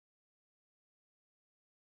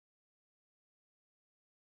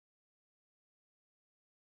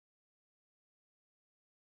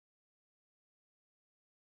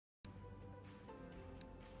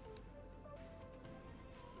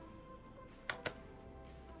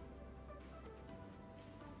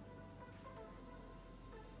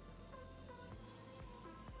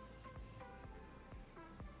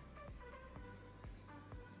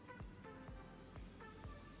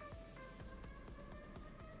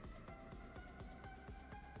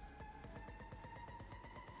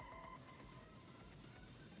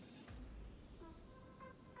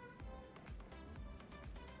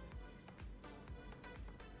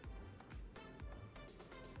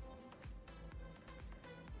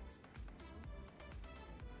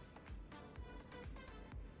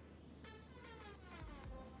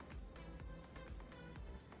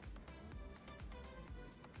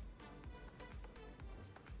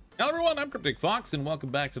Hello everyone, I'm CrypticFox, and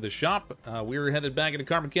welcome back to the shop. We're headed back into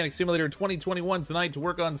Car Mechanic Simulator 2021 tonight to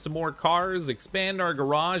work on some more cars, expand our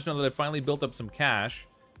garage now that I've finally built up some cash,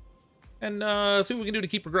 and see what we can do to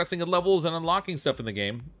keep progressing in levels and unlocking stuff in the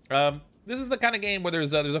game. This is the kind of game where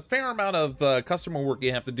there's a fair amount of customer work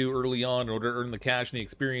you have to do early on in order to earn the cash and the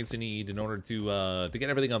experience you need in order to get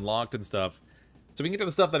everything unlocked and stuff. So we can get to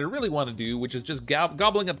the stuff that I really want to do, which is just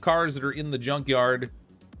gobbling up cars that are in the junkyard,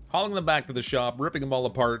 hauling them back to the shop, ripping them all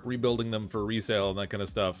apart, rebuilding them for resale, and that kind of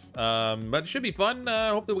stuff. But it should be fun.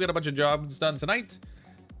 Hopefully we get a bunch of jobs done tonight,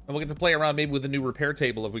 and we'll get to play around maybe with a new repair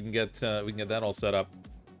table if we can get that all set up.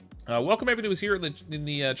 Welcome everybody who's here in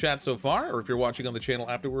the chat so far, or if you're watching on the channel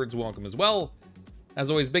afterwards, welcome as well. As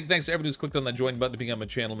always, big thanks to everyone who's clicked on that join button to become a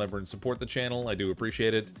channel member and support the channel. I do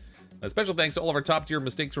appreciate it. A special thanks to all of our top tier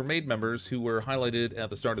Mistakes Were Made members who were highlighted at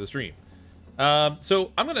the start of the stream.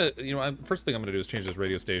 So I'm gonna, first thing I'm gonna do is change this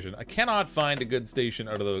radio station. I cannot find a good station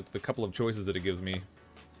out of the couple of choices that it gives me.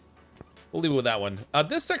 We'll leave it with that one.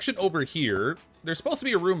 This section over here, there's supposed to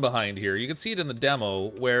be a room behind here. You can see it in the demo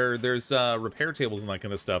where there's repair tables and that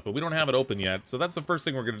kind of stuff, but we don't have it open yet. So that's the first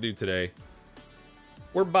thing we're gonna do today.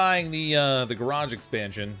 We're buying the garage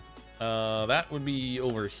expansion. That would be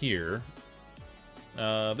over here.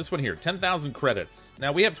 This one here, 10,000 credits.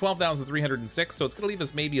 Now we have 12,306, so it's gonna leave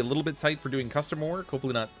us maybe a little bit tight for doing customer work.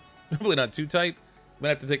 Hopefully not too tight. I'm gonna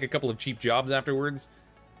have to take a couple of cheap jobs afterwards.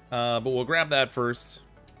 But we'll grab that first.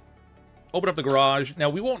 Open up the garage. Now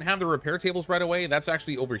we won't have the repair tables right away. That's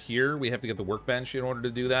actually over here. We have to get the workbench in order to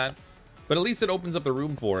do that. But at least it opens up the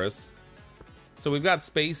room for us. So we've got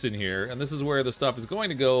space in here, and this is where the stuff is going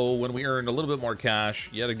to go when we earn a little bit more cash,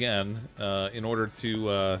 yet again, in order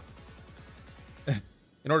to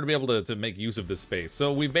be able to make use of this space.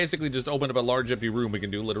 So we've basically just opened up a large empty room we can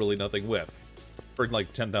do literally nothing with for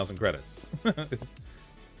like 10,000 credits.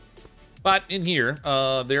 But in here,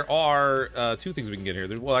 there are two things we can get here.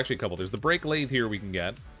 Well, actually a couple. There's the brake lathe here we can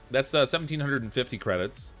get. That's 1,750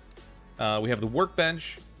 credits. We have the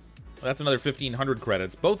workbench. That's another 1,500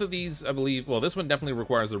 credits. Both of these, I believe, well, this one definitely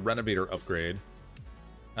requires a renovator upgrade.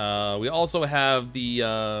 We also have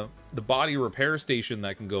the body repair station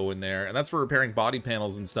that can go in there, and that's for repairing body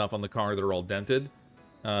panels and stuff on the car that are all dented.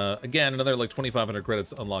 Again, another like 2,500 credits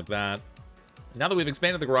to unlock that. Now that we've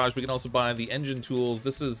expanded the garage, we can also buy the engine tools.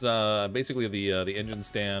 This is basically the engine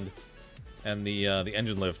stand and the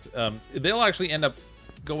engine lift. They'll actually end up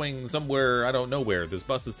going somewhere, I don't know where. This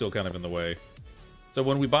bus is still kind of in the way. So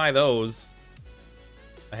when we buy those,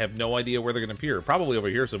 I have no idea where they're going to appear. Probably over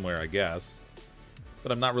here somewhere, I guess.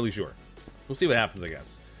 But I'm not really sure. We'll see what happens, I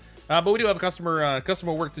guess. But we do have customer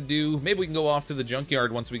work to do. Maybe we can go off to the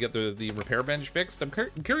junkyard once we get the repair bench fixed. I'm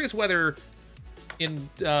curious whether in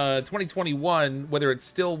 2021, whether it's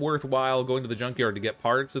still worthwhile going to the junkyard to get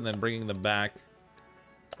parts and then bringing them back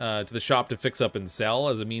to the shop to fix up and sell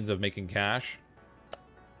as a means of making cash.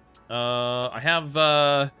 I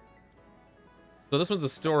have... So this one's a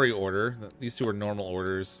story order. These two are normal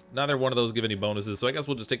orders. Neither one of those give any bonuses, so I guess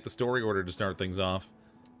we'll just take the story order to start things off.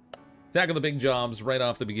 Tackle the big jobs right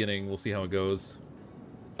off the beginning. We'll see how it goes.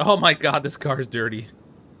 Oh my god, this car is dirty.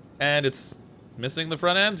 And it's missing the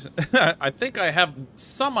front end? I think I have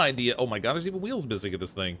some idea. Oh my god, there's even wheels missing at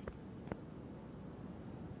this thing.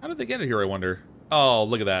 How did they get it here, I wonder? Oh,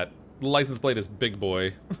 look at that. The license plate is big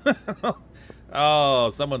boy. Oh,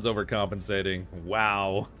 someone's overcompensating.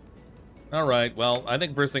 Wow. Alright, well, I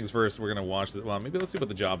think first things first, we're gonna wash this. Well, maybe let's see what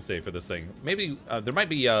the jobs say for this thing. Maybe, there might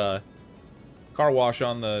be a car wash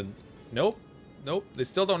on the... Nope. Nope, they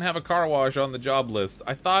still don't have a car wash on the job list.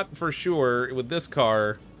 I thought for sure, with this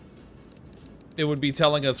car, it would be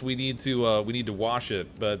telling us we need to wash it.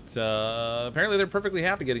 But, apparently they're perfectly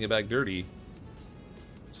happy getting it back dirty.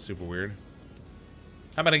 Super weird.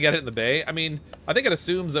 How about I get it in the bay? I mean, I think it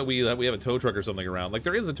assumes that we have a tow truck or something around. Like,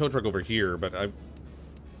 there is a tow truck over here, but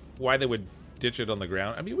why they would ditch it on the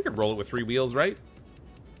ground? I mean, we could roll it with 3 wheels, right?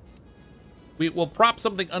 We'll prop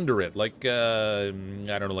something under it, like, I don't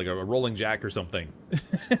know, like a rolling jack or something.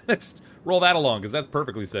 Just roll that along, because that's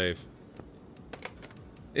perfectly safe.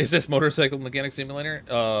 Is this Motorcycle Mechanic Simulator?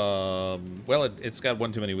 Well, it's got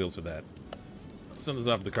one too many wheels for that. Let's send this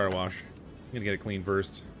off to the car wash. I'm gonna get it clean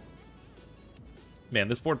first. Man,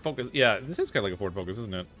 this Ford Focus, yeah, this is kind of like a Ford Focus,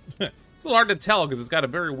 isn't it? It's a little hard to tell, because it's got a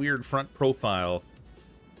very weird front profile,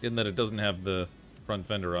 in that it doesn't have the front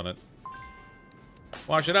fender on it.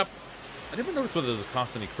 Wash it up. I didn't notice whether this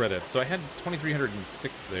cost any credits, so I had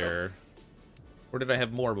 2,306 there. Or did I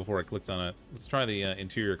have more before I clicked on it? Let's try the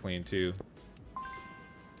interior clean, too.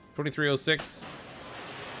 2,306.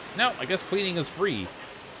 No, I guess cleaning is free.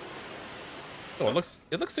 Oh, it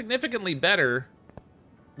looks significantly better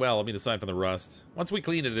Well, I mean, aside from the rust. Once we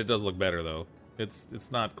clean it, it does look better, though.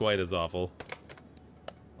 It's not quite as awful.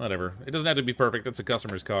 Whatever. It doesn't have to be perfect. It's a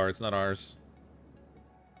customer's car. It's not ours.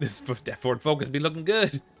 This Ford Focus be looking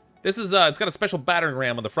good. This is, it's got a special battering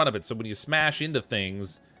ram on the front of it, so when you smash into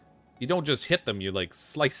things, you don't just hit them, you, like,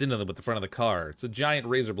 slice into them with the front of the car. It's a giant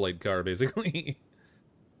razor blade car, basically.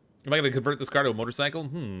 Am I going to convert this car to a motorcycle?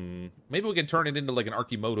 Maybe we can turn it into, like, an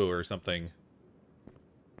Archimoto or something.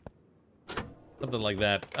 Something like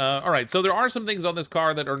that. Alright, so there are some things on this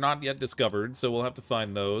car that are not yet discovered, so we'll have to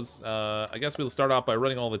find those. I guess we'll start off by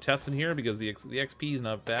running all the tests in here, because the XP is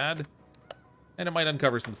not bad. And it might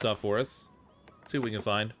uncover some stuff for us. See what we can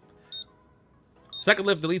find. Second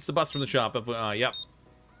lift deletes the bus from the shop. Yep.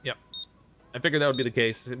 Yep. I figured that would be the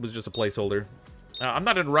case. It was just a placeholder. I'm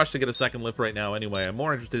not in a rush to get a second lift right now anyway. I'm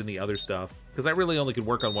more interested in the other stuff. Because I really only could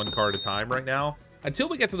work on one car at a time right now. Until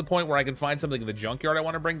we get to the point where I can find something in the junkyard I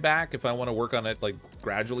want to bring back. If I want to work on it, like,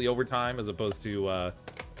 gradually over time. As opposed to,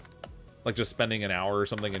 like, just spending an hour or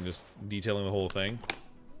something and just detailing the whole thing.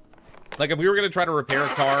 Like, if we were going to try to repair a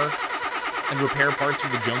car and repair parts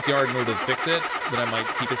from the junkyard in order to fix it, then I might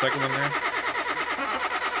keep a second one there.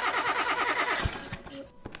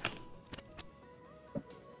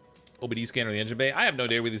 OBD scanner in the engine bay. I have no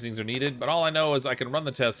idea where these things are needed, but all I know is I can run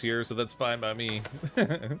the tests here, so that's fine by me.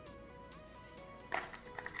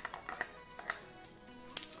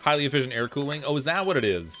 Highly efficient air cooling. Oh, is that what it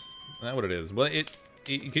is? Is that what it is? Well, can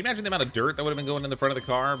you imagine the amount of dirt that would have been going in the front of the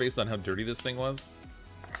car based on how dirty this thing was?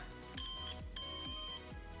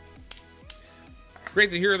 Great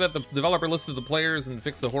to hear that the developer listened to the players and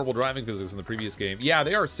fixed the horrible driving physics from the previous game. Yeah,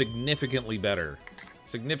 they are significantly better.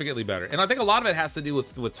 Significantly better. And I think a lot of it has to do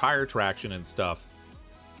with tire traction and stuff.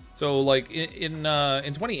 So, like, in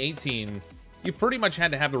 2018, you pretty much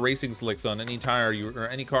had to have the racing slicks on any tire or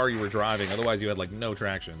any car you were driving. Otherwise, you had, like, no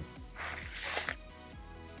traction.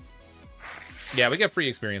 Yeah, we get free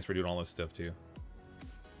experience for doing all this stuff, too.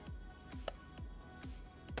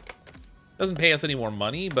 Doesn't pay us any more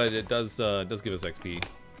money, but it does give us XP.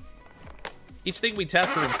 Each thing we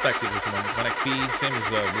test or inspect is one XP, same as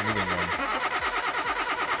removing one.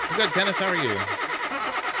 I'm good, Kenneth. How are you?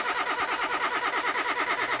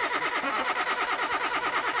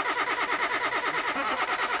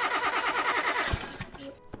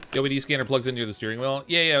 The OBD scanner plugs into the steering wheel.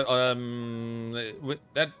 Yeah.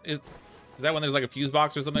 That is that when there's like a fuse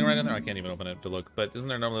box or something right in there? I can't even open it to look. But isn't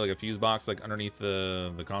there normally like a fuse box like underneath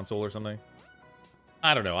the console or something?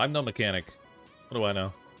 I don't know. I'm no mechanic. What do I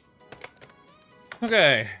know?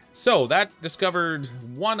 Okay, so that discovered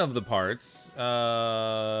one of the parts.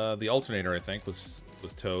 The alternator, I think, was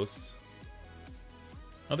toast.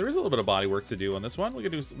 Oh, there is a little bit of body work to do on this one. We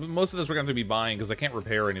could do most of this. We're going to be buying because I can't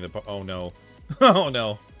repair any of the. Oh no, oh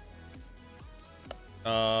no.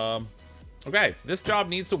 Okay, this job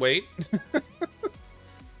needs to wait.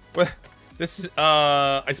 But this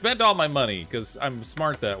I spent all my money because I'm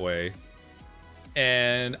smart that way.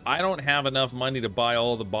 And I don't have enough money to buy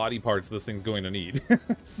all the body parts this thing's going to need.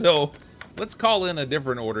 So, let's call in a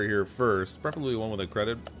different order here first. Preferably one with a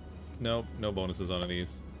credit. Nope, no bonuses on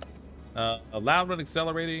these. Loud when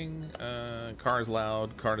accelerating. Car is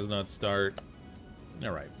loud. Car does not start.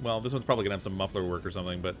 Alright, well, this one's probably going to have some muffler work or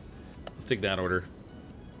something, but let's take that order.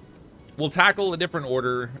 We'll tackle a different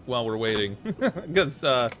order while we're waiting. Because,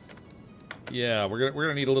 yeah, we're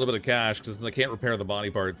gonna need a little bit of cash because I can't repair the body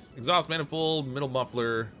parts. Exhaust manifold, middle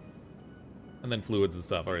muffler, and then fluids and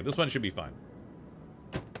stuff. All right, this one should be fine.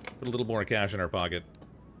 Put a little more cash in our pocket.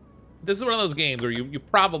 This is one of those games where you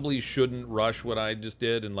probably shouldn't rush what I just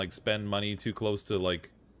did and like spend money too close to like.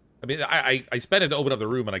 I mean, I spent it to open up the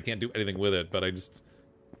room and I can't do anything with it, but I just,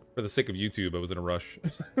 for the sake of YouTube, I was in a rush.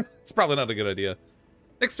 It's probably not a good idea.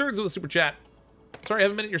 Next turn's with a super chat. Sorry, I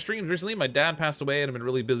haven't been at your streams recently. My dad passed away, and I've been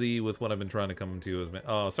really busy with what I've been trying to come to.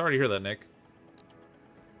 Oh, sorry to hear that, Nick.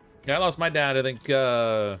 Yeah, I lost my dad, I think,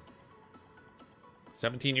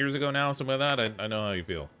 17 years ago now, something like that. I know how you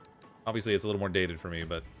feel. Obviously, it's a little more dated for me,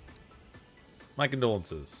 but my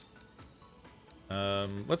condolences.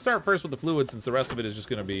 Let's start first with the fluid, since the rest of it is just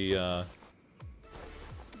going to be,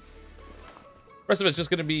 rest of it's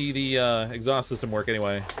just going to be the exhaust system work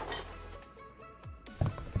anyway.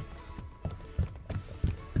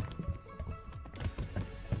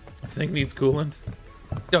 Thing needs coolant.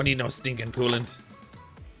 Don't need no stinking coolant.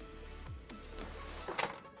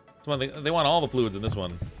 That's one thing. They want all the fluids in this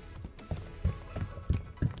one.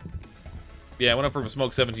 Yeah, I went up for a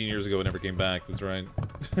smoke 17 years ago and never came back. That's right.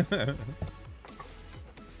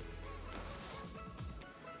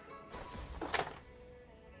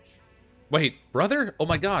 Wait, brother? Oh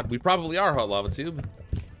my god, we probably are Hot Lava Tube.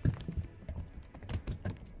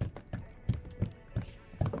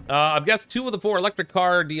 I've guessed 2 of the 4 electric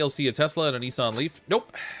car DLC, a Tesla and a Nissan Leaf.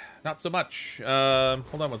 Nope, not so much.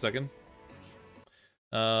 Hold on one second.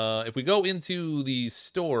 If we go into the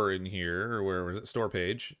store in here, or where was it, store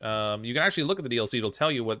page, you can actually look at the DLC. It'll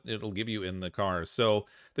tell you what it'll give you in the cars. So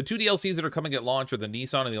the 2 DLCs that are coming at launch are the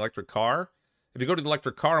Nissan and the electric car. If you go to the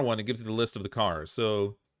electric car one, it gives you the list of the cars.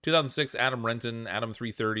 So 2006 Adam Renton, Adam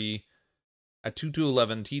 330, a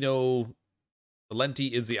 2211 Tino,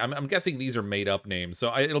 Lenti Izzy. I'm guessing these are made up names.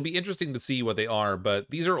 So it'll be interesting to see what they are, but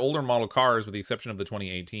these are older model cars with the exception of the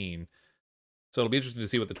 2018. So it'll be interesting to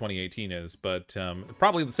see what the 2018 is, but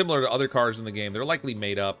probably similar to other cars in the game. They're likely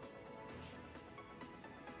made up.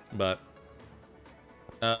 But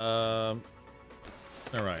all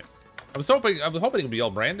right. I was hoping it would be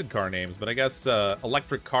all branded car names, but I guess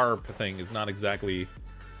electric car thing is not exactly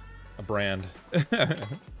a brand.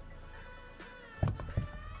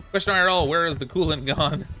 Question IRL, where is the coolant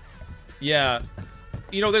gone? Yeah.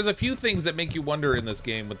 You know, there's a few things that make you wonder in this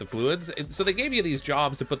game with the fluids. So they gave you these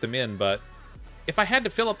jobs to put them in, but if I had to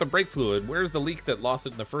fill up the brake fluid, where's the leak that lost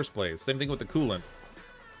it in the first place? Same thing with the coolant.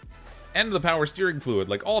 And the power steering fluid.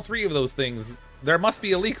 Like, all 3 of those things, there must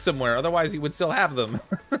be a leak somewhere, otherwise you would still have them.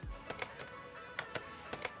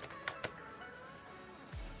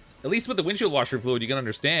 At least with the windshield washer fluid, you can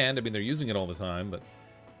understand. I mean, they're using it all the time, but...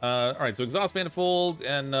 Alright, so exhaust manifold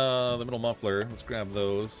and the middle muffler. Let's grab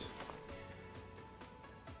those.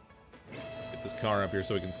 Get this car up here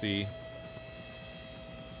so we can see.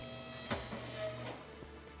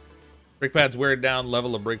 Brake pads wear down,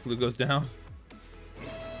 level of brake fluid goes down.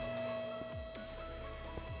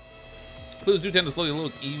 Fluids do tend to slowly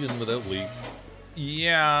look even without leaks.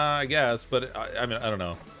 Yeah, I guess, but I mean, I don't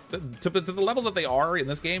know. To the level that they are in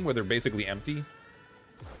this game, where they're basically empty,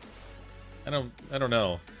 I don't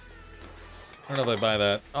know. I don't know if I buy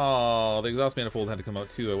that. Oh, the exhaust manifold had to come out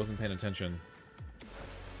too. I wasn't paying attention.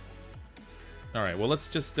 All right, well, let's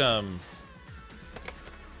just put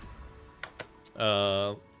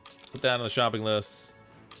that on the shopping list.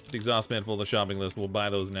 The exhaust manifold on the shopping list. We'll buy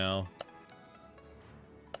those now.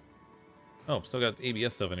 Oh, still got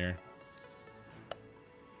ABS stuff in here.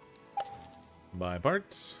 Buy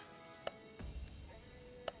parts.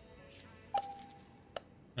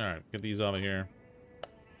 All right, get these off of here.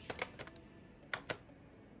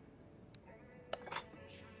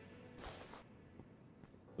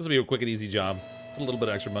 This will be a quick and easy job. Put a little bit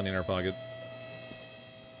of extra money in our pocket.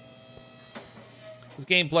 This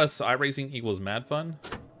game plus iRacing equals mad fun?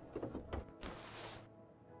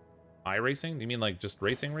 iRacing? Do you mean like just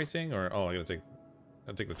racing? Or, oh, I gotta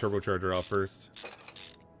take the turbocharger off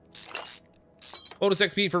first. Bonus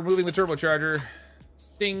XP for removing the turbocharger.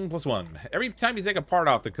 Ding, +1. Every time you take a part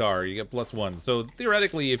off the car, you get +1. So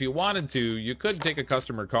theoretically, if you wanted to, you could take a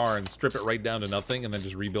customer car and strip it right down to nothing and then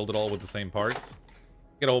just rebuild it all with the same parts.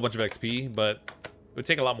 Get a whole bunch of XP, but it would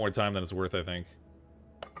take a lot more time than it's worth, I think.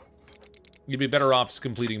 You'd be better off just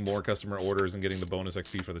completing more customer orders and getting the bonus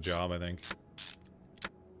XP for the job, I think.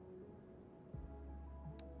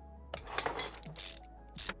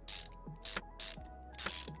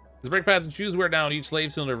 As brake pads and shoes wear down, each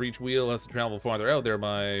slave cylinder of each wheel has to travel farther out,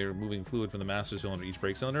 thereby removing fluid from the master cylinder each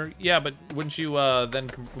brake cylinder. Yeah, but wouldn't you then,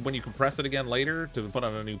 when you compress it again later to put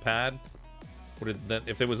on a new pad, would it then,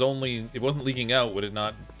 if it wasn't leaking out, would it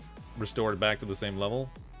not restore it back to the same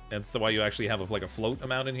level? And that's why you actually have like a float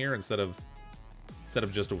amount in here instead of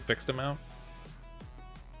just a fixed amount.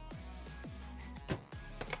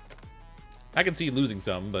 I can see losing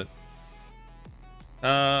some, but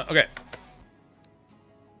okay.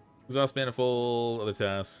 Exhaust manifold, other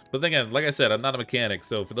tasks. But then again, like I said, I'm not a mechanic,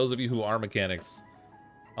 so for those of you who are mechanics,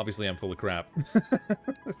 obviously I'm full of crap.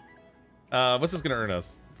 What's this gonna earn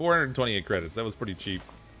us? 428 credits. That was pretty cheap.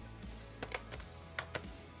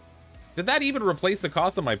 Did that even replace the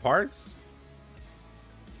cost of my parts?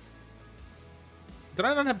 Did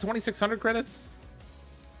I not have 2,600 credits?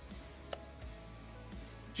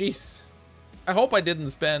 Jeez. I hope I didn't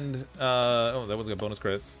spend... oh, that wasn't got bonus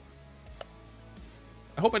credits.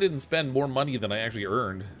 I hope I didn't spend more money than I actually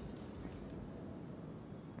earned.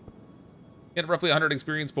 Get roughly 100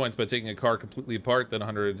 experience points by taking a car completely apart, then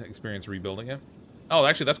 100 experience rebuilding it. Oh,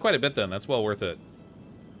 actually, that's quite a bit then. That's well worth it.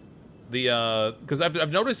 The, because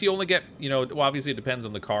I've noticed you only get, you know, well, obviously it depends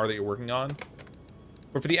on the car that you're working on.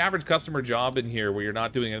 But for the average customer job in here where you're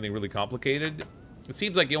not doing anything really complicated, it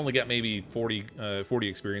seems like you only get maybe 40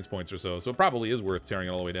 experience points or so. So it probably is worth tearing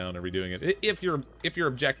it all the way down and redoing it. If your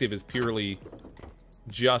objective is purely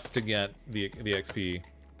just to get the XP.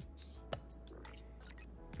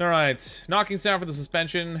 Alright. Knocking sound for the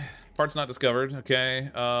suspension. Parts not discovered. Okay.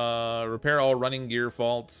 Repair all running gear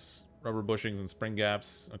faults. Rubber bushings and spring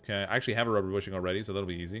gaps. Okay, I actually have a rubber bushing already, so that'll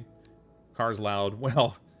be easy. Car's loud.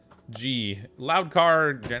 Well, gee. Loud car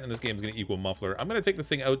in this game is going to equal muffler. I'm going to take this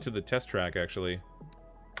thing out to the test track, actually.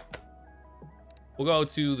 We'll go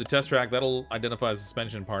to the test track. That'll identify the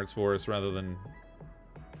suspension parts for us rather than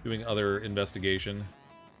doing other investigation.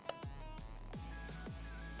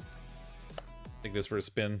 Take this for a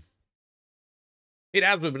spin. He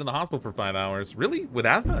had asthma, been in the hospital for 5 hours. Really? With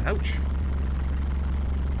asthma? Ouch.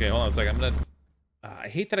 Okay, hold on a second. I'm gonna... I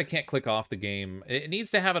hate that I can't click off the game. It needs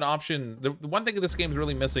to have an option. The one thing this game's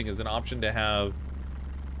really missing is an option to have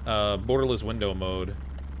borderless window mode.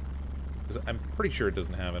 I'm pretty sure it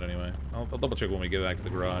doesn't have it anyway. I'll double check when we get back to the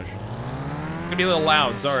garage. It's gonna be a little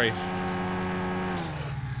loud, sorry.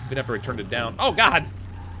 We'd have to turn it down. Oh, God!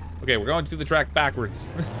 Okay, we're going through the track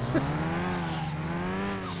backwards.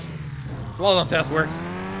 Slalom test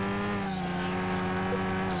works.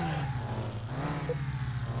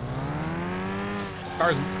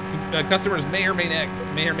 Customers may or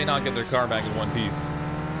may not get their car back in one piece.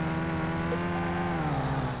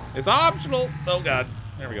 It's optional. Oh God,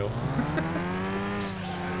 there we go.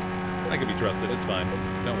 I can be trusted. It's fine.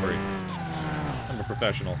 Don't worry. I'm a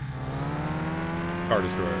professional car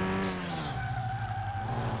destroyer.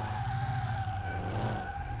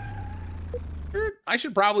 I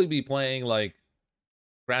should probably be playing like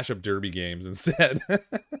Crash Up Derby games instead.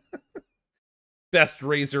 Best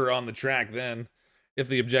racer on the track then. If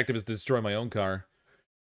the objective is to destroy my own car.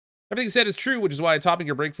 Everything said is true, which is why topping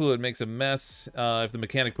your brake fluid makes a mess if the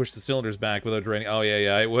mechanic pushed the cylinders back without draining. Oh,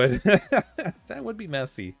 yeah, it would. That would be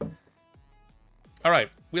messy. All right,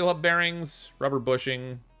 wheel hub bearings, rubber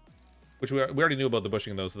bushing, which we already knew about the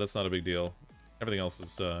bushing, though, so that's not a big deal. Everything else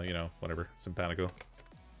is, you know, whatever, simpatico.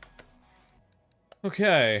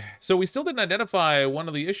 Okay, so we still didn't identify one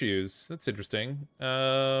of the issues. That's interesting.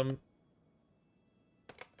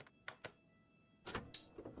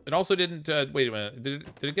 It also didn't, wait a minute, did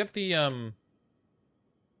it get the,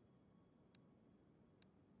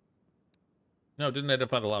 no, it didn't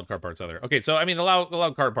identify the loud car parts either. Okay, so, I mean, the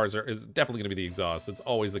loud car parts is definitely going to be the exhaust. It's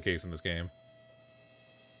always the case in this game.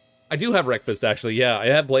 I do have Wreckfist, actually, yeah, I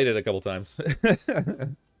have played it a couple times.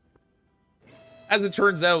 As it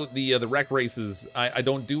turns out, the wreck races, I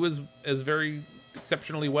don't do as very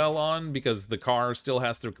exceptionally well on, because the car still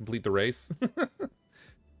has to complete the race.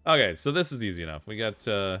 Okay, so this is easy enough. We got,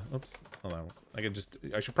 oops, hold on.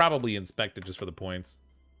 I should probably inspect it just for the points.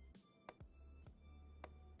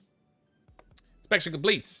 Inspection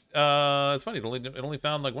complete. It's funny, it only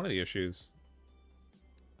found, like, one of the issues.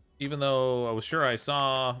 Even though I was sure I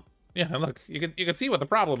saw... Yeah, look, you can see what the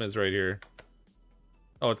problem is right here.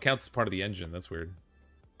 Oh, it counts as part of the engine. That's weird.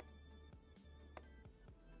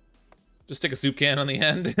 Just stick a soup can on the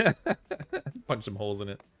end. Punch some holes in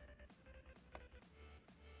it.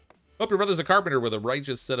 Hope your brother's a carpenter with a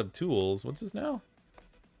righteous set of tools. What's this now?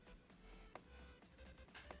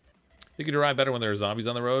 Think you drive better when there are zombies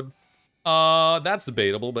on the road? That's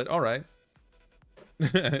debatable, but alright.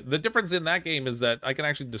 The difference in that game is that I can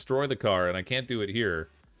actually destroy the car, and I can't do it here.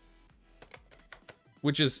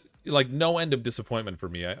 Which is, like, no end of disappointment for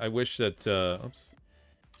me. I wish that, oops.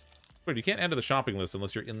 Wait, you can't enter the shopping list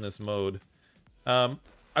unless you're in this mode. I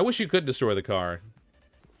wish you could destroy the car.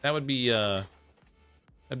 That would be, that'd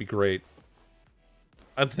be great.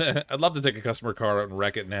 I'd love to take a customer car out and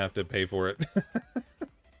wreck it and have to pay for it.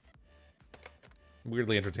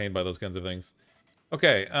 Weirdly entertained by those kinds of things.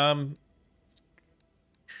 Okay,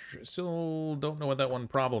 still don't know what that one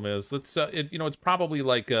problem is. Let's, you know, it's probably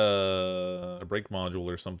like a brake module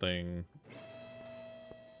or something.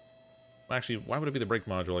 Actually, why would it be the brake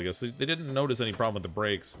module, I guess? They didn't notice any problem with the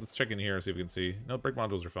brakes. Let's check in here and see if we can see. No, brake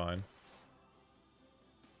modules are fine.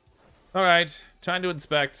 Alright, time to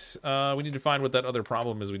inspect. We need to find what that other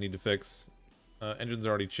problem is we need to fix. Engine's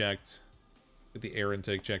already checked. Get the air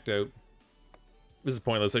intake checked out. This is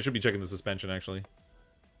pointless. I should be checking the suspension, actually.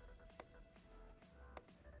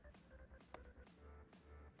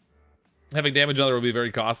 Having damage on it would be very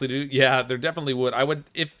costly to do. Yeah, there definitely would. I would,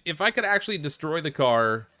 if I could actually destroy the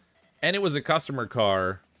car, and it was a customer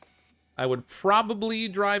car, I would probably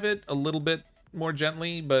drive it a little bit more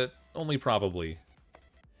gently, but only probably.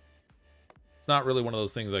 It's not really one of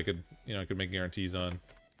those things I could, you know, I could make guarantees on.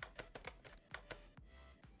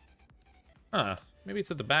 Huh. Maybe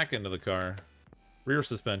it's at the back end of the car. Rear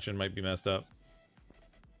suspension might be messed up.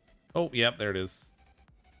 Oh, yep, there it is.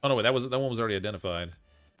 Oh no, wait, that one was already identified.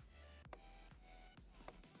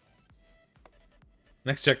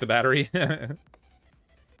 Next, check the battery.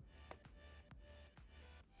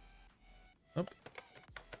 Oh.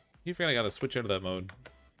 You forgot I gotta switch out of that mode.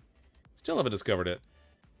 Still haven't discovered it.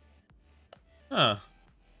 Huh.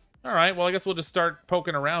 Alright, well, I guess we'll just start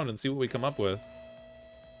poking around and see what we come up with.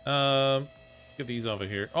 Get these over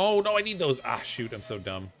here. Oh, no, I need those. Ah, shoot, I'm so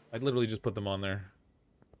dumb. I literally just put them on there.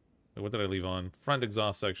 Wait, what did I leave on? Front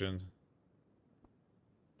exhaust section.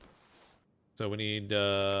 So we need,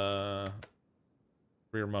 rear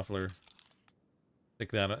muffler.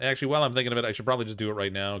 Take that. Actually, while I'm thinking of it, I should probably just do it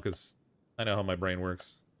right now, because I know how my brain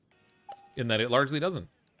works. In that it largely doesn't.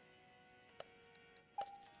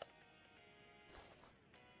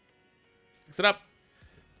 Mix it up.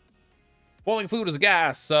 Boiling fluid is a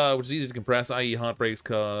gas, which is easy to compress, i.e. hot breaks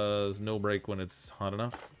cause no break when it's hot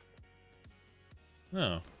enough.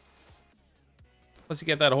 Oh. Plus you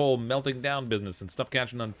get that whole melting down business and stuff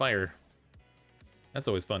catching on fire. That's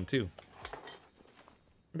always fun, too.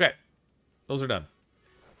 Okay. Those are done.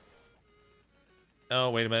 Oh,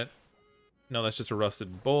 wait a minute. No, that's just a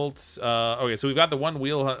rusted bolt. Okay, so we've got the one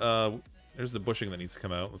wheel. There's the bushing that needs to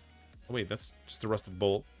come out. Oh, wait, that's just a rusted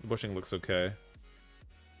bolt. The bushing looks okay.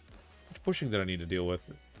 Which bushing did I need to deal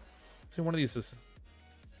with? See, one of these is...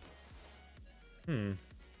 You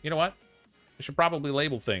know what? I should probably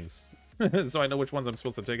label things. So I know which ones I'm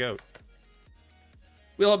supposed to take out.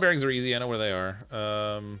 Wheel hub bearings are easy. I know where they are.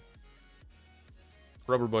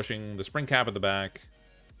 Rubber bushing. The spring cap at the back.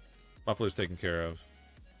 Muffler's taken care of.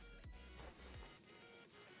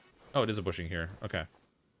 Oh, it is a bushing here. Okay.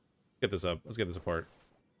 Get this up. Let's get this apart.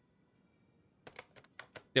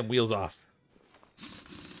 Them wheels off.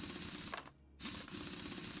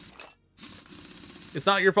 It's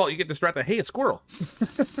not your fault you get distracted. Hey, a squirrel.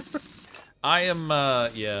 I am,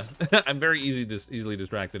 yeah. I'm very easily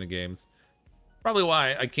distracted in games. Probably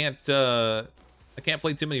why I can't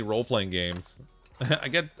play too many role-playing games. I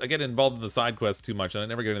get involved in the side quests too much and I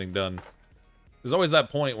never get anything done. There's always that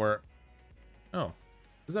point where... Oh.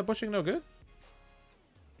 Is that bushing no good?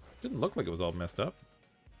 Didn't look like it was all messed up.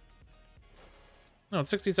 No,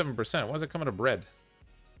 it's 67%. Why is it coming to bread?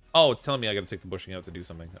 Oh, it's telling me I gotta take the bushing out to do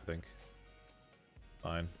something, I think.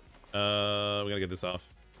 Fine. We gotta get this off.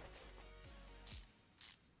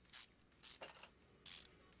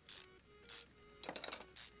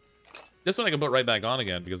 This one I can put right back on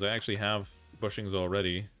again because I actually have bushings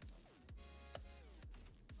already.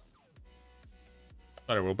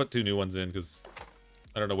 Whatever, we'll put 2 new ones in because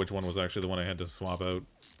I don't know which one was actually the one I had to swap out.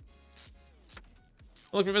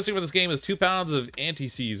 Well, if you're missing for this game is 2 pounds of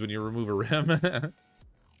anti-seize when you remove a rim.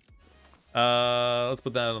 Let's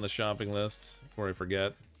put that on the shopping list before I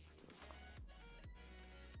forget.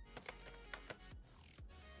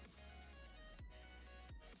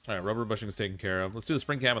 Alright, rubber bushing is taken care of. Let's do the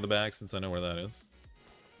spring cam on the back since I know where that is.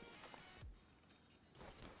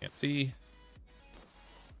 Can't see.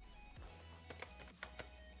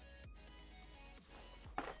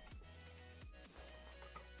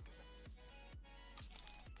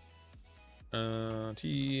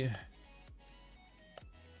 T.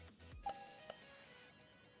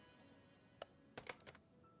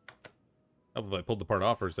 Oh, if I pulled the part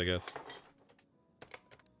off first, I guess.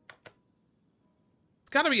 It's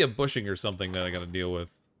gotta be a bushing or something that I gotta deal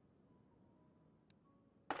with.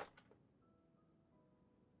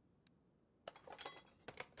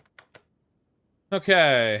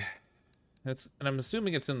 Okay. And I'm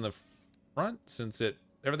assuming it's in the front since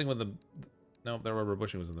everything with the... No, the rubber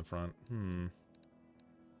bushing was in the front.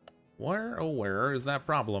 Where, oh where is that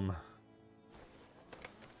problem?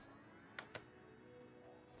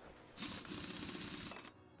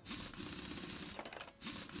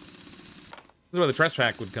 This is where the trash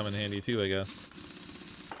pack would come in handy too, I guess.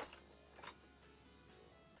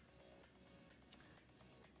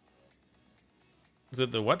 Is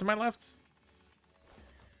it the what to my left?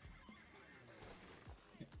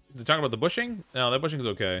 Did you talk about the bushing? No, that bushing's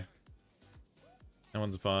okay. That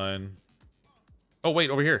one's fine. Oh, wait,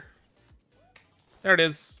 over here. There it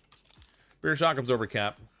is. Rear shock absorber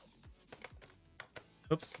cap.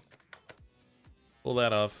 Oops. Pull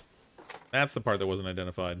that off. That's the part that wasn't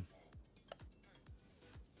identified.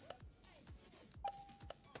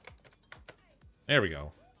 There we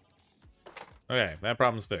go. Okay, that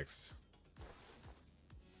problem's fixed.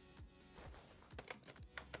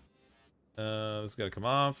 This gotta come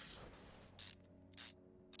off.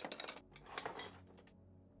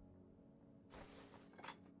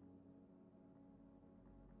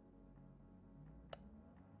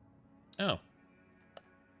 Oh.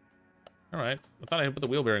 Alright. I thought I had put the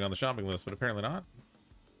wheel bearing on the shopping list, but apparently not.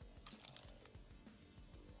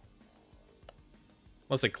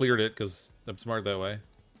 Unless I cleared it, because I'm smart that way.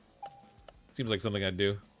 Seems like something I'd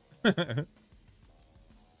do. Every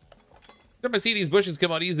time I see these bushes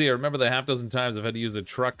come out easy, I remember the half dozen times I've had to use a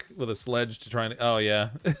truck with a sledge to try and... Oh, yeah.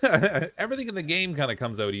 Everything in the game kind of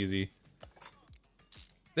comes out easy.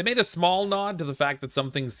 They made a small nod to the fact that some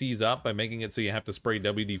things seize up by making it so you have to spray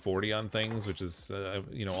WD-40 on things, which is,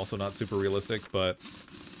 you know, also not super realistic, but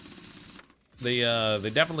they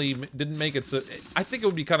definitely didn't make it so... I think it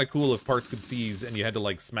would be kind of cool if parts could seize and you had to,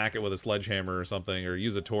 like, smack it with a sledgehammer or something, or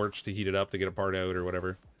use a torch to heat it up to get a part out or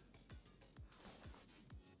whatever.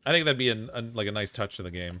 I think that'd be like a nice touch to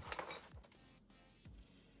the game.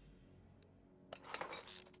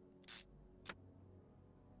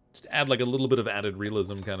 Just add like a little bit of added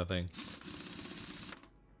realism kind of thing.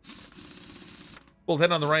 Bolt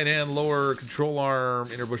head on the right hand, lower control arm,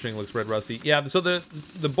 inner bushing looks red rusty. Yeah, so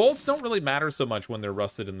the bolts don't really matter so much when they're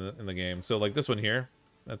rusted in the game. So like this one here,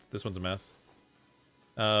 this one's a mess.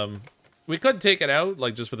 We could take it out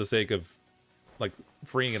like just for the sake of like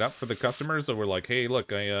freeing it up for the customers. So we're like, hey,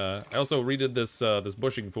 look, I also redid this this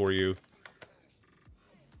bushing for you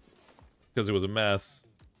because it was a mess.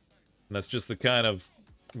 And that's just the kind of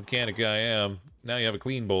mechanic I am. Now you have a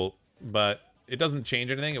clean bolt, but it doesn't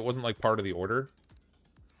change anything. It wasn't like part of the order.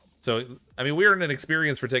 So, I mean, we earned an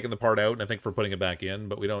experience for taking the part out, and I think for putting it back in,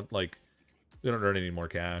 but we don't earn any more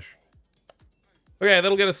cash. Okay,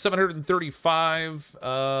 that'll get us 735,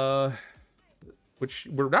 which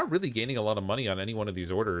we're not really gaining a lot of money on any one of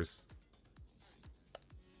these orders.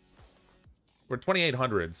 We're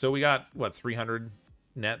 2,800, so we got, what, 300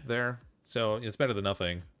 net there? So, it's better than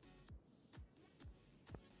nothing.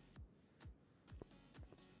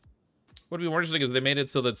 What would be more interesting is they made it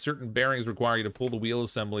so that certain bearings require you to pull the wheel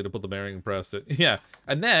assembly to put the bearing pressed. Yeah,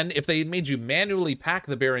 and then if they made you manually pack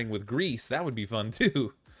the bearing with grease, that would be fun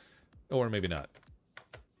too. Or maybe not.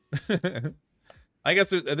 I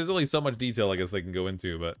guess there's only so much detail I guess they can go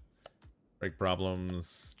into, but brake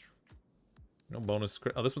problems. No bonus.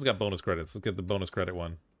 Oh, this one's got bonus credits. Let's get the bonus credit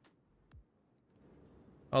one.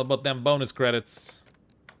 All about them bonus credits.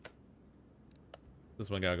 This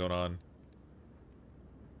one got going on.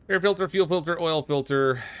 Air filter, fuel filter, oil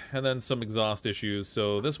filter, and then some exhaust issues.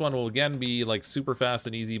 So this one will again be like super fast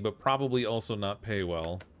and easy, but probably also not pay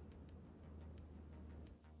well.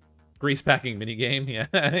 Grease packing minigame,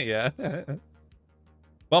 yeah, yeah.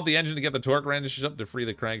 Bump the engine to get the torque wrench up to free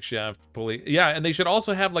the crankshaft pulley. Yeah, and they should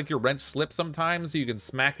also have like your wrench slip sometimes so you can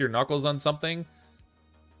smack your knuckles on something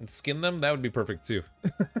and skin them. That would be perfect too.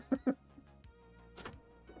 So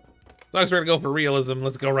we're gonna go for realism.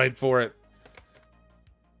 Let's go right for it.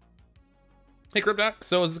 Hey, Cryptic.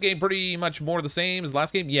 So is this game pretty much more the same as the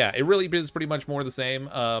last game? Yeah, it really is pretty much more the same.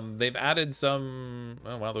 They've added some...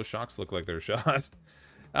 Oh, wow, those shocks look like they're shot.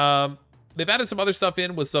 They've added some other stuff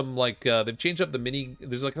in with some, like... they've changed up the mini...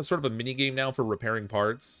 There's, like, a sort of a mini game now for repairing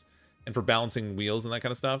parts and for balancing wheels and that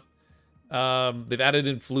kind of stuff. They've added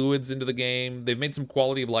in fluids into the game. They've made some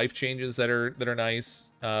quality of life changes that are nice.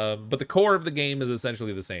 But the core of the game is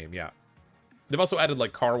essentially the same, yeah. They've also added,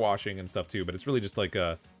 like, car washing and stuff, too, but it's really just, like,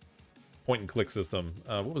 a... point-and-click system.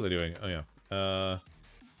 What was I doing? Oh, yeah.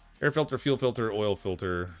 Air filter, fuel filter, oil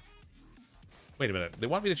filter. Wait a minute. They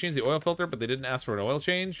want me to change the oil filter, but they didn't ask for an oil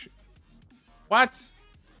change? What?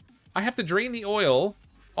 I have to drain the oil?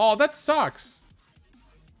 Oh, that sucks.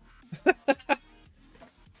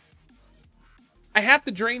 I have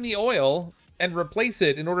to drain the oil and replace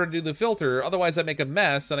it in order to do the filter. Otherwise, I make a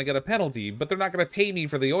mess and I get a penalty, but they're not going to pay me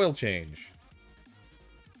for the oil change.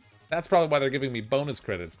 That's probably why they're giving me bonus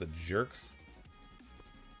credits, the jerks.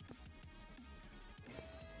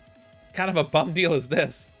 Kind of a bum deal is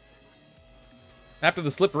this? After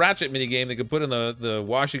the slip ratchet minigame, they could put in the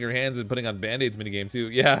washing your hands and putting on band-aids minigame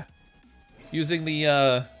too. Yeah. Using the,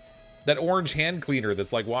 that orange hand cleaner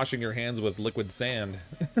that's like washing your hands with liquid sand.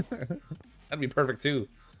 That'd be perfect too.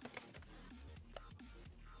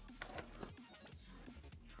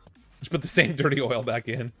 Just put the same dirty oil back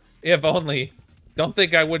in. If only. Don't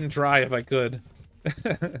think I wouldn't try if I could.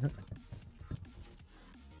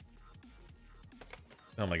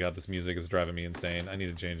 Oh my god, this music is driving me insane. I need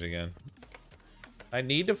to change again. I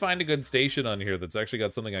need to find a good station on here that's actually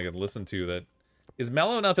got something I can listen to that is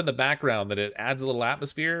mellow enough in the background that it adds a little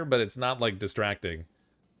atmosphere, but it's not, like, distracting.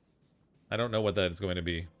 I don't know what that is going to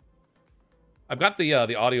be. I've got the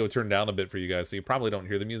audio turned down a bit for you guys, so you probably don't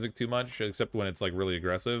hear the music too much, except when it's, like, really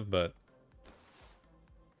aggressive, but...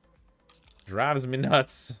 drives me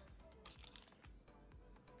nuts.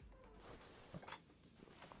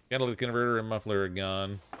 Catalytic converter and muffler are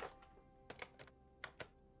gone.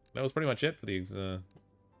 That was pretty much it for these.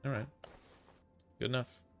 Alright. Good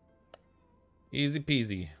enough. Easy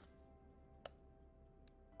peasy.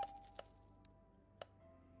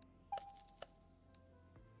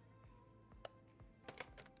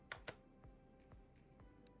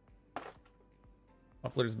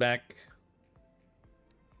 Muffler's back.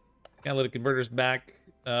 Catalytic converter's back.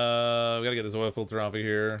 We gotta get this oil filter off of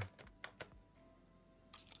here.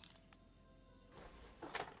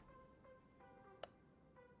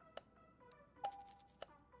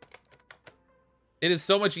 It is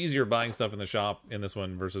so much easier buying stuff in the shop in this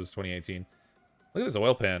one versus 2018. Look at this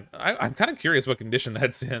oil pan. I'm kind of curious what condition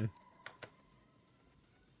that's in.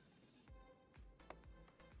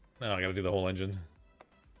 Oh, I gotta do the whole engine.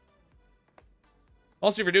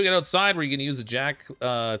 Also, if you're doing it outside where you can use a jack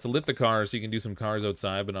to lift the car so you can do some cars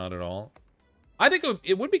outside, but not at all. I think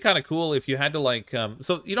it would be kind of cool if you had to, like...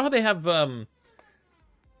 so, you know how they have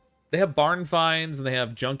barn finds and they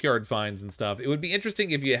have junkyard finds and stuff? It would be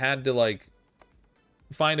interesting if you had to, like...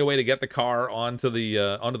 find a way to get the car onto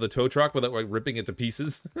the tow truck without like ripping it to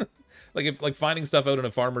pieces. like finding stuff out in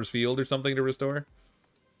a farmer's field or something to restore.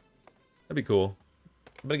 That'd be cool.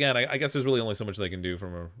 But again, I guess there's really only so much they can do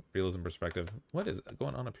from a realism perspective. What is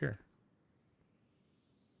going on up here?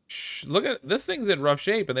 Shh, look at this thing's in rough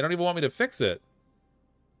shape and they don't even want me to fix it.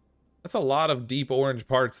 That's a lot of deep orange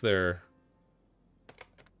parts there.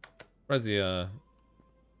 Where's the oh,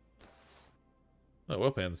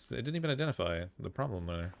 oil pans. It didn't even identify the problem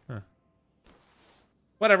there. Huh.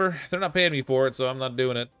 Whatever. They're not paying me for it, so I'm not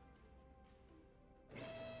doing it.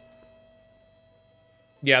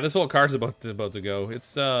 Yeah, this whole car's about to go.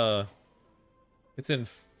 It's in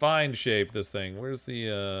fine shape, this thing. Where's the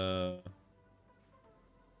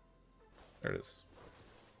there it is.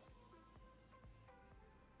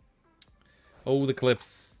 Oh, the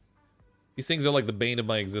clips. These things are like the bane of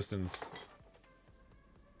my existence.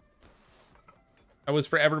 I was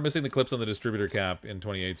forever missing the clips on the distributor cap in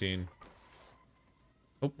 2018.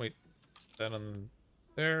 Oh, wait. That on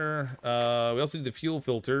there. We also need the fuel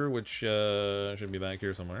filter, which should be back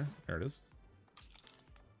here somewhere. There it is.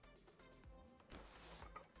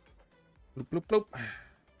 Bloop, bloop, bloop.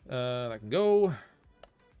 That can go.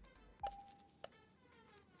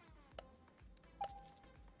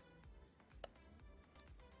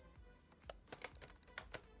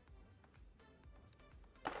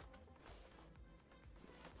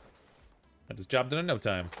 Got this job done in no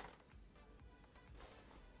time.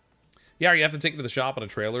 Yeah, you have to take it to the shop on a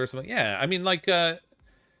trailer or something. Yeah, I mean, like,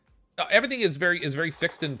 everything is very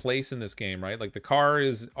fixed in place in this game, right? Like, the car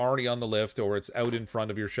is already on the lift, or it's out in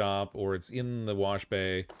front of your shop, or it's in the wash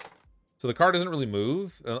bay. So the car doesn't really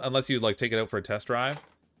move, unless you, like, take it out for a test drive.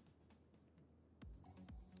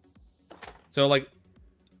 So, like,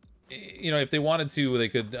 you know, if they wanted to, they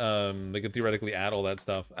could theoretically add all that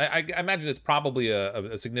stuff. I imagine it's probably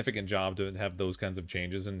a significant job to have those kinds of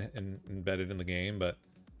changes embedded in the game, but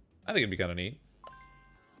I think it'd be kind of neat.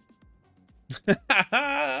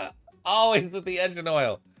 Always with the engine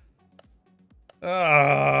oil. Oh,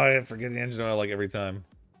 I forget the engine oil like every time.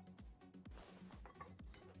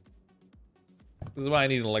 This is why I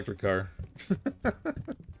need an electric car.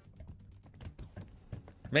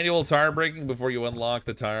 Manual tire braking before you unlock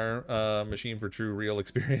the tire machine for true real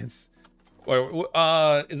experience.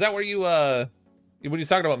 Is that where you when you're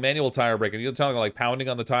talking about manual tire braking, you're talking like pounding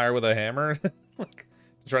on the tire with a hammer, like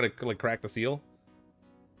to try to like crack the seal?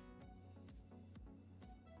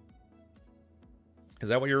 Is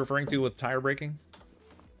that what you're referring to with tire braking?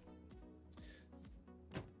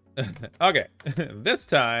 Okay, this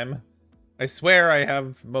time I swear I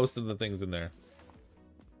have most of the things in there.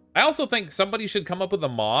 I also think somebody should come up with a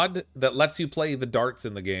mod that lets you play the darts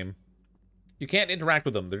in the game. You can't interact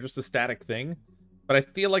with them. They're just a static thing. But I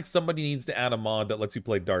feel like somebody needs to add a mod that lets you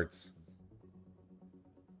play darts.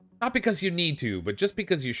 Not because you need to, but just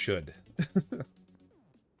because you should.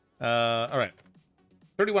 Alright.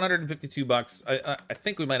 3,152 bucks. I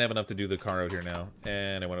think we might have enough to do the car out here now.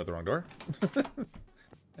 And I went out the wrong door.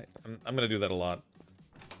 I'm going to do that a lot.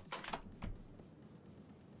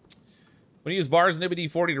 When you use bars and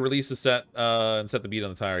NIBD40 to release the set and set the beat on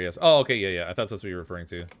the tire, yes. Oh, okay, yeah. I thought that's what you were referring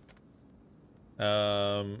to.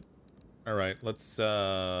 All right, let's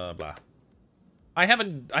blah. I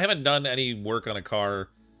haven't done any work on a car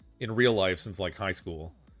in real life since like high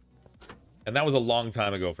school, and that was a long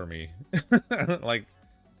time ago for me. Like,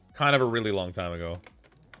 kind of a really long time ago.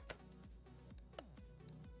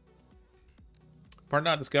 Part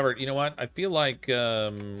not discovered. You know what? I feel like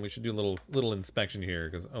we should do a little inspection here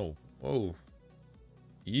because oh,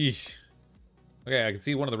 yeesh. Okay, I can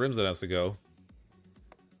see one of the rims that has to go.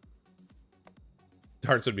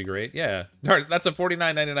 Darts would be great. Yeah, Dart. That's a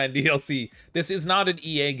 $49.99 DLC. This is not an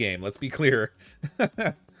EA game. Let's be clear.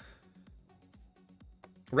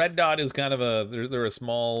 Red Dot is kind of a they're a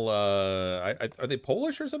small. Are they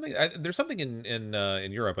Polish or something? There's something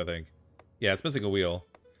in Europe, I think. Yeah, it's missing a wheel.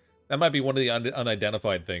 That might be one of the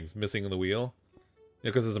unidentified things missing the wheel. You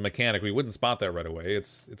know, because as a mechanic, we wouldn't spot that right away.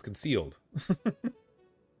 It's concealed.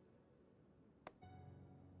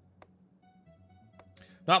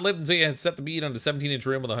 Not lived until you had set the bead on a 17-inch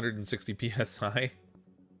rim with 160 psi.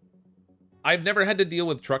 I've never had to deal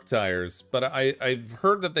with truck tires, but I've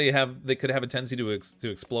heard that they could have a tendency to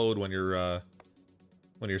explode when you're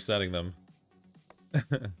setting them.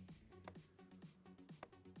 The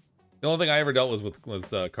only thing I ever dealt with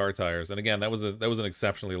was car tires, and again, that was an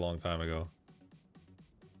exceptionally long time ago.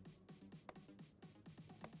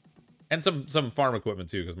 And some farm equipment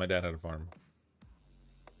too, because my dad had a farm.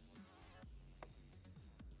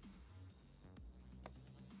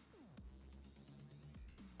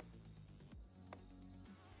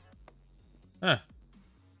 Huh.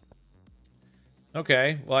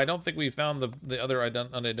 Okay, well, I don't think we found the other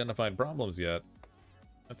unidentified problems yet.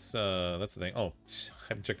 That's the thing. Oh, I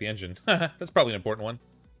haven't checked the engine. That's probably an important one.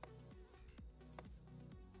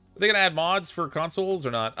 Are they gonna add mods for consoles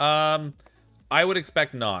or not? I would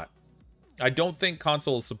expect not. I don't think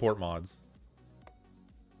consoles support mods.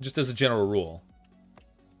 Just as a general rule.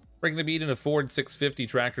 Breaking the bead in a Ford 650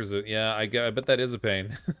 tractors. Yeah, I bet that is a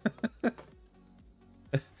pain.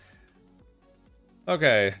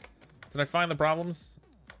 Okay. Did I find the problems?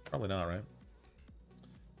 Probably not, right?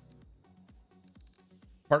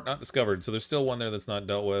 Part not discovered. So there's still one there that's not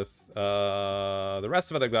dealt with. The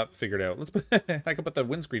rest of it I've got figured out. Let's put I can put the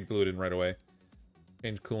windscreen fluid in right away.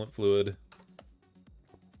 Change coolant fluid.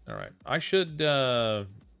 Alright. I should what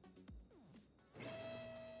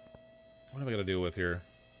am I gonna deal with here?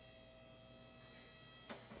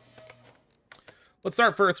 Let's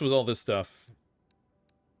start first with all this stuff.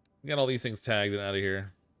 We got all these things tagged and out of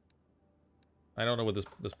here. I don't know what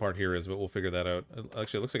this part here is, but we'll figure that out.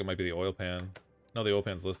 Actually, it looks like it might be the oil pan. No, the oil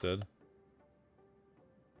pan's listed.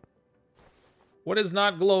 What is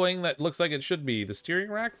not glowing that looks like it should be? The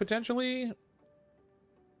steering rack, potentially?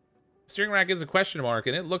 Steering rack is a question mark,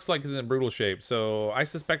 and it looks like it's in brutal shape, so I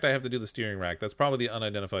suspect I have to do the steering rack. That's probably the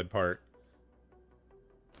unidentified part.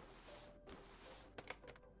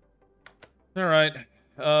 Alright.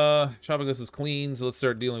 Shopping list is clean, so let's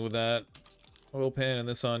start dealing with that. Oil pan and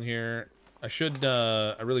this on here. I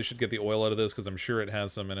really should get the oil out of this because I'm sure it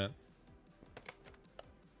has some in it.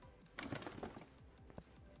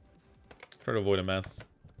 Try to avoid a mess.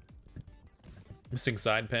 Missing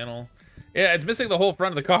side panel. Yeah, it's missing the whole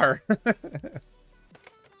front of the car.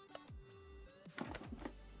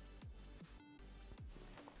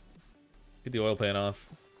 Get the oil pan off.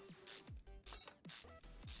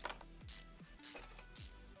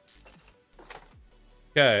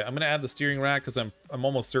 Okay, I'm gonna add the steering rack because I'm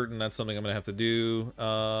almost certain that's something I'm gonna have to do.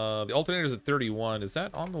 The alternator's at 31. Is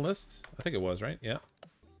that on the list? I think it was, right? Yeah.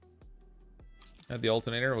 Add the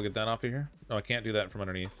alternator. We'll get that off of here. No, I can't do that from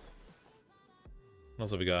underneath. What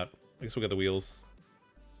else have we got? I guess we got the wheels.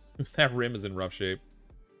 That rim is in rough shape.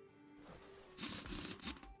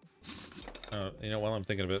 You know, while I'm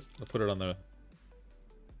thinking of it, I'll put it on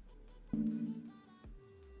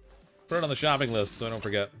the shopping list so I don't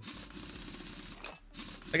forget.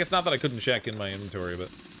 I guess not that I couldn't check in my inventory, but...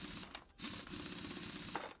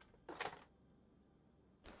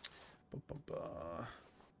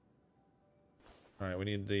 Alright, we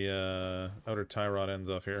need the outer tie rod ends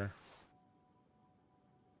off here.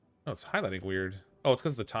 Oh, it's highlighting weird. Oh, it's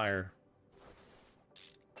because of the tire.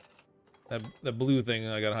 That blue thing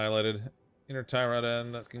I got highlighted. Inner tie rod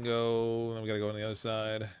end, that can go... Then we gotta go on the other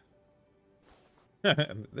side.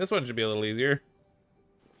 This one should be a little easier.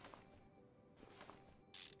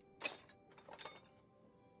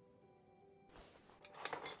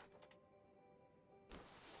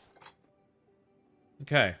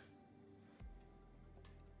 Okay.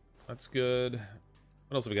 That's good.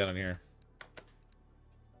 What else have we got in here?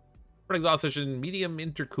 Front exhaust session, medium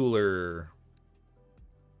intercooler.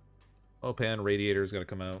 Oh, pan radiator's gotta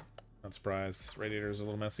come out. Not surprised. Radiator's a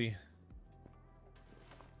little messy.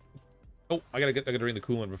 Oh, I gotta drain the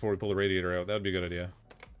coolant before we pull the radiator out. That would be a good idea.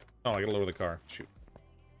 Oh, I gotta lower the car. Shoot.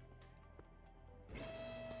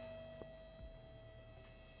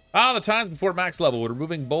 Ah, the times before max level.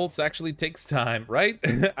 Removing bolts actually takes time, right?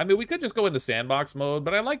 I mean, we could just go into sandbox mode,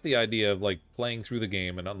 but I like the idea of, like, playing through the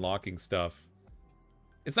game and unlocking stuff.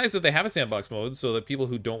 It's nice that they have a sandbox mode so that people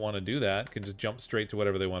who don't want to do that can just jump straight to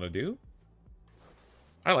whatever they want to do.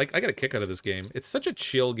 I got a kick out of this game. It's such a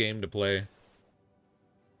chill game to play.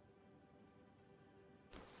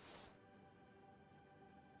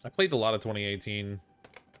 I played a lot of 2018.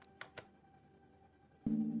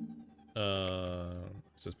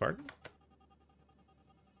 Is this part?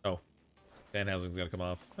 Oh. Fan housing's gonna come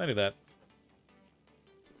off. I knew that.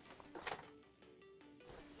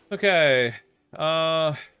 Okay. We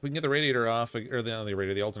can get the radiator off, or the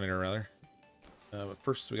radiator, the alternator rather. But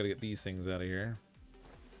first we gotta get these things out of here.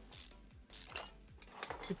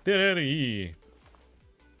 Get that out of here.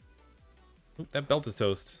 Oop, that belt is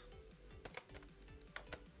toast.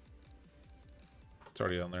 It's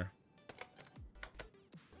already on there.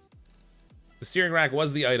 The steering rack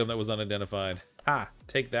was the item that was unidentified. Ha!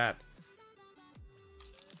 Take that.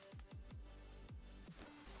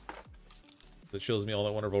 That shows me all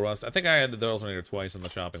that wonderful rust. I think I added the alternator twice on the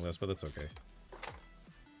shopping list, but that's okay.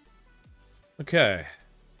 Okay.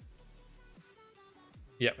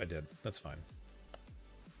 Yep, I did. That's fine.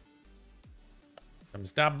 I'm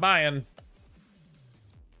stop buying.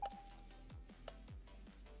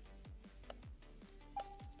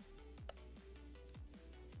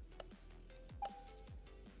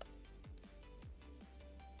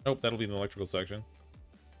 Nope, that'll be in the electrical section.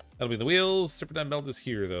 That'll be the wheels. Serpentine belt is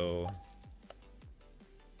here, though.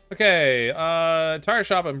 Okay, tire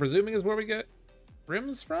shop, I'm presuming, is where we get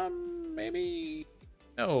rims from? Maybe?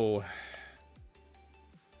 No.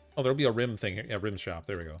 Oh, there'll be a rim thing here. Yeah, rim shop.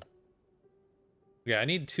 There we go. Yeah, I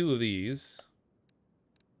need 2 of these.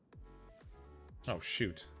 Oh,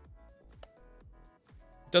 shoot.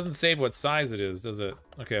 It doesn't save what size it is, does it?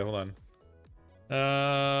 Okay, hold on.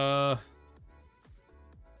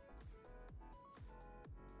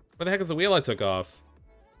 Where the heck is the wheel I took off?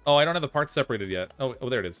 Oh, I don't have the parts separated yet. Oh,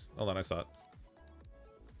 there it is. Hold on, I saw it.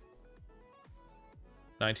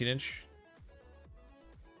 19-inch.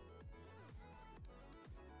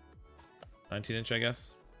 19-inch, I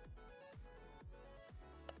guess.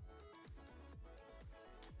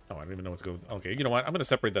 Oh, I don't even know what's going on. Okay, you know what? I'm going to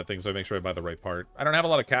separate that thing so I make sure I buy the right part. I don't have a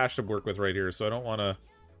lot of cash to work with right here, so I don't want to...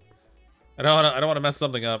 I don't want to mess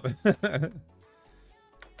something up.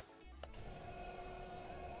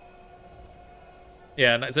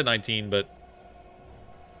 Yeah, I said 19, but...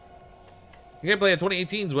 Gameplay at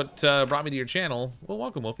 2018 is what brought me to your channel. Well,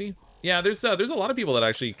 welcome, Wolfie. Yeah, there's a lot of people that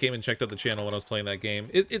actually came and checked out the channel when I was playing that game.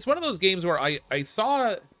 It's one of those games where I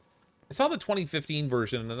saw the 2015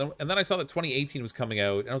 version, and then I saw that 2018 was coming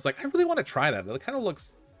out, and I was like, I really want to try that. It kind of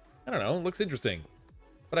looks, I don't know, it looks interesting.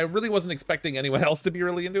 But I really wasn't expecting anyone else to be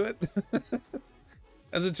really into it.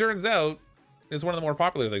 As it turns out, it's one of the more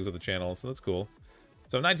popular things of the channel, so that's cool.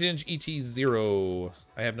 So 19-inch ET0.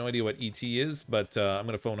 I have no idea what ET is, but I'm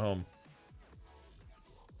going to phone home.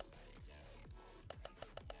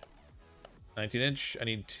 19-inch. I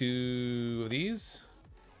need 2 of these.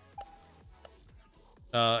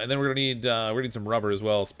 And then we're gonna need some rubber as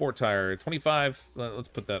well. Sport tire, 25. Let's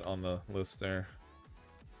put that on the list there.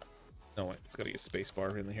 No, wait, it's got to get space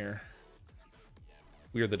bar in here.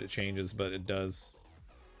 Weird that it changes, but it does.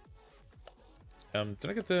 Did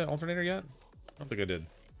I get the alternator yet? I don't think I did.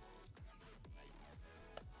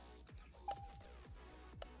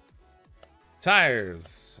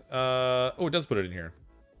 Tires. Oh, it does put it in here.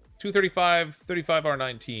 235,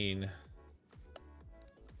 35R19.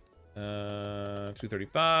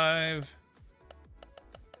 235.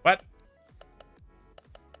 What?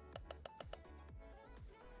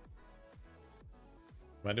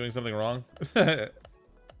 Am I doing something wrong? There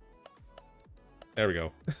we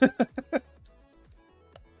go.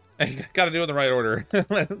 I gotta do it in the right order.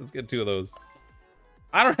 Let's get 2 of those.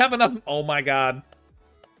 I don't have enough. Oh my god.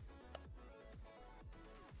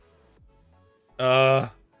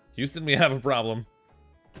 Houston, we have a problem.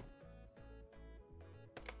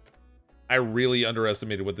 I really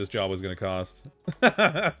underestimated what this job was going to cost.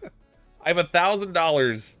 I have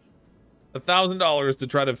 $1,000. $1,000 to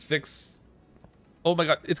try to fix... Oh my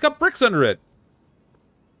god, it's got bricks under it.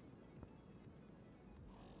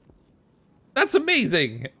 That's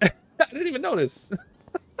amazing. I didn't even notice.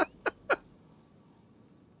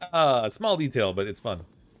 Small detail, but it's fun.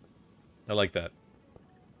 I like that.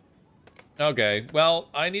 Okay, well,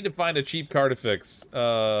 I need to find a cheap car to fix.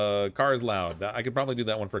 Car is loud. I could probably do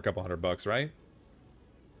that one for a couple $100, right?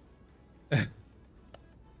 Can't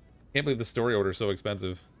believe the story order is so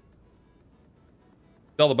expensive.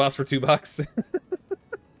 Sell the bus for $2.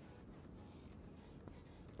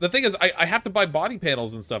 The thing is, I have to buy body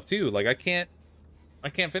panels and stuff too. Like I can't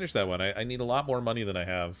finish that one. I need a lot more money than I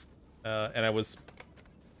have. And I was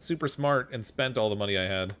super smart and spent all the money I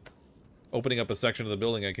had opening up a section of the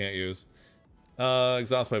building I can't use.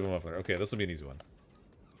 Exhaust pipe and muffler. Okay, this will be an easy one.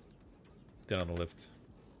 Down on the lift.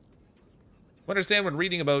 I understand when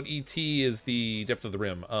reading about ET is the depth of the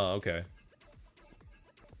rim. Oh, okay.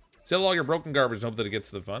 Sell all your broken garbage and hope that it gets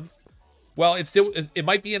to the funds. Well, it's still it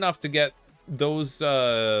might be enough to get those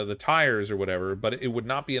the tires or whatever, but it would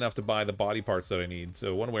not be enough to buy the body parts that I need.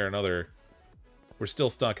 So one way or another, we're still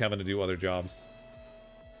stuck having to do other jobs.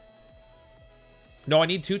 No, I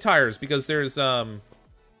need 2 tires because there's oh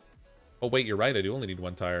wait, you're right. I do only need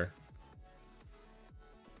 1 tire.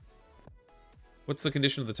 What's the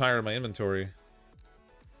condition of the tire in my inventory?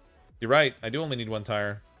 You're right. I do only need 1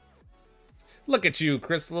 tire. Look at you,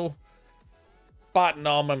 Crystal. Spotting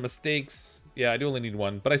all my mistakes. Yeah, I do only need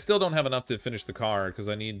one, but I still don't have enough to finish the car because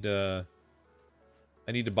I need to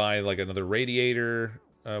buy like another radiator,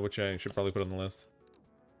 which I should probably put on the list.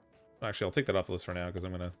 Actually, I'll take that off the list for now because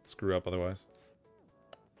I'm gonna screw up otherwise.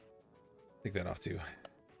 Take that off too.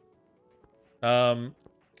 I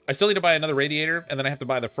still need to buy another radiator, and then I have to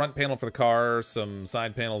buy the front panel for the car, some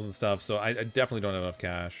side panels and stuff, so I definitely don't have enough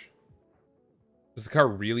cash. Does the car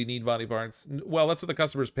really need body parts? Well, that's what the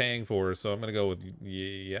customer's paying for, so I'm gonna go with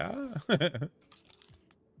yeah. Get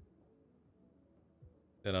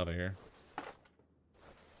out of here.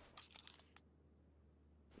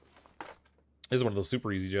 This is one of those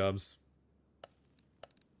super easy jobs.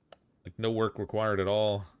 Like, no work required at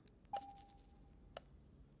all.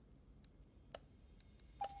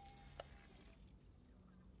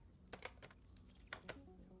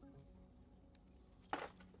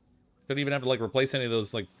 Don't even have to, like, replace any of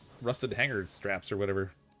those, like, rusted hanger straps or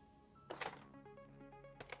whatever.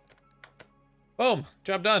 Boom!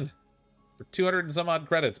 Job done. For 200 and some odd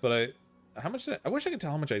credits, but how much did I wish I could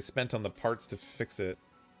tell how much I spent on the parts to fix it.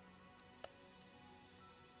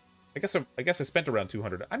 I guess I spent around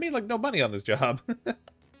 200. I made, like, no money on this job.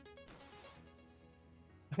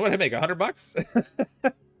 What did I make, 100 bucks?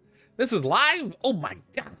 This is live? Oh my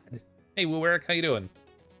god. Hey, Woo Eric, how you doing?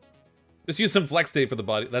 Just use some flex tape for the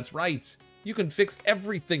body. That's right. You can fix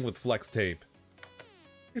everything with flex tape.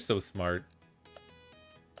 You're so smart.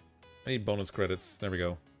 I need bonus credits. There we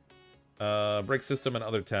go. Brake system and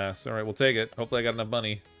other tasks. Alright, we'll take it. Hopefully I got enough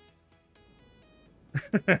money.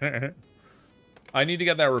 I need to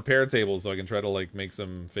get that repair table so I can try to, like, make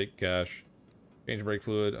some fake cash. Change brake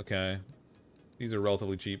fluid. Okay. These are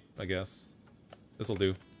relatively cheap, I guess. This'll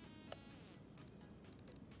do.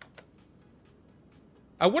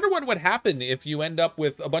 I wonder what would happen if you end up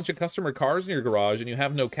with a bunch of customer cars in your garage and you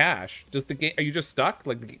have no cash. Does the game? Are you just stuck?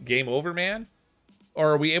 Like, game over, man?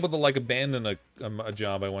 Or are we able to, like, abandon a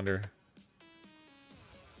job, I wonder?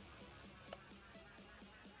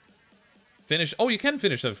 Finish? Oh, you can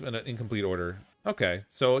finish an incomplete order. Okay,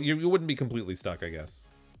 so you wouldn't be completely stuck, I guess.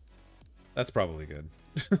 That's probably good.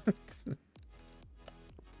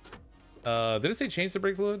 Did it say change the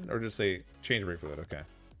brake fluid? Or just say change brake fluid? Okay.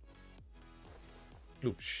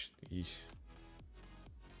 Oops. He's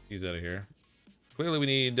out of here. Clearly we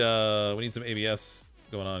need some ABS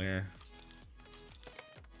going on here.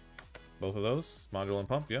 Both of those, module and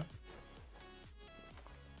pump, yeah.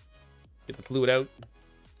 Get the fluid out.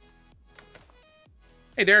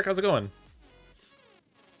 Hey Derek, how's it going?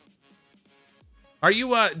 Are you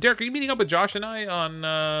Derek, are you meeting up with Josh and I on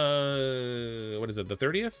what is it, the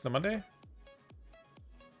 30th? The Monday?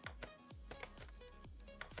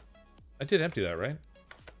 I did empty that, right?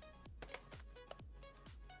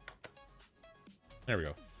 There we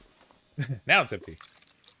go. Now it's empty.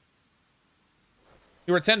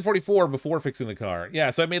 You were at 1044 before fixing the car.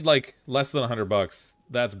 Yeah, so I made like less than 100 bucks.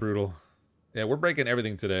 That's brutal. Yeah, we're breaking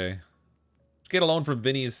everything today. Get a loan from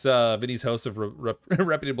Vinny's house of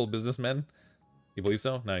reputable businessmen. You believe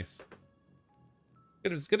so? Nice.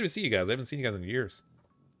 Good to see you guys. I haven't seen you guys in years.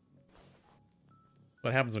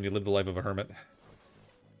 What happens when you live the life of a hermit?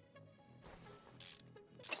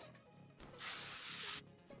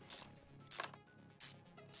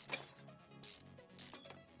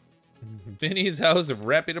 Vinny's house of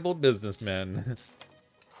reputable businessmen.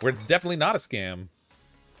 Where it's definitely not a scam.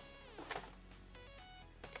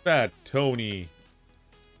 Fat Tony.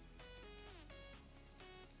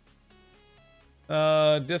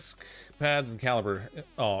 Disc, pads, and caliper.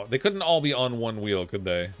 Oh, they couldn't all be on one wheel, could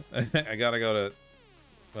they? I gotta go to...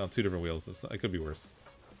 Well, 2 different wheels. It could be worse.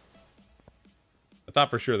 I thought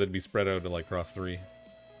for sure they'd be spread out to, like, cross 3.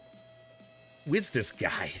 Who's this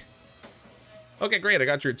guy? Okay, great. I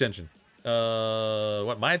got your attention.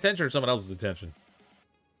 What, my attention or someone else's attention?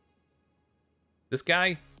 This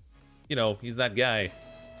guy? You know, he's that guy.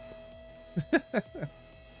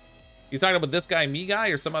 You talking about this guy, me guy,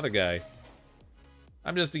 or some other guy?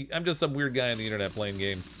 I'm just some weird guy on the internet playing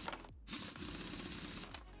games.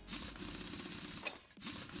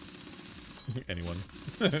 Anyone.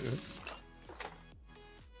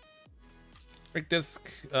 Brake disc.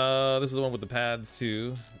 This is the one with the pads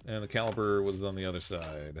too, and the caliper was on the other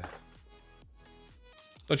side.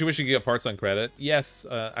 Don't you wish you could get parts on credit? Yes,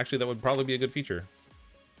 actually that would probably be a good feature.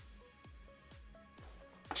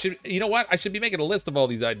 You know what? I should be making a list of all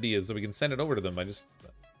these ideas so we can send it over to them. I just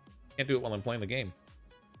can't do it while I'm playing the game.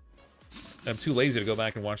 I'm too lazy to go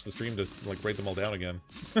back and watch the stream to, like, write them all down again.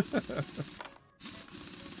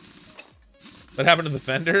 What happened to the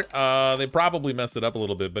fender? They probably messed it up a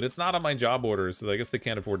little bit, but it's not on my job order, so I guess they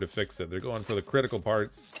can't afford to fix it. They're going for the critical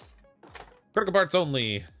parts. Critical parts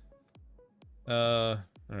only. All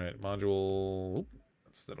right, module. Oop,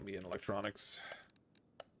 that'll be in electronics.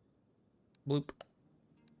 Bloop.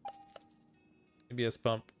 ABS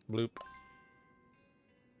pump. Bloop.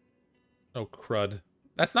 Oh crud.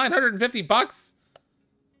 That's 950 bucks.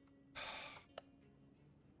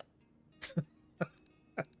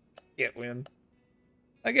 Can't win.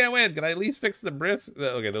 I can't win. Can I at least fix the bricks?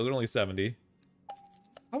 Okay, those are only 70.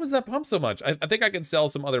 How was that pump so much? I think I can sell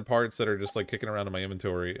some other parts that are just like kicking around in my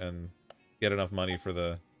inventory and get enough money for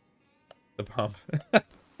the pump.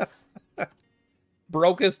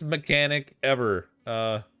 Brokest mechanic ever.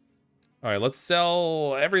 All right, let's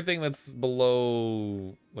sell everything that's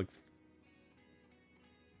below like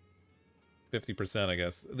 50%, I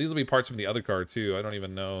guess. These will be parts from the other car too. I don't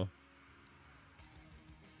even know.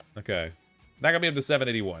 Okay. Not gonna be up to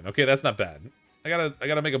 781. Okay, that's not bad. I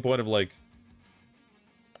gotta make a point of like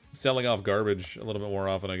selling off garbage a little bit more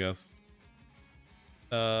often, I guess.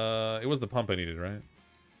 It was the pump I needed, right?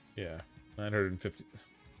 Yeah. 950.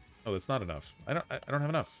 Oh, that's not enough. I don't have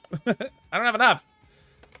enough. I don't have enough.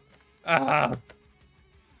 Ah.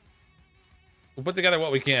 We'll put together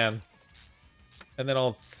what we can. And then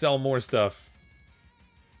I'll sell more stuff.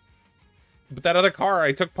 But that other car,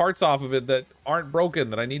 I took parts off of it that aren't broken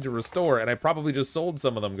that I need to restore, and I probably just sold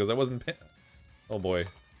some of them because I wasn't oh boy.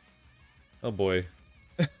 Oh boy.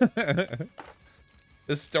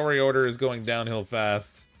 This story order is going downhill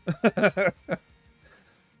fast.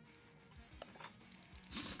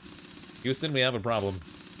 Houston, we have a problem.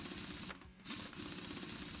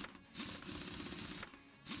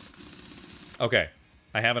 Okay.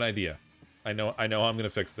 I have an idea. I know how I'm gonna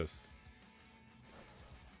fix this.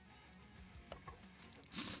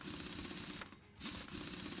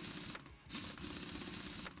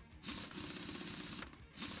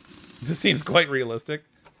 This seems quite realistic.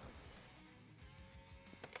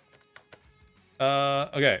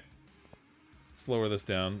 Okay. Let's lower this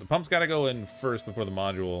down. The pump's gotta go in first before the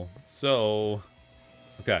module. So,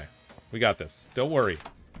 okay. We got this. Don't worry.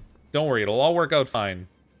 Don't worry, it'll all work out fine.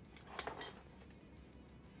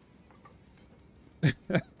 Let's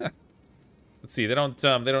see, they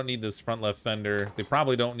don't need this front left fender. They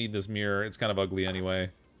probably don't need this mirror. It's kind of ugly anyway.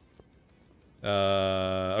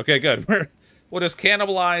 Okay, good. We'll just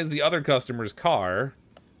cannibalize the other customer's car.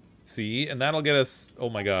 See, and that'll get us, oh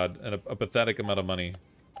my god, a pathetic amount of money.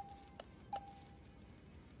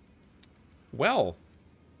 Well.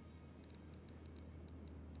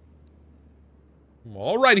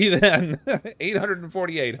 Alrighty then.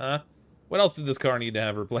 848, huh? What else did this car need to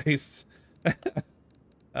have replaced?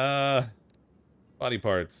 Body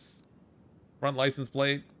parts. Front license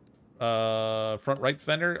plate. Front right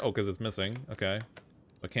fender? Oh, because it's missing. Okay.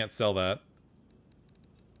 I can't sell that.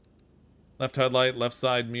 Left headlight, left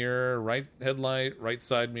side mirror, right headlight, right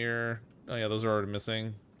side mirror. Oh yeah, those are already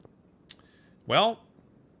missing. Well,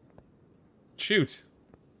 shoot.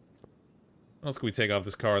 What else can we take off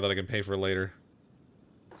this car that I can pay for later?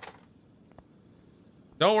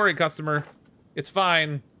 Don't worry, customer. It's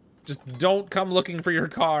fine. Just don't come looking for your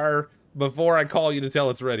car before I call you to tell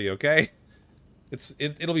it's ready, okay?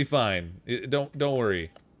 It'll be fine. Don't worry.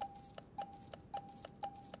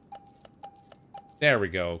 There we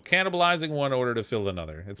go. Cannibalizing one order to fill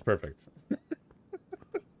another. It's perfect.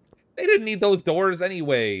 They didn't need those doors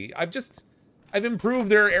anyway. I've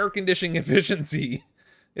improved their air conditioning efficiency.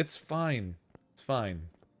 It's fine. It's fine.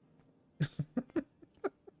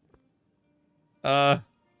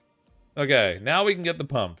 Okay, now we can get the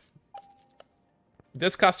pump.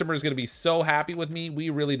 This customer is going to be so happy with me.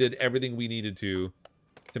 We really did everything we needed to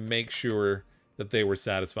make sure that they were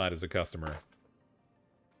satisfied as a customer.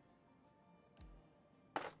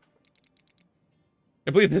 I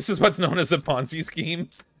believe this is what's known as a Ponzi scheme.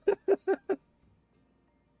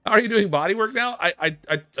 Are you doing body work now? I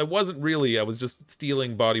wasn't really. I was just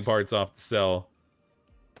stealing body parts off the sell.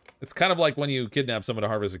 It's kind of like when you kidnap someone to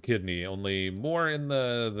harvest a kidney, only more in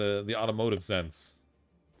the automotive sense.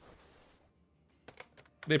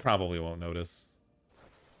 They probably won't notice.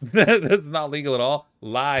 That's not legal at all.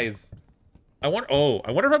 Lies. I wonder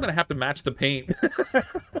if I'm gonna have to match the paint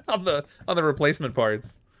on the replacement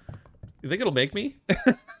parts. You think it'll make me?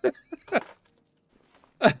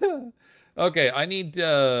 Okay, I need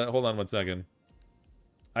hold on one second.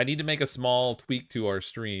 I need to make a small tweak to our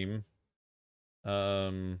stream.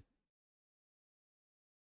 Oh,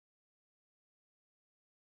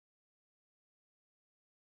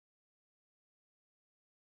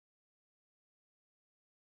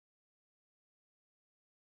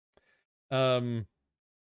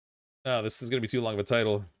 this is gonna be too long of a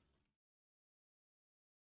title.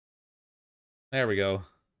 There we go.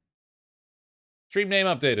 Stream name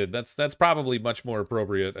updated. That's probably much more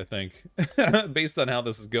appropriate, I think, based on how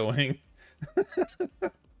this is going.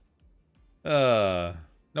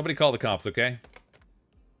 Nobody call the cops, okay?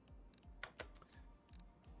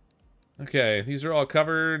 Okay, these are all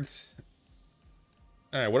covered.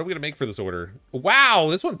 All right, what are we gonna make for this order? Wow,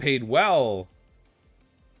 this one paid well.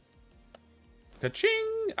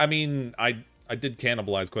 Ka-ching! I mean, I did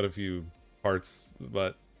cannibalize quite a few parts,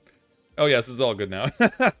 but oh yes, this is all good now.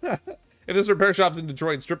 If this repair shop's in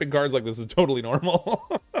Detroit, stripping cars like this is totally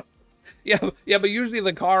normal. yeah, but usually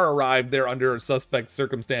the car arrived there under suspect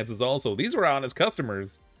circumstances also. These were honest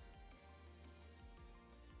customers.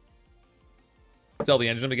 Sell the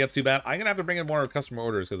engine if it gets too bad. I'm gonna have to bring in more customer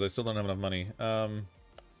orders because I still don't have enough money. There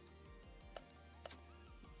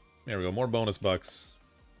we go, more bonus bucks.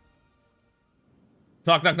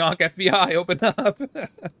 Knock, knock, knock, FBI, open up.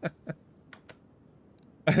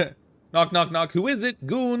 Knock, knock, knock, who is it?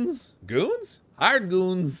 Goons. Goons? Hired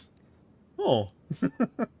goons. Oh.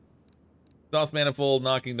 DOS manifold,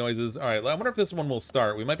 knocking noises. All right, I wonder if this one will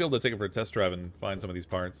start. We might be able to take it for a test drive and find some of these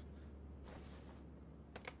parts.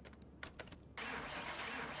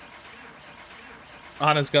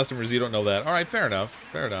 Honest customers, you don't know that. All right, fair enough.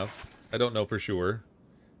 Fair enough. I don't know for sure.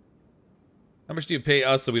 How much do you pay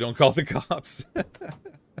us so we don't call the cops?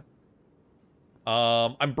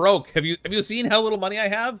 I'm broke. Have you seen how little money I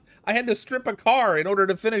have? I had to strip a car in order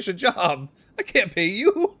to finish a job. I can't pay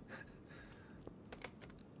you.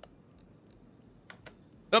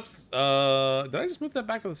 Oops. Did I just move that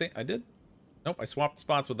back to the same? I did? Nope, I swapped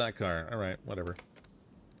spots with that car. All right, whatever.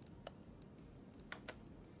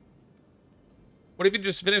 What if you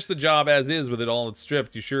just finish the job as is with it all it's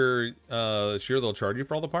stripped? You sure they'll charge you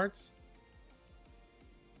for all the parts?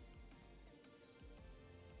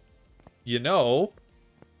 You know,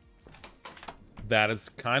 that is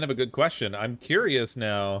kind of a good question. I'm curious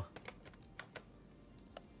now.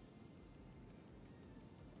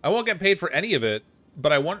 I won't get paid for any of it,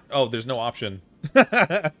 but I want... Oh, there's no option.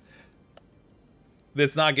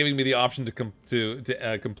 It's not giving me the option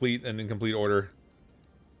to complete an incomplete order.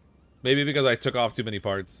 Maybe because I took off too many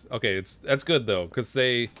parts. Okay, that's good though, because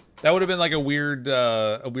that would have been like a weird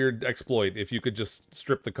exploit if you could just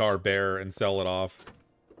strip the car bare and sell it off.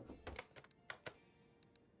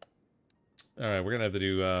 All right, we're gonna have to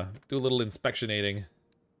do a little inspectionating.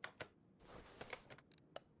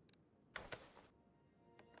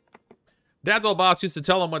 Dad's old boss used to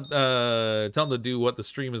tell him to do what the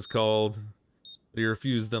stream is called, but he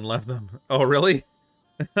refused and left them. Oh, really?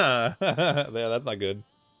 Yeah, that's not good.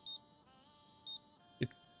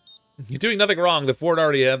 You're doing nothing wrong. The Ford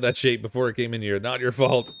already had that shape before it came in here. Not your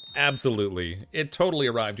fault. Absolutely. It totally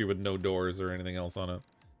arrived here with no doors or anything else on it.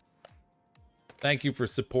 Thank you for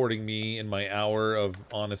supporting me in my hour of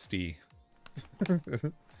honesty.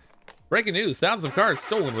 Breaking news. Thousands of cars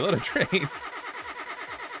stolen without a trace.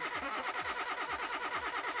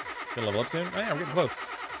 Gonna level up soon? Oh yeah, we're getting close.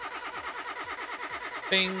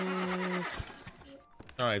 Bing!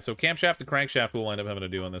 Alright, so camshaft and crankshaft we'll wind up having to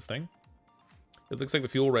do on this thing. It looks like the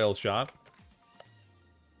fuel rail's shot.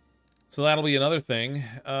 So that'll be another thing.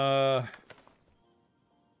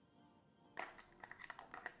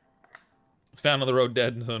 It's found on the road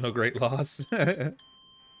dead, so no great loss.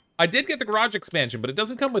 I did get the garage expansion, but it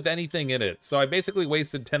doesn't come with anything in it. So I basically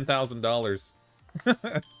wasted $10,000.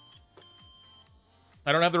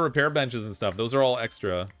 I don't have the repair benches and stuff. Those are all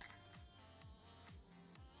extra.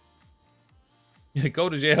 Go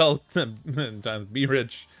to jail times be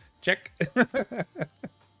rich. Check.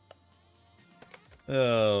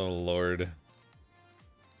 Oh, Lord.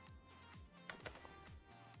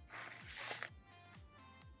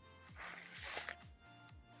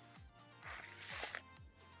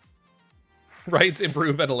 Rights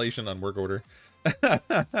improve ventilation on work order.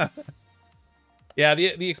 Yeah,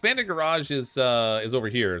 the expanded garage is over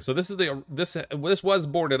here. So this is this was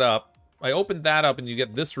boarded up. I opened that up and you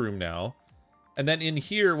get this room now. And then in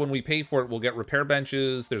here, when we pay for it, we'll get repair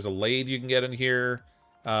benches. There's a lathe you can get in here.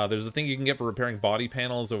 There's a thing you can get for repairing body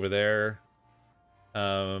panels over there.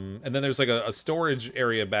 And then there's like a storage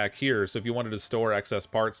area back here. So if you wanted to store excess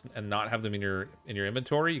parts and not have them in your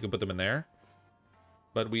inventory, you can put them in there.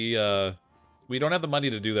 But we don't have the money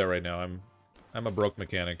to do that right now. I'm a broke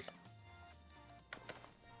mechanic.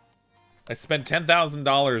 I spent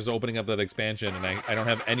 $10,000 opening up that expansion, and I don't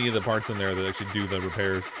have any of the parts in there that actually do the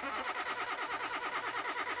repairs.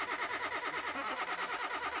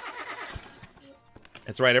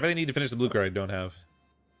 That's right, everything I need to finish the blue car I don't have.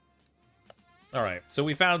 Alright, so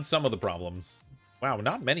we found some of the problems. Wow,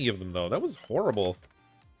 not many of them, though. That was horrible.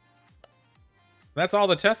 That's all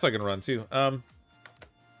the tests I can run, too.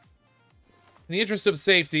 In the interest of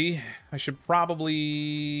safety, I should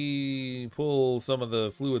probably pull some of the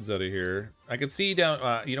fluids out of here. I can see down...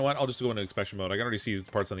 you know what? I'll just go into inspection mode. I can already see the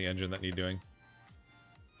parts on the engine that need doing.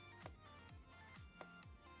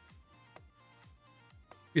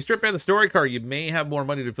 If you strip bare the story car, you may have more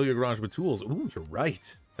money to fill your garage with tools. Ooh, you're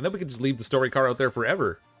right. And then we could just leave the story car out there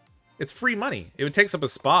forever. It's free money. It would take up a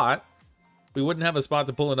spot. We wouldn't have a spot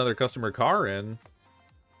to pull another customer car in.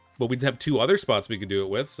 But we'd have 2 other spots we could do it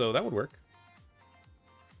with, so that would work.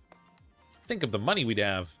 Think of the money we'd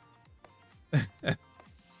have. You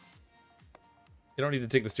don't need to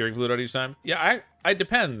take the steering fluid out each time. Yeah, it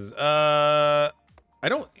depends. I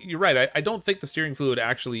don't... You're right. I don't think the steering fluid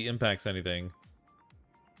actually impacts anything.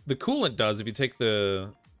 The coolant does if you take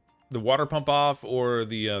the water pump off or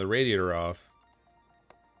the radiator off.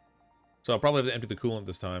 So I'll probably have to empty the coolant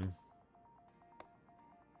this time.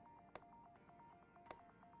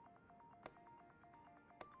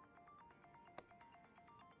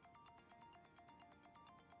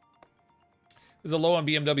 This is a low on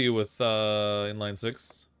BMW with inline 6.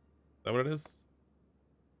 Is that what it is?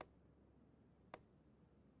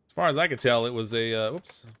 As far as I could tell, it was a...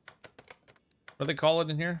 Oops. What do they call it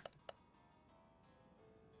in here?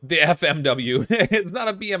 The FMW. It's not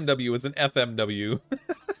a BMW, it's an FMW.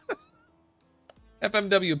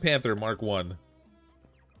 FMW Panther Mark 1.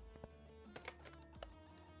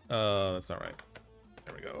 That's not right.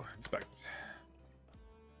 There we go. Inspect.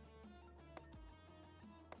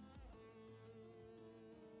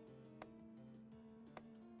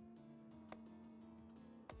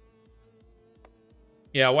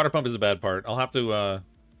 Yeah, water pump is a bad part. I'll have to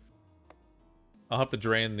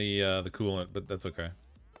drain the coolant, but that's okay.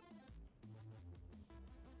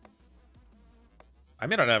 I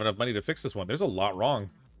may not have enough money to fix this one. There's a lot wrong.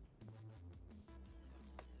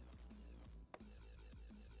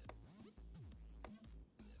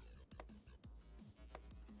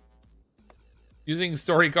 Using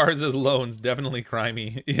story cars as loans, definitely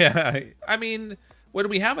crimey. Yeah, I mean, when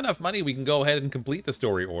we have enough money, we can go ahead and complete the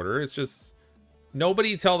story order. It's just,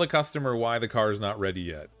 nobody tell the customer why the car is not ready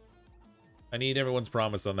yet. I need everyone's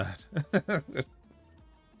promise on that.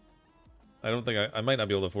 I don't think I might not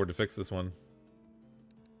be able to afford to fix this one.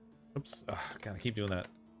 Oops. Ugh, gotta keep doing that.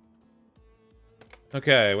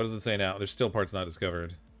 Okay, what does it say now? There's still parts not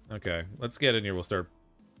discovered. Okay, let's get in here. We'll start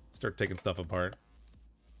taking stuff apart.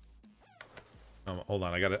 Hold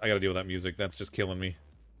on. I gotta deal with that music. That's just killing me.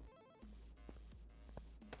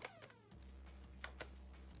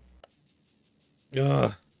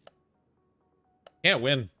 Ugh. Can't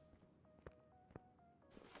win.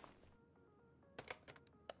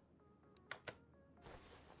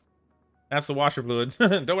 That's the washer fluid.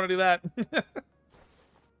 Don't want to do that.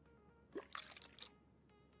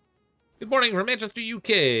 Good morning from Manchester,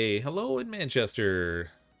 UK. Hello in Manchester.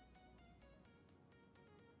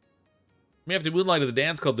 You may have to moonlight at the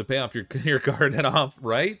dance club to pay off your car debt off,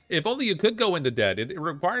 right? If only you could go into debt. It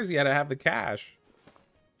requires you to have the cash.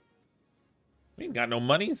 We ain't got no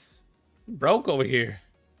monies. We broke over here.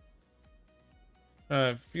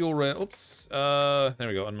 Fuel rent. Oops. There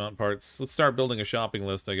we go. Unmount parts. Let's start building a shopping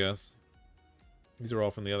list, I guess. These are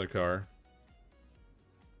all from the other car.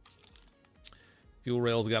 Fuel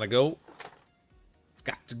rail's gotta go. It's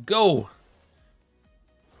got to go.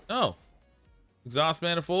 Oh. Exhaust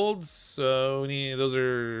manifolds. So those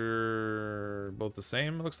are both the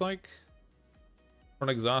same, it looks like.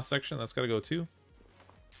 Front exhaust section, that's gotta go too.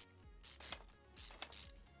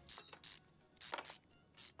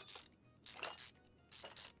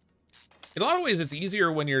 In a lot of ways, it's easier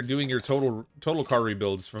when you're doing your total car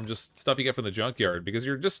rebuilds from just stuff you get from the junkyard, because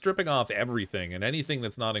you're just stripping off everything, and anything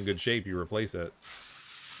that's not in good shape, you replace it.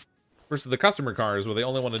 Versus the customer cars, where they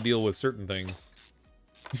only want to deal with certain things.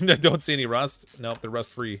 Don't see any rust? Nope, they're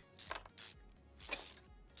rust-free.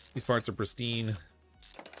 These parts are pristine.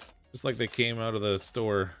 Just like they came out of the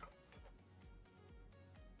store.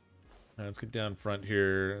 Alright, let's get down front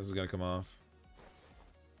here. This is gonna come off.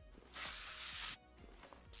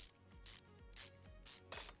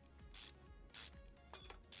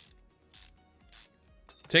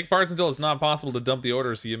 Take parts until it's not possible to dump the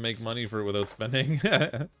order so you make money for it without spending.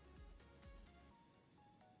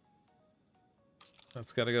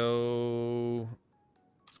 That's gotta go.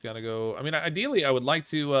 It's gotta go. I mean, ideally, I would like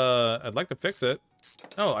to. I'd like to fix it.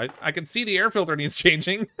 Oh, I can see the air filter needs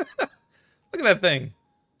changing. Look at that thing.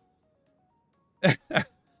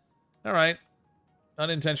 All right,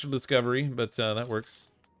 unintentional discovery, but that works.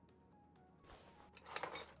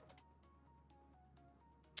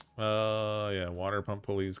 Yeah, water pump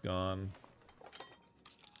pulley's gone.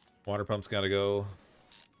 Water pump's gotta go.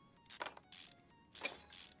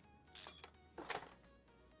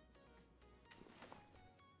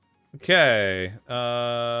 Okay.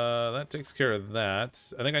 That takes care of that.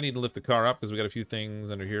 I think I need to lift the car up because we got a few things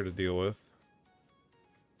under here to deal with.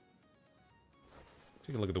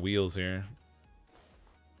 Take a look at the wheels here.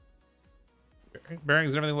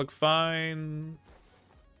 Bearings and everything look fine.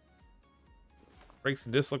 Brakes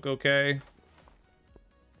and discs look okay.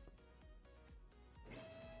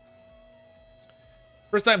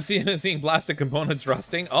 First time seeing plastic components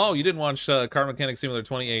rusting. Oh, you didn't watch Car Mechanic Simulator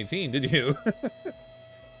 2018, did you?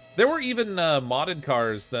 There were even modded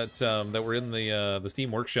cars that that were in the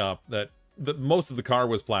Steam Workshop that most of the car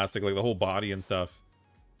was plastic, like the whole body and stuff,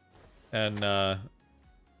 and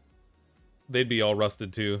they'd be all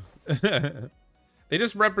rusted too. They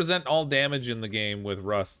just represent all damage in the game with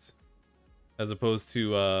rust, as opposed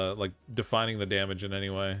to like defining the damage in any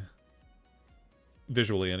way,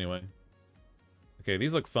 visually anyway. Okay,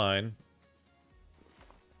 these look fine.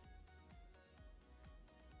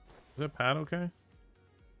 Is that pad okay?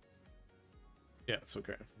 Yeah, it's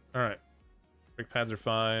okay. Alright. Brake pads are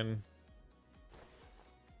fine.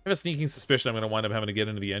 I have a sneaking suspicion I'm going to wind up having to get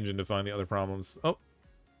into the engine to find the other problems. Oh.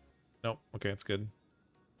 Nope. Okay, it's good.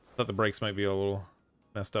 Thought the brakes might be a little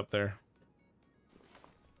messed up there.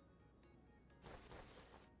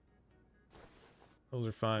 Those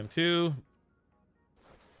are fine too.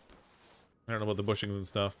 I don't know about the bushings and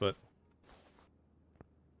stuff, but...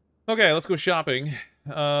 Okay, let's go shopping.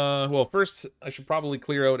 Well, first, I should probably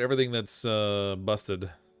clear out everything that's busted.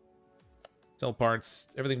 Sell parts,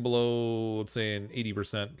 everything below, let's say, an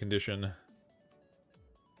 80% condition.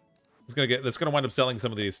 That's gonna wind up selling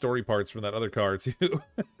some of the story parts from that other car, too.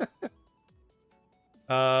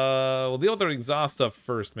 We'll deal with the exhaust stuff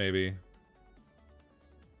first, maybe.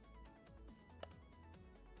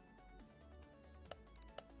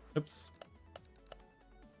 Oops.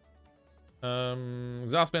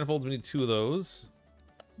 Exhaust manifolds, we need 2 of those.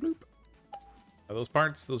 Bloop. Are those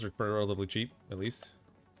parts? Those are relatively cheap, at least.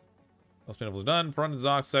 Exhaust manifolds are done. Front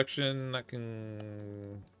exhaust section, I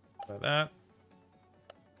can buy that.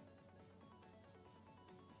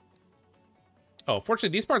 Oh,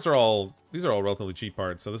 fortunately, these are all relatively cheap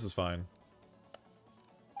parts, so this is fine.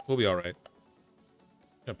 We'll be alright.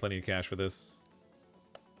 Got plenty of cash for this.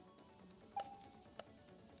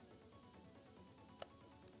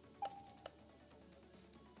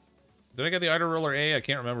 Did I get the idle roller A? I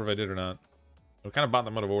can't remember if I did or not. I kind of bought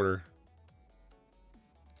them out of order.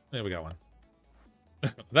 Yeah, we got one.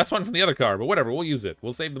 That's one from the other car, but whatever. We'll use it.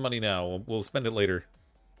 We'll save the money now. We'll spend it later.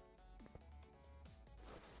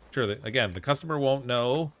 Sure, again, the customer won't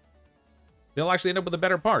know. They'll actually end up with a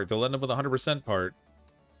better part. They'll end up with a 100% part.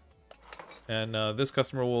 And this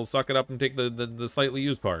customer will suck it up and take the slightly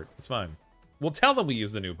used part. It's fine. We'll tell them we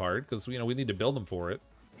use the new part, because, you know, we need to build them for it.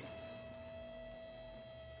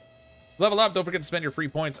 Level up, don't forget to spend your free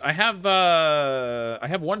points. I have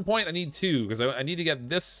 1 point, I need 2, because I need to get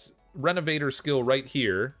this Renovator skill right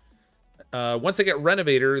here. Once I get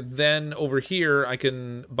Renovator, then over here I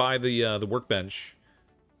can buy the workbench.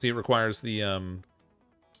 See, it requires the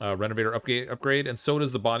Renovator upgrade, and so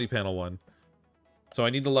does the body panel one. So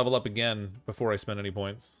I need to level up again before I spend any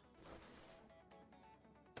points.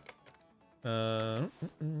 I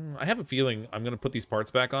have a feeling I'm going to put these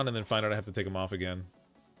parts back on and then find out I have to take them off again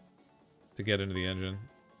to get into the engine.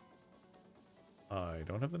 I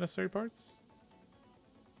don't have the necessary parts?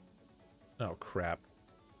 Oh, crap.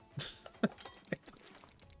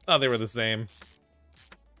 Oh, they were the same.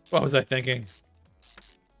 What was I thinking?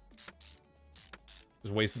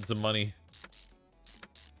 Just wasted some money.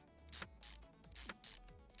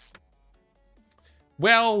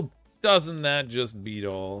 Well, doesn't that just beat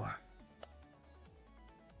all?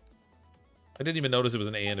 I didn't even notice it was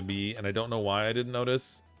an A and a B, and I don't know why I didn't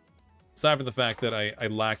notice. Aside from the fact that I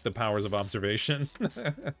lack the powers of observation.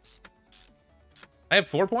 I have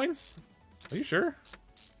 4 points? Are you sure?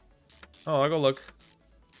 Oh, I'll go look.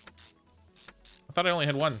 I thought I only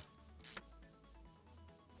had 1.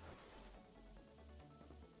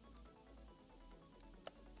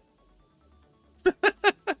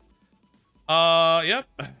 Yep.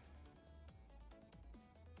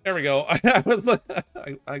 There we go. I was like,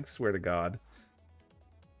 I swear to God.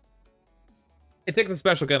 It takes a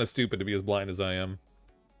special kind of stupid to be as blind as I am.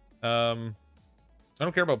 I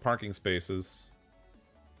don't care about parking spaces.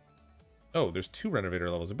 Oh, there's 2 Renovator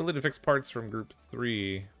levels. Ability to fix parts from group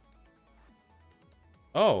 3.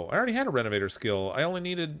 Oh, I already had a Renovator skill. I only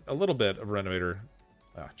needed a little bit of Renovator.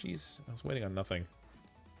 Ah, jeez. I was waiting on nothing.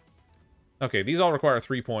 Okay, these all require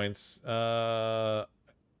 3 points. I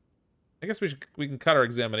guess we can cut our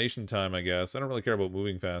examination time, I guess. I don't really care about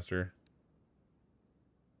moving faster.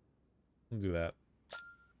 We'll do that.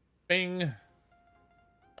 Bing!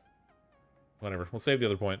 Whatever. We'll save the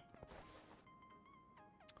other point.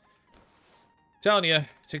 Telling you, it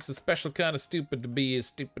takes a special kind of stupid to be as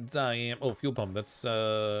stupid as I am. Oh, fuel pump. That's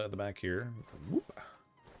at the back here. Whoop.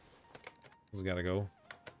 This has got to go.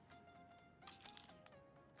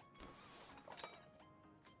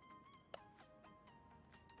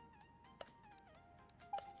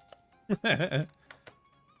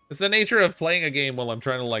 It's the nature of playing a game while I'm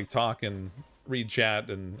trying to like talk and read chat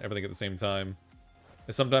and everything at the same time.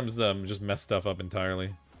 I sometimes just mess stuff up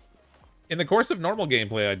entirely. In the course of normal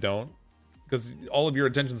gameplay, I don't, because all of your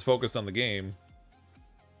attention's focused on the game.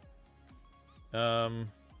 No,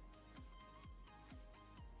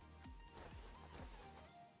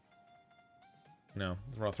 the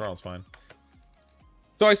raw throttle's fine.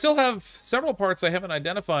 So I still have several parts I haven't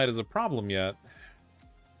identified as a problem yet.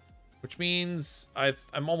 Which means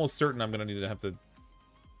I'm almost certain I'm going to need to have to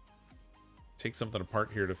take something apart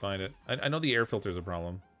here to find it. I know the air filter is a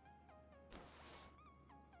problem.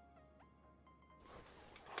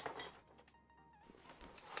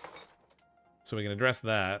 So we can address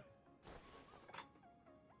that.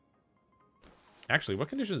 Actually, what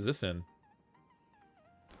condition is this in?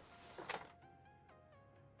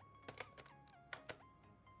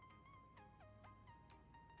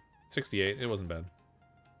 $68. It wasn't bad.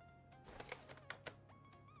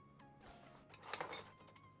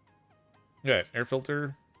 Okay, air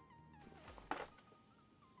filter.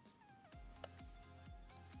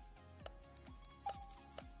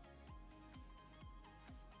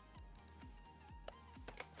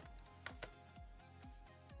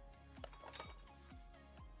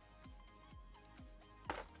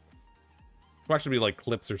 Watch it be like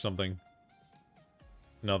clips or something.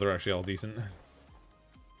 No, they're actually all decent.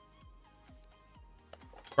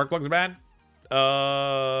 Spark plugs are bad.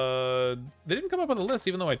 They didn't come up on the list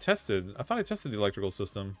even though I tested. I thought I tested the electrical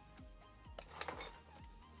system.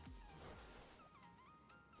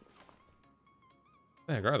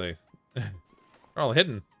 The heck are they? They're all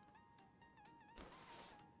hidden.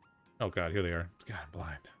 Oh god, here they are. God, I'm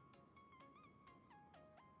blind.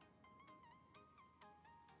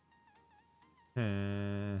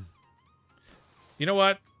 You know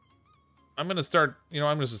what? I'm gonna start, I'm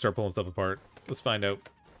gonna start pulling stuff apart. Let's find out.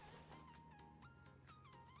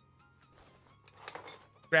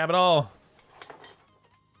 Grab it all.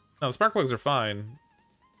 No, the spark plugs are fine.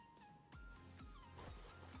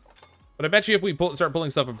 But I bet you if we start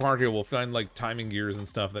pulling stuff apart here, we'll find like timing gears and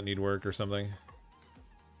stuff that need work or something.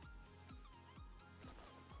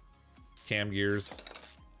 Cam gears.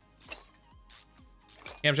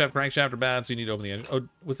 Camshaft, crankshaft are bad, so you need to open the engine. Oh,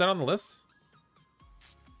 was that on the list?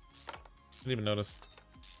 Didn't even notice.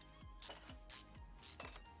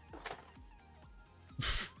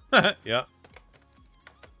 Yeah.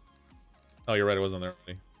 Oh, you're right. It wasn't there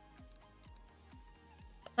already.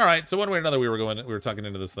 All right. So one way or another, we were tucking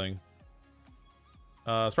into this thing.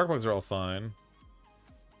 Spark plugs are all fine.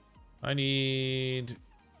 I need.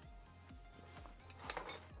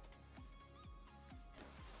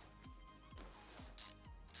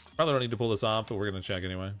 Probably don't need to pull this off, but we're gonna check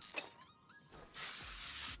anyway.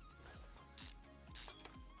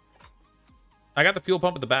 I got the fuel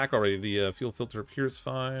pump at the back already. The fuel filter up here is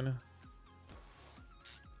fine.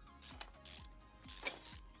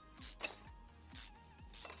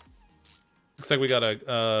 Looks like we got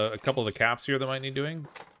a couple of the caps here that might need doing.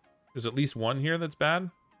 There's at least one here that's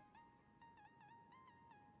bad.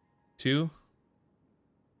 2.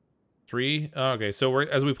 3. Oh, okay, so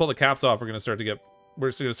as we pull the caps off, we're just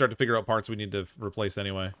gonna start to figure out parts we need to replace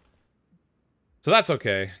anyway. So that's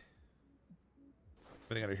okay.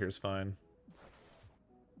 Everything under here is fine.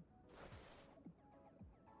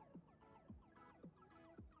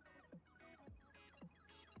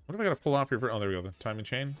 What do I gotta pull off here for? Oh, there we go. The timing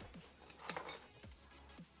chain.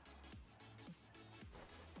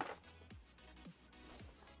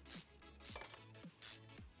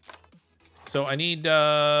 So I need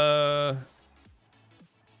 1,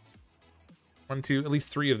 2, at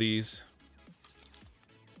least 3 of these.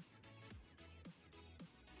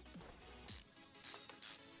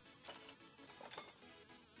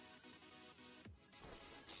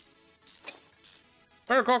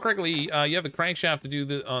 If I recall correctly, you have the crankshaft to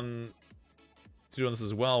do on this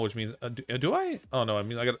as well, which means do I? Oh no, I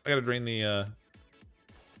mean I gotta drain the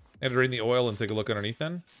oil and take a look underneath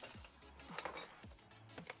then.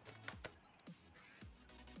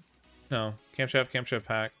 No, camshaft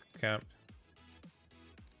pack, cap.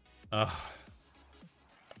 I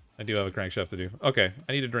do have a crankshaft to do. Okay,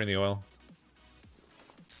 I need to drain the oil.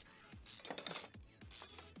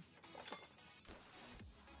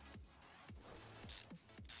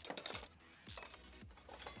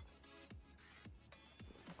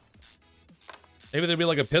 Maybe there'd be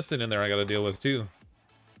like a piston in there I gotta deal with too.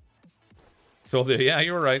 Told you, yeah,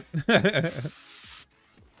 you were right. I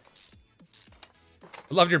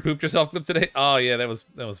loved your pooped yourself clip today. Oh yeah, that was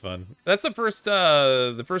fun. That's the first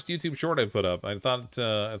YouTube short I put up. I thought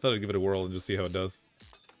I'd give it a whirl and just see how it does.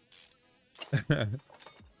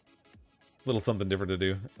 Little something different to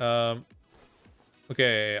do.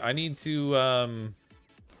 Okay, I need to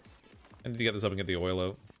get this up and get the oil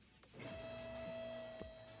out.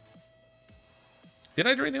 Did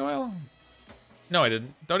I drain the oil? No, I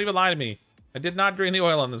didn't. Don't even lie to me. I did not drain the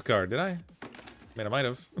oil on this car, did I? I mean, I might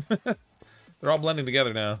have. They're all blending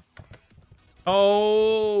together now.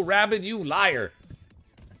 Oh, Rabbit, you liar.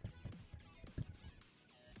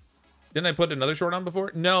 Didn't I put another short on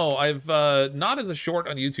before? No, I've not as a short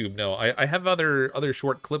on YouTube. No, I have other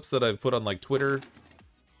short clips that I've put on like Twitter,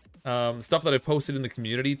 stuff that I've posted in the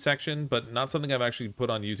community section, but not something I've actually put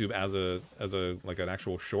on YouTube as a like an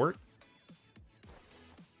actual short.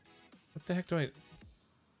 What the heck do I?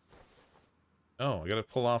 Oh, I gotta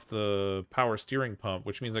pull off the power steering pump,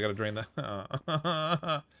 which means I gotta drain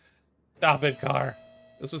the. Stop it, car.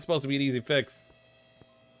 This was supposed to be an easy fix.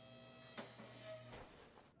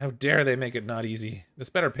 How dare they make it not easy? This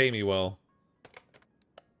better pay me well.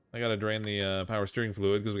 I gotta drain the power steering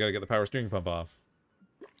fluid because we gotta get the power steering pump off.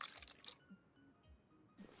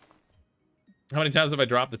 How many times have I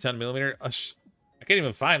dropped the 10mm? I can't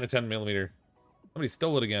even find the 10mm. Somebody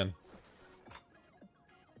stole it again.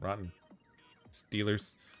 Rotten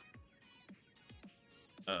stealers.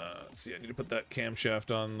 Let's see, I need to put that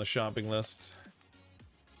camshaft on the shopping list.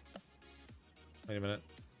 Wait a minute.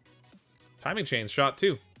 Timing chain's shot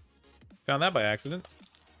too. Found that by accident.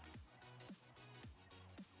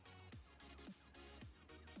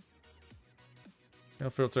 No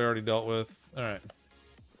filter already dealt with. Alright.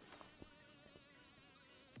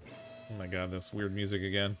 Oh my god, this weird music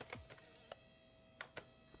again.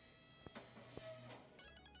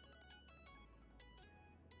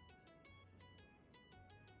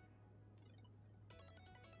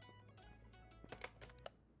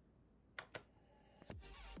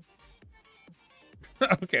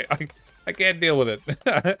 Okay, I can't deal with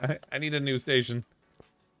it. I need a new station.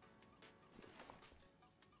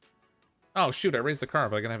 Oh shoot, I raised the car,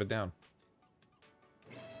 but I gotta have it down.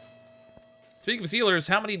 Speaking of sealers,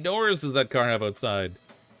 how many doors does that car have outside?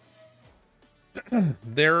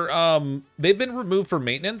 They've been removed for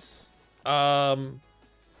maintenance. The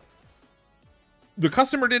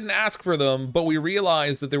customer didn't ask for them, but we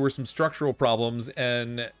realized that there were some structural problems,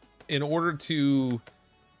 and in order to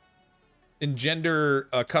engender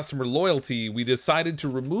customer loyalty, we decided to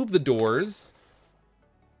remove the doors,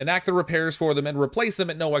 enact the repairs for them, and replace them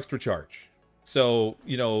at no extra charge. So,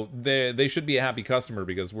 you know, they should be a happy customer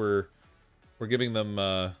because we're giving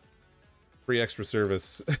them free extra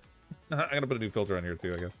service. I'm gonna put a new filter on here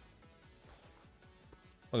too, I guess.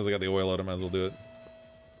 As long as I got the oil out, I might as well do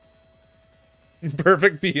it.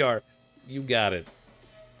 Perfect PR. You got it.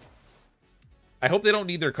 I hope they don't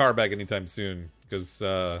need their car back anytime soon, because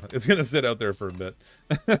it's gonna sit out there for a bit.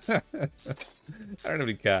 I don't have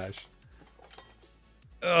any cash.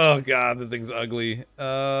 Oh god, the thing's ugly.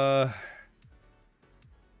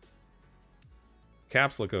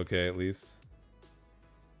 Caps look okay, at least.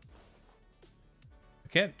 I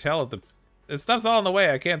can't tell if the stuff's all in the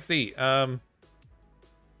way. I can't see.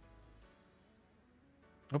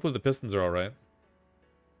 Hopefully the pistons are all right.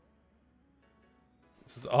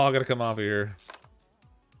 This is all gonna come off of here.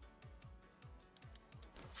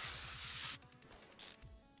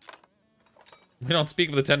 We don't speak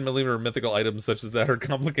of the 10mm mythical items such as that are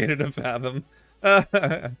complicated to fathom.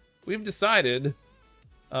 We've decided,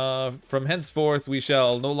 from henceforth, we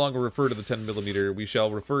shall no longer refer to the 10mm. We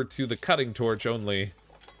shall refer to the cutting torch only.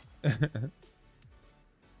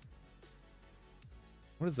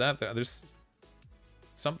 What is that there? There's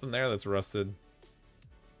something there that's rusted.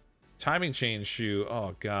 Timing chain shoe.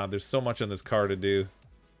 Oh god, there's so much on this car to do.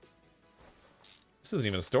 This isn't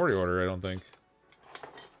even a story order, I don't think.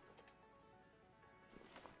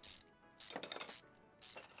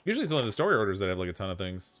 Usually it's only the story orders that have like a ton of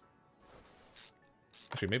things.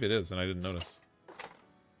 Actually, maybe it is, and I didn't notice.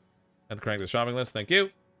 Had to crank the shopping list, thank you.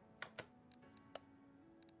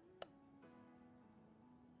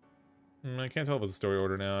 I can't tell if it's a story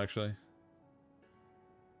order now, actually.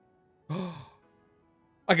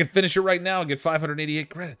 I can finish it right now and get 588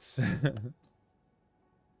 credits.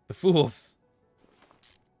 The fools.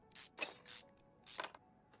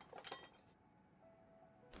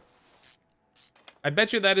 I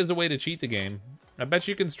bet you that is a way to cheat the game. I bet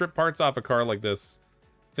you can strip parts off a car like this,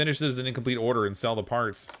 finish this in incomplete order, and sell the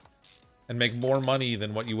parts, and make more money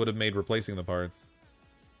than what you would have made replacing the parts.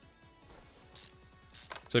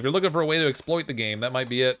 So if you're looking for a way to exploit the game, that might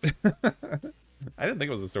be it. I didn't think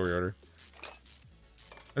it was a story order.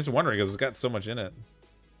 I'm just wondering because it's got so much in it.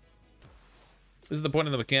 This is the point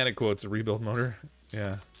of the mechanic quotes, a rebuild motor.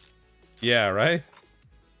 Yeah. Yeah, right?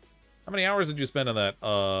 How many hours did you spend on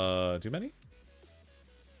that? Too many?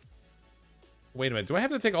 Wait a minute. Do I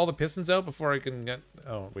have to take all the pistons out before I can get...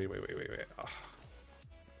 Oh, wait. Oh.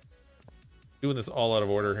 Doing this all out of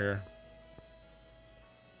order here.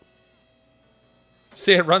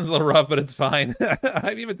 See, it runs a little rough, but it's fine.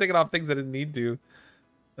 I've even taken off things I didn't need to.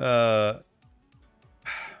 Can't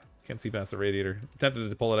see past the radiator. I'm tempted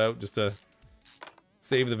to pull it out just to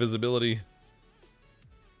save the visibility.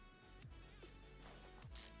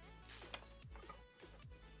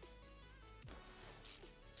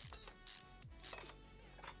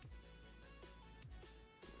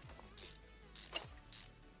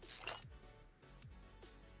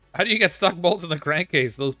 How do you get stock bolts in the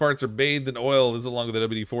crankcase? Those parts are bathed in oil. This is along with the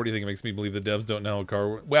WD-40 thing. It makes me believe the devs don't know how a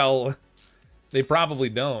car... Well, they probably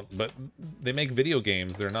don't, but they make video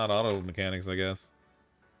games. They're not auto mechanics, I guess.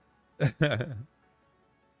 It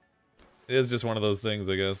is just one of those things,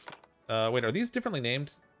 I guess. Wait, are these differently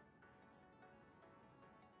named?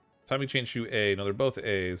 Timing chain shoe A. No, they're both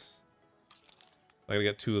A's. I gotta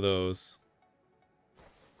get 2 of those.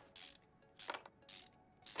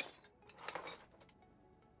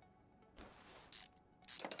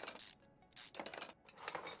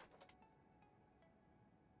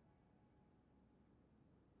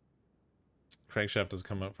 Crankshaft does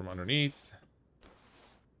come out from underneath.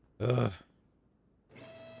 Ugh.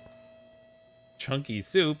 Chunky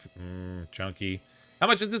soup. Chunky. How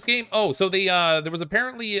much is this game? Oh, so they there was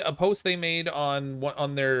apparently a post they made on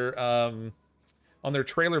their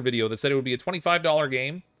trailer video that said it would be a $25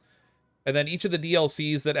 game, and then each of the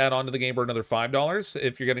DLCs that add on to the game are another $5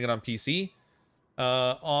 if you're getting it on PC.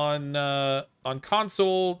 On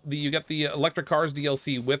console, you get the Electric Cars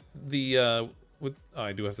DLC with the oh,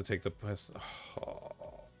 I do have to take the... Oh, God,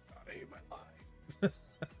 I hate my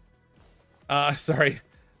life. Sorry.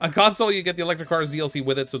 On console, you get the Electric Cars DLC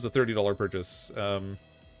with it, so it's a $30 purchase. I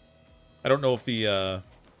don't know if the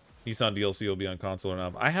Nissan DLC will be on console or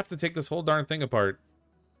not. I have to take this whole darn thing apart.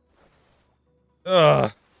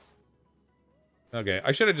 Ugh. Okay,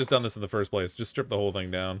 I should have just done this in the first place. Just strip the whole thing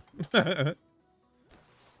down. This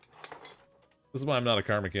is why I'm not a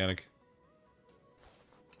car mechanic.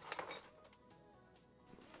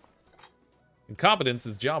 Incompetence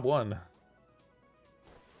is job 1.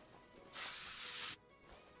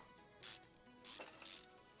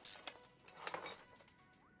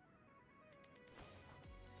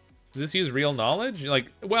 Does this use real knowledge?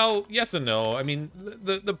 Like, well, yes and no. I mean,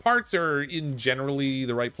 the parts are in generally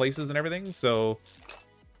the right places and everything, so...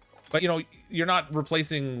 But, you know, you're not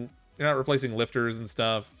replacing lifters and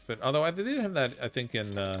stuff. But, although they didn't have that, I think,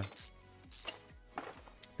 in... They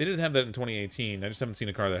didn't have that in 2018. I just haven't seen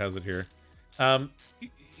a car that has it here.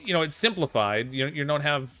 You know, it's simplified. You don't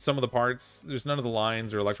have some of the parts. There's none of the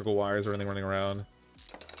lines or electrical wires or anything running around.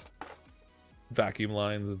 Vacuum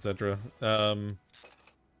lines, etc.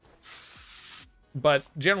 But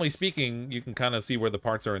generally speaking, you can kind of see where the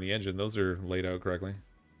parts are in the engine. Those are laid out correctly,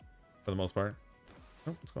 for the most part.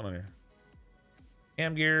 Oh, what's going on here?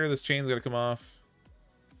 Cam gear. This chain's got to come off.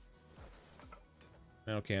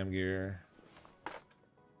 No cam gear.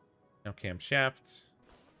 No cam shaft.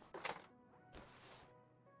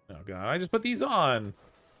 Oh god, I just put these on.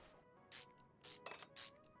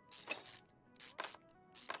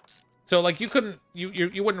 So like you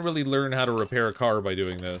wouldn't really learn how to repair a car by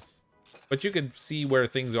doing this. But you could see where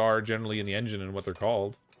things are generally in the engine and what they're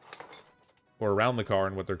called. Or around the car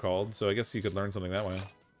and what they're called. So I guess you could learn something that way.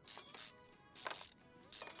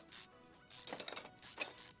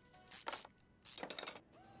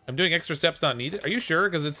 I'm doing extra steps not needed. Are you sure?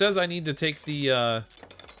 Because it says I need to take the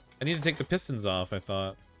pistons off, I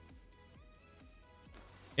thought.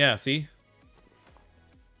 Yeah, see?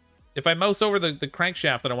 If I mouse over the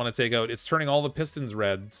crankshaft that I want to take out, it's turning all the pistons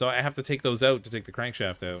red. So I have to take those out to take the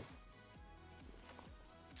crankshaft out.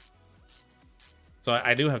 So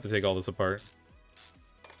I do have to take all this apart.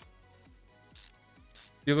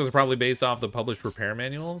 Vehicles are probably based off the published repair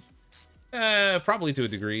manuals. Probably to a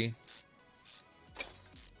degree.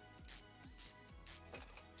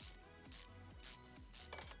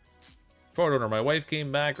 Ford owner, my wife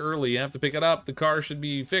came back early. I have to pick it up. The car should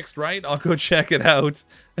be fixed, right? I'll go check it out.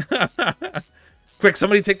 Quick,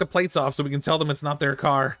 somebody take the plates off so we can tell them it's not their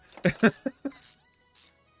car.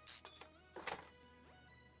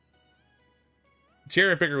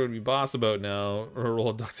 Cherry picker would be boss about now, or a roll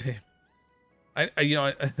of duct tape. You know,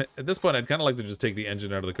 at this point, I'd kind of like to just take the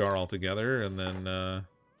engine out of the car altogether and then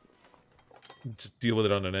just deal with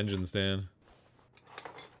it on an engine stand.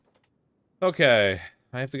 Okay.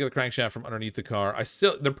 I have to get the crankshaft from underneath the car.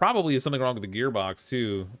 There probably is something wrong with the gearbox,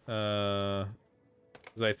 too. Because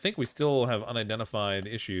I think we still have unidentified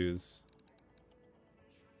issues.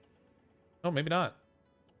 Oh, maybe not.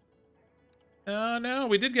 No,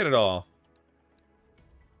 we did get it all.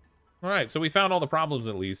 Alright, so we found all the problems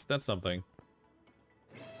at least. That's something.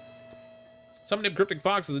 Someone named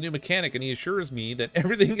CrypticFox is the new mechanic, and he assures me that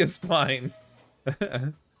everything is fine.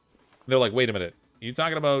 They're like, wait a minute. Are you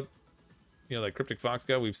talking about, you know, that CrypticFox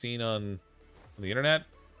guy we've seen on the internet?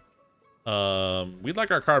 We'd like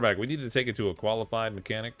our car back. We need to take it to a qualified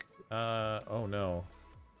mechanic. Oh no.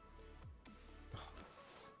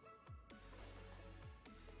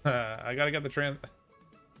 I gotta get the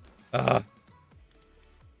I've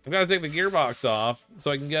gotta take the gearbox off so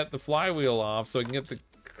I can get the flywheel off so I can get the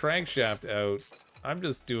crankshaft out. I'm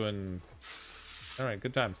just doing... Alright,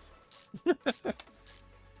 good times.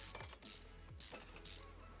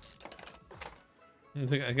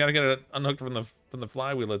 I gotta get it unhooked from the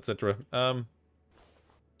flywheel, etc.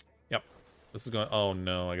 Yep. This is going... Oh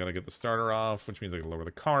no, I gotta get the starter off, which means I gotta lower the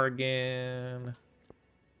car again.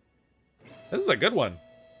 This is a good one.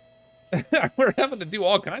 We're having to do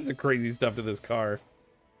all kinds of crazy stuff to this car.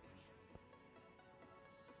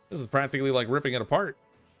 This is practically like ripping it apart.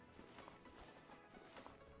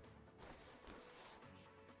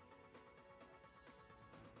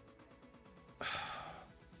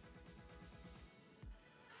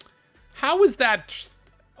 How is that?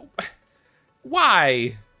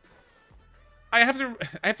 Why? I have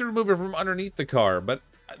to remove it from underneath the car, but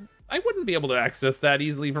I wouldn't be able to access that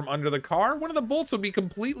easily from under the car. One of the bolts would be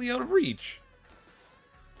completely out of reach.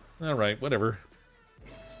 All right, whatever.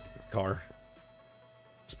 Stupid car.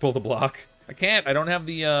 Just pull the block. I can't. I don't have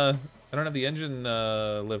the engine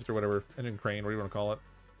lift or whatever, engine crane, whatever you want to call it.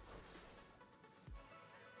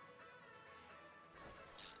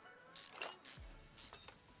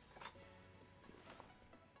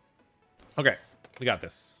 Okay, we got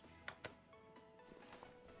this.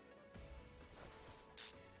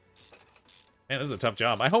 Man, this is a tough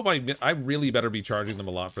job. I hope I really better be charging them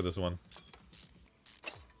a lot for this one.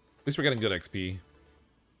 At least we're getting good XP.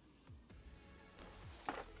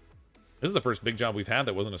 This is the first big job we've had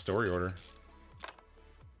that wasn't a story order.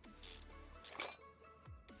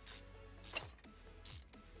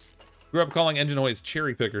 Grew up calling engine hoists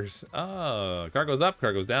cherry pickers. Ah, car goes up,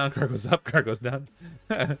 car goes down, car goes up, car goes down.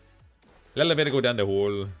 Elevator go down the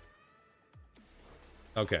hole.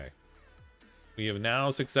 Okay. We have now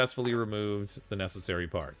successfully removed the necessary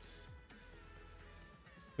parts.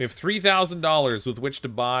 We have $3,000 with which to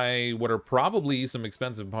buy what are probably some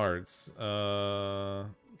expensive parts.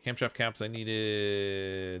 Camshaft caps, I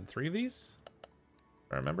needed 3 of these,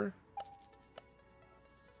 if I remember.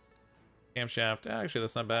 Camshaft, actually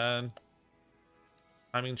that's not bad.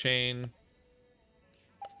 Timing chain.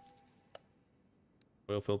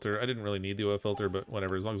 Oil filter. I didn't really need the oil filter, but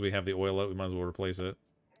whatever. As long as we have the oil out, we might as well replace it.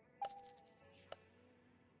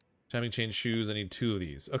 Timing chain shoes. I need 2 of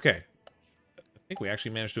these. Okay. I think we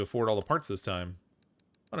actually managed to afford all the parts this time.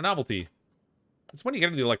 What a novelty. It's when you get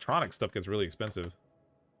into the electronic stuff gets really expensive.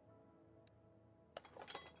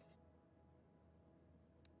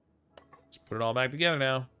 Let's put it all back together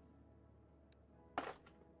now.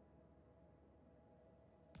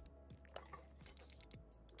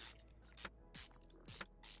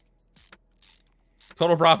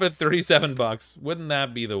 Total profit, 37 bucks. Wouldn't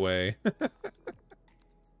that be the way?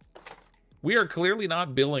 We are clearly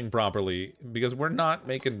not billing properly because we're not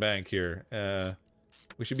making bank here.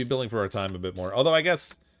 We should be billing for our time a bit more. Although I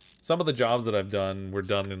guess some of the jobs that I've done were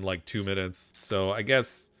done in like 2 minutes. So I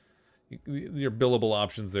guess your billable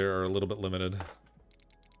options there are a little bit limited.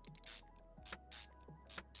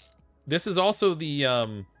 This is also the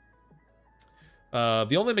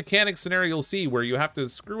only mechanic scenario you'll see where you have to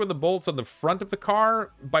screw in the bolts on the front of the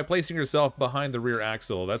car by placing yourself behind the rear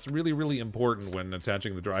axle. That's really, really important when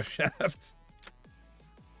attaching the drive shaft.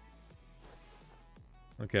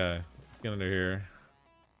 Okay, let's get under here.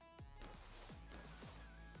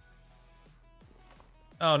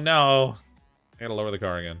 Oh no! I gotta lower the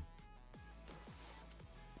car again.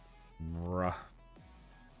 Bruh.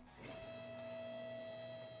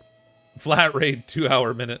 Flat rate,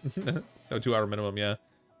 2-hour minute. No, 2-hour minimum, yeah.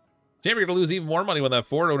 Jamie, you're gonna lose even more money when that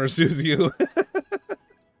Ford owner sues you.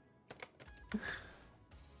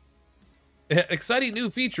 Exciting new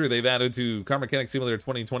feature they've added to Car Mechanic Simulator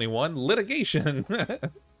 2021, litigation.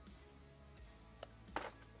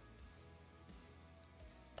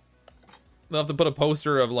 They'll have to put a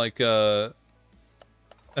poster of like a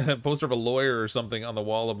poster of a lawyer or something on the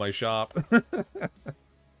wall of my shop.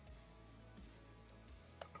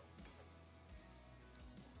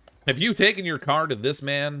 Have you taken your car to this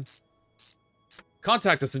man?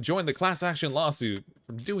 Contact us and join the class action lawsuit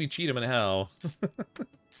from Dewey, Cheatham, and Howe.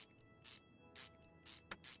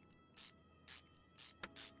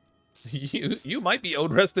 You might be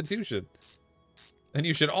owed restitution. And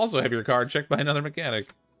you should also have your car checked by another mechanic.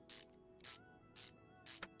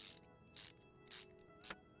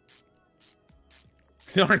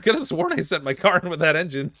 Darn, could have sworn I set my car in with that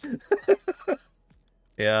engine.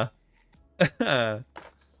 Yeah. At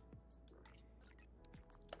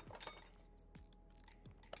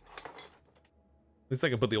least I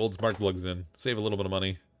can put the old spark plugs in. Save a little bit of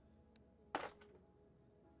money.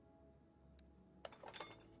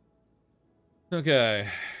 Okay.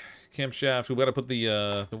 Camshaft. We gotta put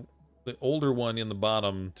the older one in the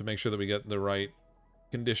bottom to make sure that we get the right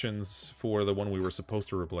conditions for the one we were supposed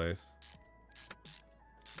to replace.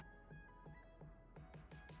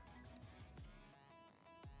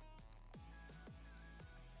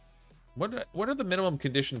 What are the minimum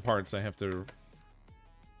condition parts I have to...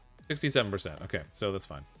 67%. Okay, so that's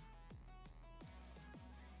fine.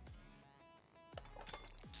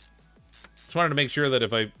 Just wanted to make sure that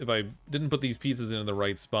if I didn't put these pieces in the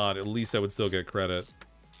right spot, at least I would still get credit.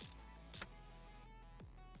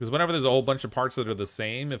 Because whenever there's a whole bunch of parts that are the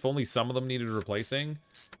same, if only some of them needed replacing,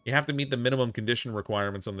 you have to meet the minimum condition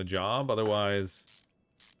requirements on the job, otherwise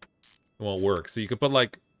it won't work. So you could put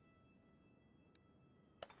like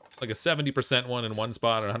a 70% one in one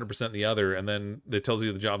spot and 100% in the other, and then it tells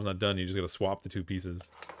you the job's not done. You just gotta swap the two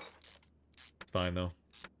pieces. It's fine, though.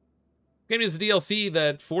 Game is a DLC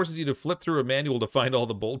that forces you to flip through a manual to find all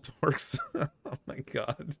the bolt torques. Oh my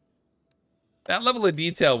god. That level of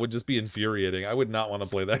detail would just be infuriating. I would not want to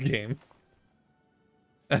play that game.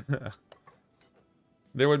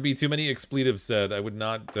 There would be too many expletives said. I would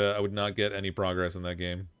not get any progress in that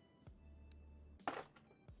game.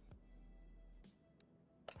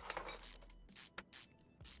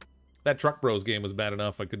 That Truck Bros game was bad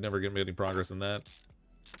enough. I could never get any progress in that.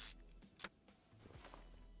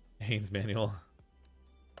 Haynes manual.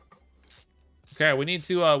 Okay, we need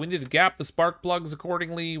to gap the spark plugs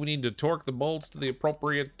accordingly. We need to torque the bolts to the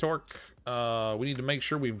appropriate torque. We need to make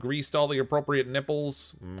sure we've greased all the appropriate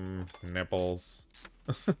nipples. Nipples.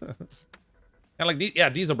 Kind of like, yeah,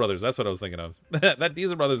 Diesel Brothers. That's what I was thinking of. That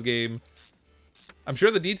Diesel Brothers game. I'm sure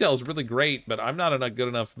the detail is really great, but I'm not a good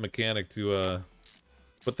enough mechanic to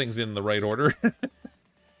put things in the right order.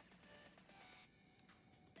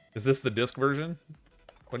 Is this the disc version?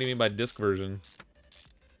 What do you mean by disc version?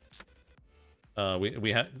 Are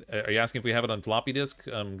you asking if we have it on floppy disk?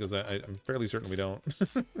 Because I'm fairly certain we don't.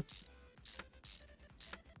 This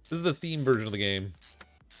is the Steam version of the game.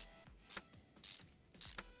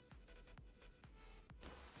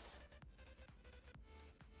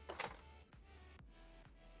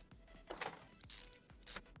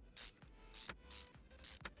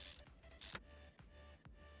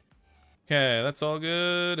 Okay, that's all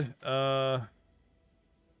good. Put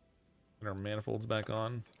our manifolds back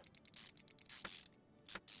on.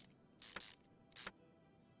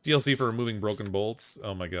 DLC for removing broken bolts.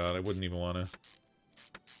 Oh my god, I wouldn't even want to.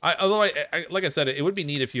 Although like I said, it would be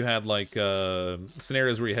neat if you had like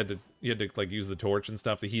scenarios where you had to like use the torch and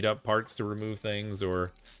stuff to heat up parts to remove things,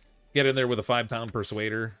 or get in there with a 5-pound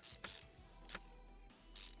persuader.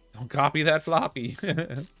 Don't copy that floppy.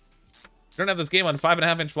 Don't have this game on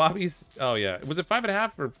 5.5-inch floppies? Oh yeah, was it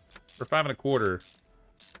 5.5 or 5.25?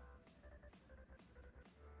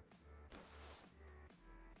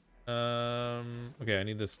 Okay, I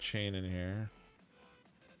need this chain in here.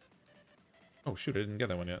 Oh shoot, I didn't get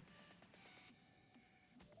that one yet.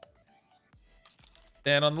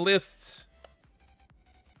 And on the list,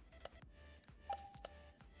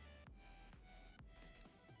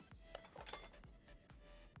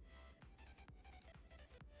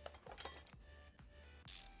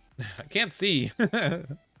 I can't see.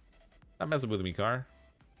 Stop messing with me, car.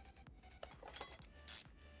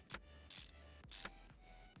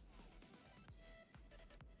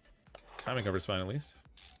 Timing cover's fine, at least.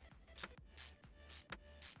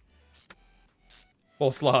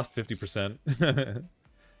 Bolts lost 50%.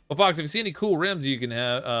 Well, Fox, if you see any cool rims, you can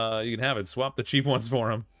have it. Swap the cheap ones for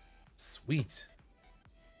them. Sweet.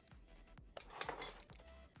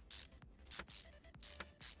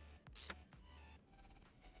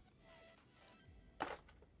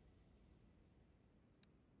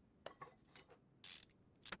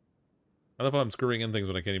 I love how I'm screwing in things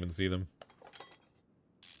when I can't even see them.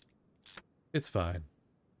 It's fine.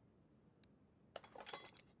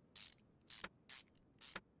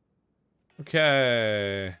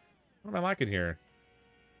 Okay. What am I liking here?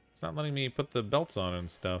 It's not letting me put the belts on and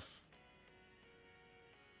stuff.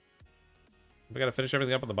 We gotta finish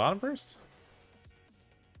everything up on the bottom first?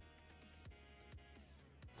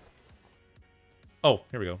 Oh,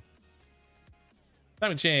 here we go.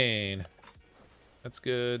 Timing chain. That's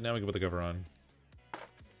good. Now we can put the cover on.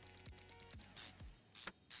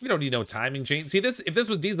 We don't need no timing chain. See, this, if this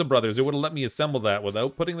was Diesel Brothers, it would have let me assemble that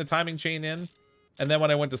without putting the timing chain in. And then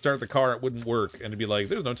when I went to start the car, it wouldn't work. And it'd be like,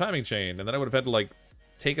 there's no timing chain. And then I would have had to, like,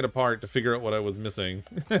 take it apart to figure out what I was missing.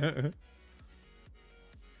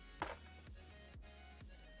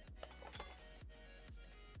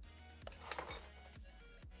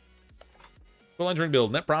 Full engine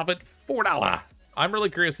build. Net profit, $4. I'm really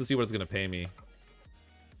curious to see what it's going to pay me.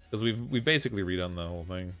 Because we've basically redone the whole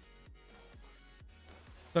thing.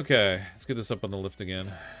 Okay, let's get this up on the lift again.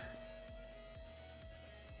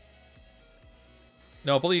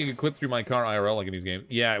 No, if only you could clip through my car IRL like in these games.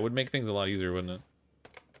 Yeah, it would make things a lot easier, wouldn't it?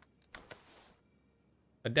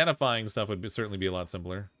 Identifying stuff would certainly be a lot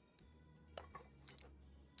simpler.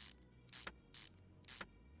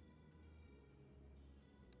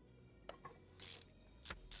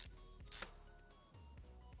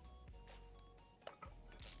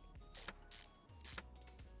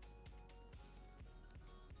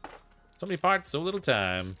 So many parts, so little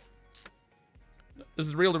time. This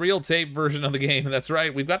is reel-to-reel tape version of the game. That's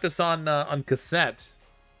right. We've got this on cassette.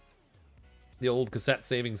 The old cassette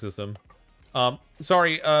saving system.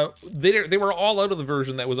 Sorry, they were all out of the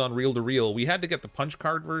version that was on reel-to-reel. We had to get the punch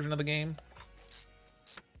card version of the game.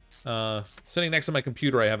 Sitting next to my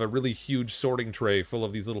computer, I have a really huge sorting tray full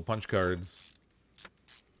of these little punch cards.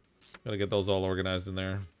 Gotta get those all organized in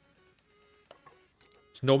there.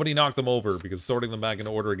 Nobody knocked them over, because sorting them back in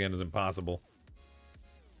order again is impossible.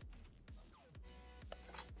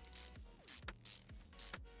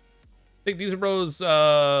 I think Diesel Bros,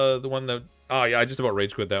 the one that... Oh, yeah, I just about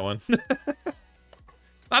rage quit that one. Not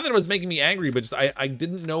that it was making me angry, but just I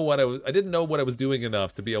didn't know what I didn't know what I was doing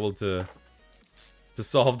enough to be able to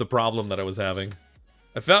solve the problem that I was having.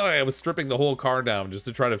 I felt like I was stripping the whole car down just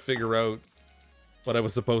to try to figure out what I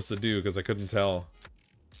was supposed to do, because I couldn't tell.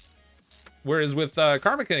 Whereas with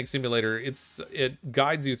Car Mechanic Simulator, it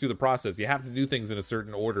guides you through the process. You have to do things in a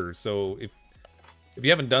certain order. So if you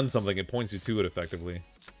haven't done something, it points you to it effectively.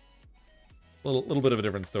 Little bit of a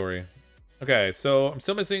different story. Okay, so I'm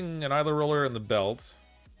still missing an idler roller and the belt.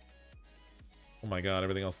 Oh my god,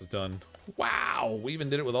 everything else is done. Wow, we even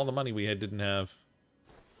did it with all the money we didn't have.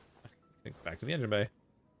 Back to the engine bay.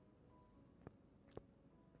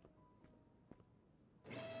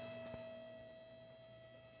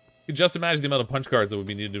 You just imagine the amount of punch cards that would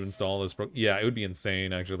be needed to install this. Yeah, it would be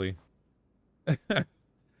insane, actually.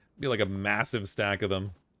 Be like a massive stack of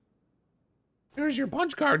them. Here's your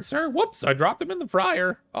punch card, sir. Whoops, I dropped them in the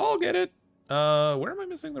fryer. I'll get it. Where am I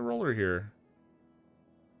missing the roller here?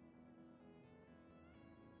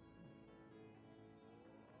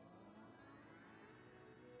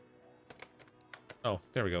 Oh,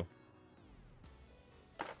 there we go.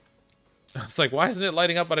 It's like, why isn't it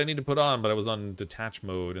lighting up what I need to put on? But I was on detach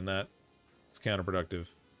mode, and that is counterproductive.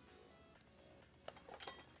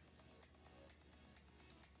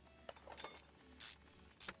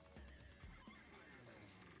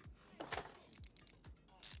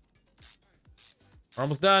 We're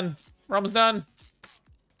almost done. We're almost done.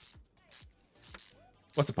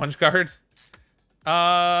 What's a punch card?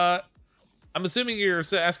 I'm assuming you're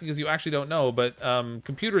asking because you actually don't know, but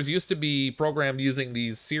computers used to be programmed using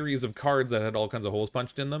these series of cards that had all kinds of holes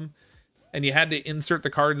punched in them. And you had to insert the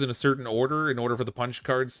cards in a certain order in order for the punch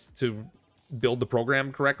cards to build the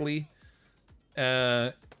program correctly.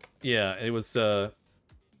 Yeah, it was...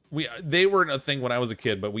 they weren't a thing when I was a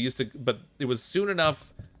kid, but it was soon enough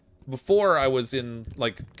before I was in,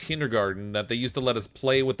 like, kindergarten that they used to let us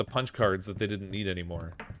play with the punch cards that they didn't need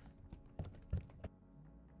anymore.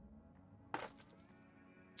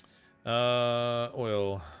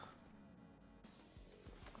 Oil.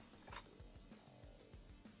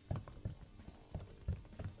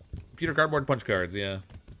 Computer cardboard punch cards, yeah.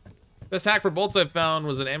 Best hack for bolts I've found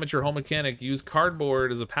was an amateur home mechanic use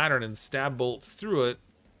cardboard as a pattern and stab bolts through it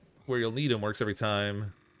where you'll need them. Works every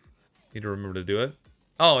time. Need to remember to do it.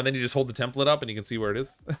 Oh, and then you just hold the template up and you can see where it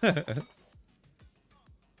is. It's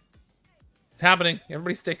happening.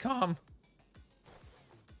 Everybody stay calm.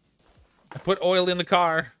 I put oil in the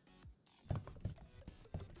car.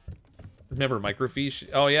 Remember microfiche?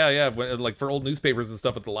 Oh, yeah. Like for old newspapers and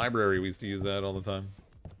stuff at the library, we used to use that all the time.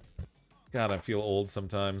 God, I feel old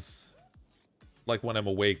sometimes. Like when I'm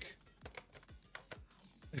awake.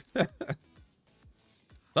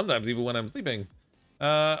 Sometimes even when I'm sleeping.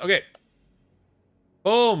 Okay.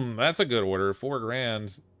 Boom! That's a good order. $4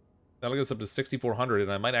 grand. That'll get us up to 6,400,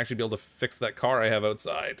 and I might actually be able to fix that car I have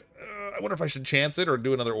outside. I wonder if I should chance it or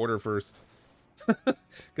do another order first.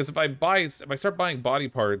 Because if I start buying body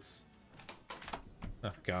parts,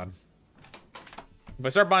 oh god, if I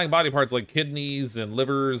start buying body parts like kidneys and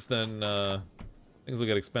livers, then things will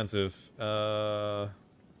get expensive.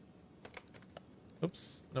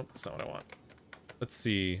 Oops, nope, that's not what I want. Let's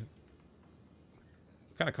see.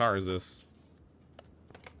 What kind of car is this?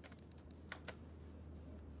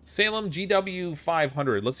 Salem GW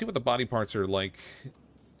 500. Let's see what the body parts are like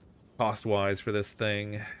cost-wise for this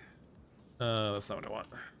thing. That's not what I want.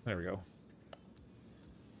 There we go.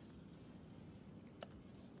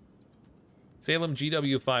 Salem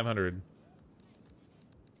GW 500.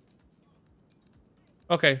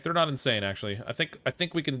 Okay, they're not insane actually. I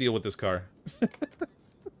think we can deal with this car.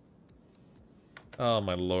 Oh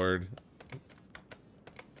my lord.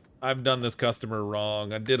 I've done this customer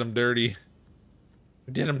wrong. I did him dirty.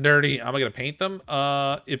 I did him dirty. Am I gonna paint them?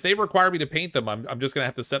 If they require me to paint them, I'm just gonna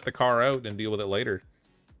have to set the car out and deal with it later.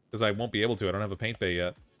 Because I won't be able to. I don't have a paint bay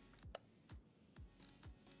yet.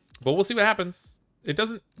 But we'll see what happens. It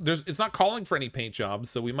doesn't. It's not calling for any paint jobs,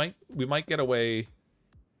 so we might get away.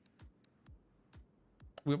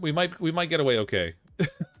 We might get away okay. I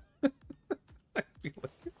feel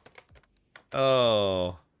like,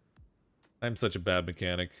 oh, I'm such a bad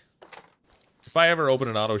mechanic. If I ever open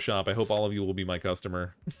an auto shop, I hope all of you will be my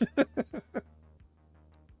customer.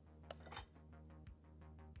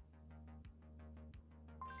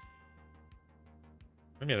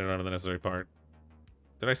 Maybe I don't know the necessary part.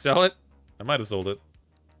 Did I sell it? I might have sold it.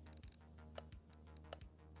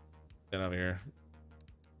 Get out of here.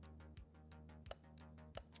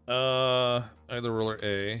 Either roller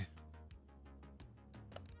A.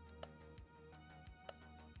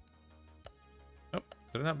 Oh,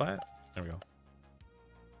 did I not buy it? There we go.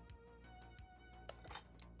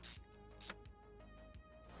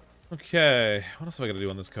 Okay, what else have I got to do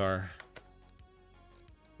on this car?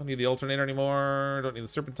 Don't need the alternator anymore. Don't need the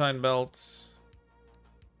serpentine belt.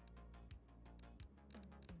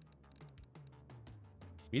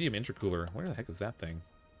 Medium intercooler. Where the heck is that thing?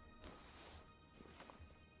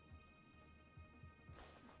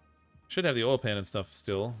 Should have the oil pan and stuff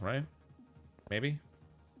still, right? Maybe?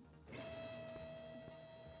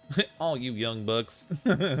 All you young bucks.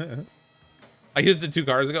 I used it 2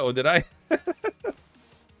 cars ago. Oh, did I?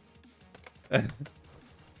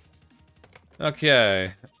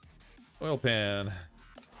 Okay. Oil pan.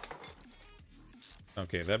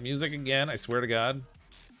 Okay, that music again, I swear to God.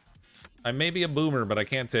 I may be a boomer, but I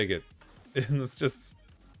can't take it. It's just...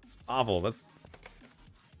 It's awful. That's...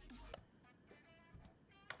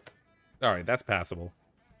 Alright, that's passable.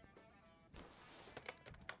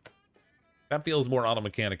 That feels more auto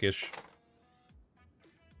mechanic-ish. At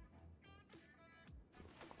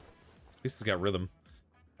least it's got rhythm.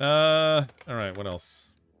 Alright, what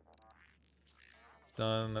else? It's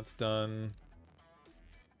done, that's done.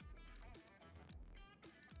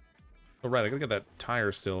 Oh, right, I gotta get that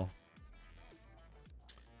tire still.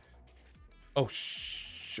 Oh,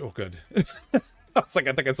 oh, good. I was like,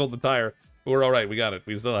 I think I sold the tire. But we're alright, we got it.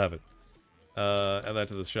 We still have it. Add that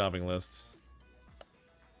to the shopping list.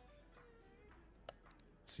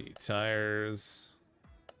 Let's see, tires.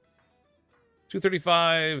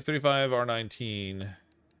 235, 35, R19. Did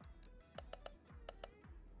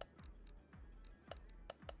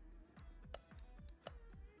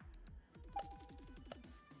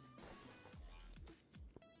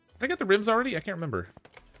I get the rims already? I can't remember.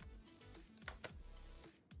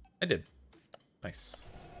 I did. Nice.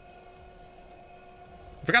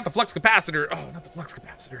 Forgot the flux capacitor. Oh, not the flux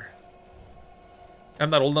capacitor.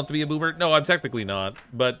 I'm not old enough to be a boomer. No, I'm technically not.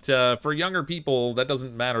 But for younger people, that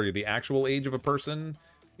doesn't matter the actual age of a person.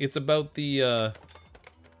 It's about the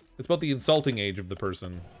insulting age of the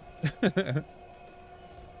person. Are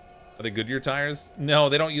they Goodyear tires? No,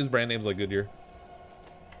 they don't use brand names like Goodyear.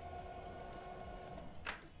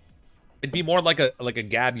 It'd be more like a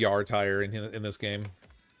Gadyar tire in this game.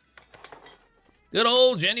 Good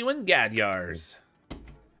old genuine Gadyars.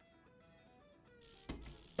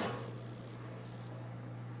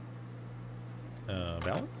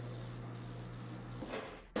 Balance.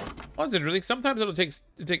 Oh, that's interesting. Sometimes it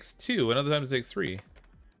takes 2, and other times it takes 3.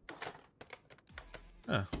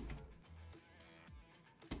 Huh.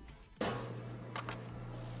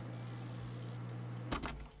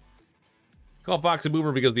 Call Fox a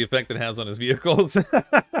boomer because of the effect it has on his vehicles.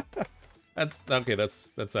 That's okay.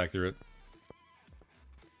 That's accurate.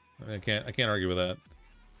 I can't argue with that.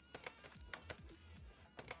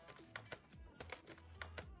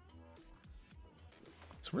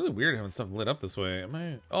 It's really weird having stuff lit up this way. Am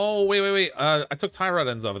I? Oh wait. I took tie rod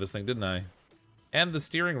ends off of this thing, didn't I? And the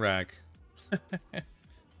steering rack.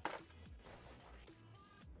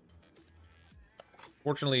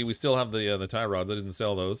 Fortunately, we still have the tie rods. I didn't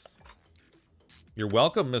sell those. You're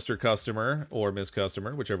welcome, Mr. Customer, or Miss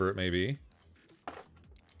Customer, whichever it may be.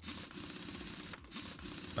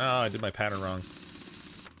 Oh, I did my pattern wrong.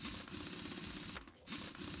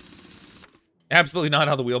 Absolutely not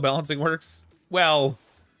how the wheel balancing works. Well,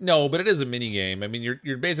 no, but it is a mini game. I mean,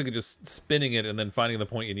 you're basically just spinning it and then finding the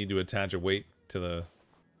point you need to attach a weight to the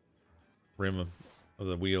rim of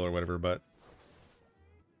the wheel or whatever. But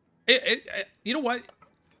you know what?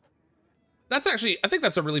 That's actually, I think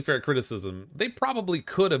that's a really fair criticism. They probably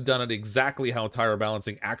could have done it exactly how tire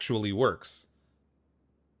balancing actually works.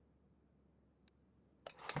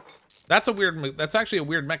 That's actually a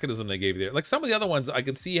weird mechanism they gave you there. Like some of the other ones, I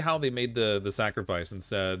could see how they made the sacrifice and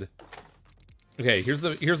said, okay, here's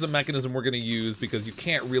the mechanism we're gonna use because you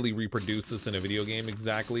can't really reproduce this in a video game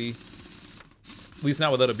exactly. At least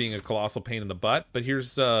not without it being a colossal pain in the butt. But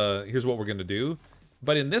here's what we're gonna do.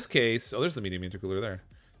 But in this case, oh, there's the medium intercooler there.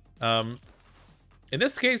 In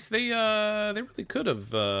this case, they really could have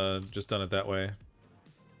just done it that way.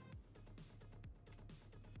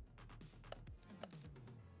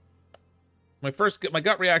 My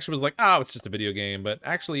gut reaction was like, oh, it's just a video game, but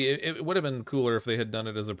actually, it would have been cooler if they had done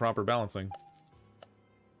it as a proper balancing.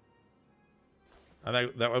 I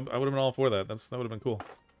would have been all for that. That would have been cool.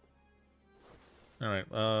 All right,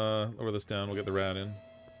 lower this down. We'll get the rat in.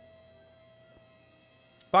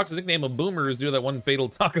 Fox's nickname of Boomer is due to that one fatal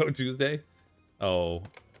Taco Tuesday. Oh,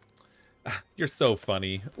 you're so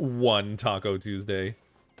funny. One Taco Tuesday.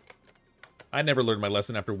 I never learned my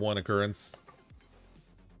lesson after one occurrence.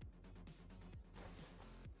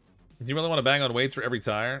 Do you really want to bang on weights for every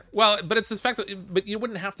tire? Well, but it's this fact, but you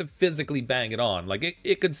wouldn't have to physically bang it on. Like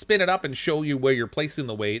it could spin it up and show you where you're placing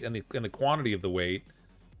the weight and the quantity of the weight,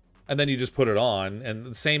 and then you just put it on. And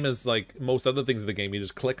the same as like most other things in the game, you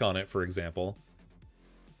just click on it, for example.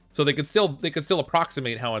 So they could still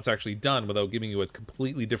approximate how it's actually done without giving you a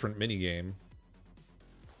completely different mini game.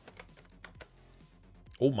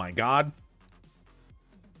 Oh my god!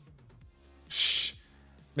 Shh.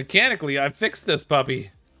 Mechanically, I fixed this puppy.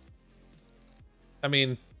 I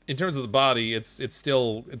mean, in terms of the body, it's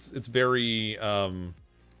very well,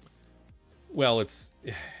 it's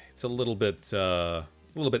a little bit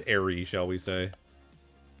airy, shall we say?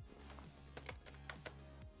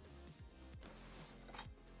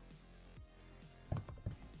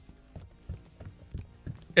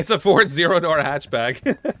 It's a Ford zero-door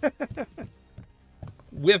hatchback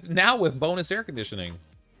with bonus air conditioning.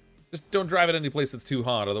 Just don't drive it any place that's too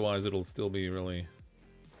hot, otherwise it'll still be really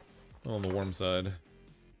on the warm side.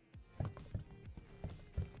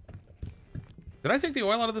 Did I take the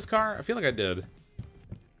oil out of this car? I feel like I did.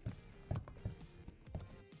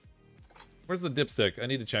 Where's the dipstick? I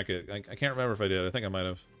need to check it. I can't remember if I did. I think I might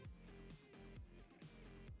have.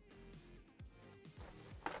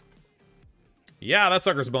 Yeah, that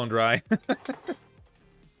sucker's bone dry.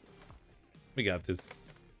 We got this.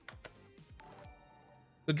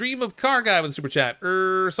 The dream of car guy with a super chat.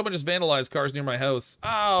 Someone just vandalized cars near my house.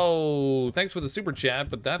 Oh, thanks for the super chat,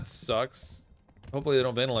 but that sucks. Hopefully they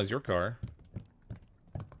don't vandalize your car.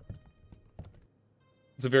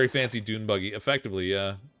 It's a very fancy dune buggy. Effectively,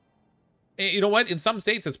 yeah. And you know what? In some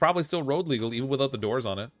states, it's probably still road legal, even without the doors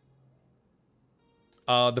on it.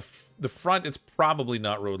 The front, it's probably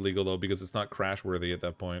not road legal, though, because it's not crash-worthy at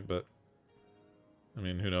that point, but... I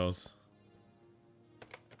mean, who knows?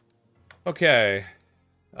 Okay.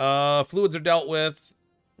 Fluids are dealt with.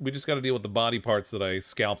 We just gotta deal with the body parts that I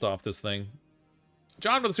scalped off this thing.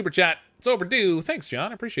 John with the super chat. It's overdue. Thanks,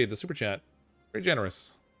 John. I appreciate the super chat. Very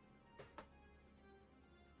generous.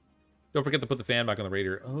 Don't forget to put the fan back on the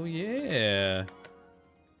radiator. Oh, yeah.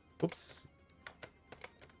 Whoops.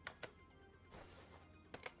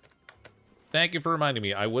 Thank you for reminding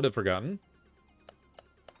me. I would have forgotten.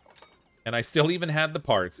 And I still even had the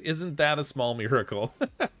parts. Isn't that a small miracle?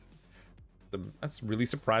 I'm really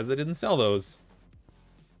surprised I didn't sell those.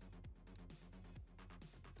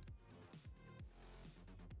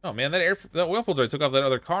 Oh man, that oil filter I took off that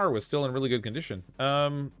other car was still in really good condition.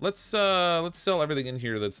 Let's sell everything in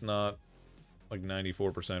here that's not like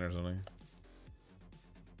 94% or something.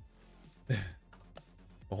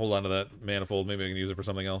 I'll hold on to that manifold. Maybe I can use it for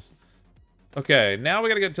something else. Okay, now we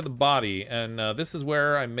gotta get to the body, and this is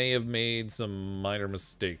where I may have made some minor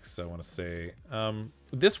mistakes, I want to say.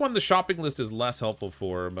 This one, the shopping list is less helpful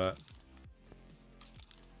for, but...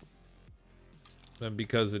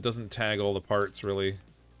 because it doesn't tag all the parts, really.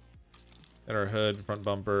 At our hood, front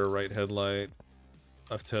bumper, right headlight,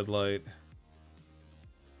 left headlight.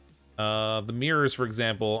 The mirrors, for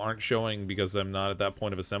example, aren't showing because I'm not at that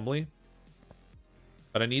point of assembly.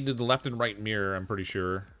 But I needed the left and right mirror, I'm pretty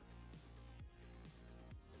sure.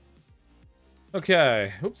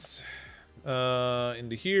 Okay, oops.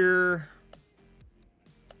 Into here.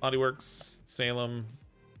 Bodyworks, Salem.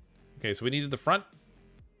 Okay, so we needed the front.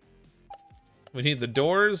 We need the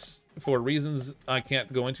doors for reasons I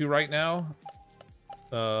can't go into right now.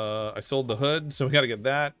 I sold the hood, so we gotta get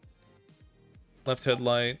that. Left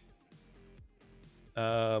headlight.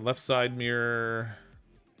 Left side mirror.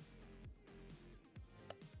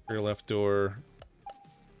 Rear left door.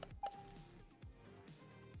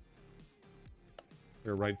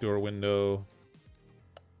 Rear right door window.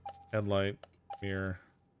 Headlight. Mirror.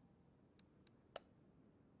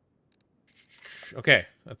 Okay,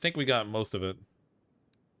 I think we got most of it.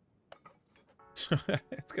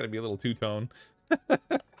 It's gonna be a little two-tone.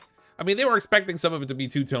 I mean, they were expecting some of it to be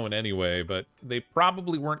two-tone anyway, but they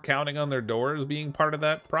probably weren't counting on their doors being part of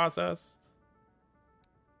that process.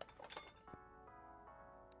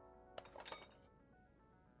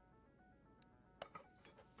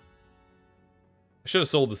 I should have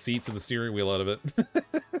sold the seats and the steering wheel out of it.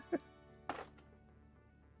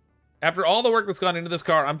 After all the work that's gone into this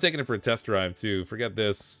car, I'm taking it for a test drive, too. Forget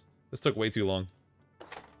this. This took way too long.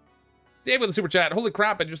 Dave with the super chat. Holy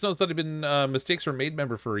crap, I just noticed that I've been mistakes for Made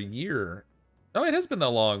member for a year. Oh, it has been that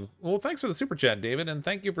long. Well, thanks for the super chat, David, and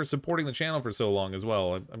thank you for supporting the channel for so long as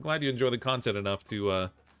well. I'm glad you enjoy the content enough to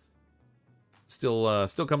still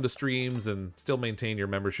come to streams and still maintain your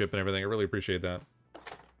membership and everything. I really appreciate that.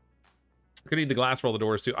 Could need the glass for all the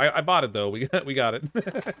doors, too. I bought it, though. We got it.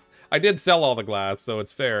 I did sell all the glass, so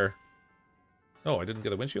it's fair. Oh, I didn't get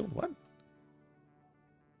the windshield? What?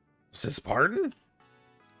 Says pardon?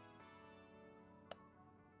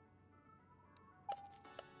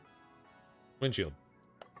 Windshield.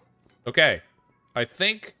 Okay. I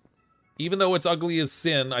think, even though it's ugly as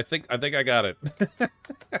sin, I think I got it.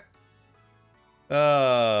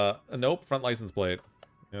 Nope, front license plate.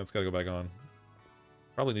 Yeah, it's gotta go back on.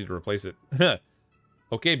 Probably need to replace it.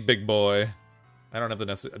 Okay, big boy. I don't have the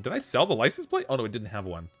necessary... Did I sell the license plate? Oh, no, it didn't have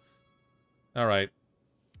one. Alright.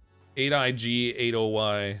 8IG,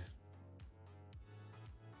 80Y.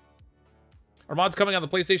 Are mods coming on the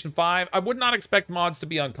PlayStation 5? I would not expect mods to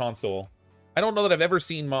be on console. I don't know that I've ever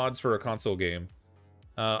seen mods for a console game.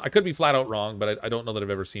 I could be flat out wrong, but I don't know that I've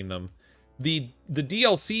ever seen them. The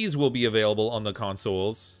DLCs will be available on the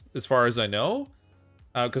consoles, as far as I know.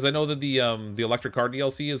 Because I know that the electric car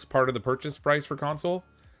DLC is part of the purchase price for console.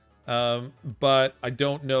 But I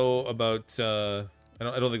don't know about...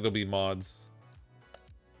 I don't think there'll be mods.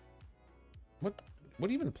 What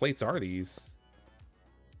even plates are these?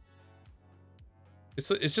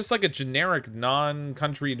 It's just like a generic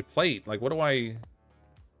non-countryed plate. Like, what do I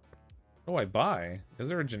buy? Is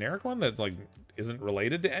there a generic one that like isn't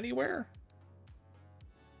related to anywhere?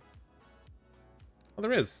 Oh,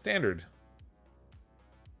 there is standard.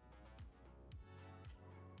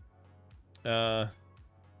 Okay.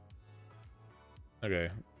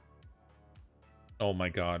 Oh my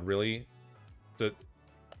god, really?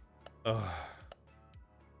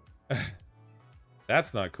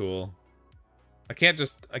 That's not cool. I can't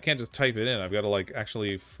just type it in. I've got to like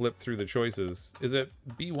actually flip through the choices. Is it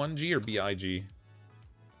B1G or BIG?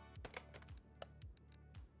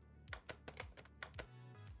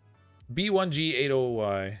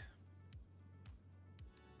 B1G80Y.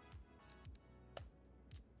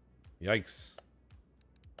 Yikes.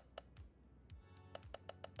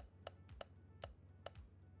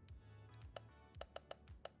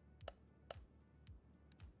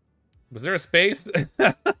 Was there a space?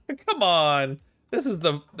 Come on. This is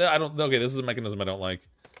okay, this is a mechanism I don't like.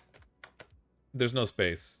 There's no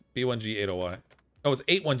space. B1G80Y. Oh, it's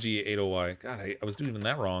 81G80Y. God, I was doing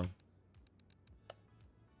that wrong.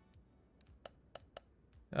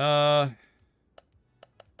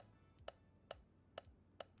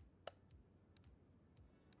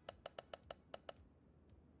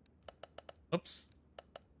 Oops.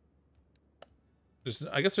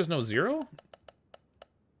 I guess there's no zero?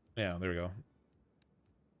 Yeah, there we go.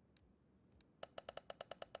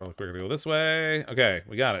 Probably quicker to go this way. Okay,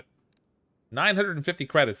 we got it. 950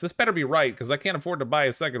 credits. This better be right, because I can't afford to buy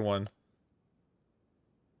a second one.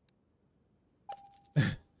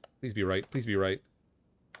 Please be right. Please be right.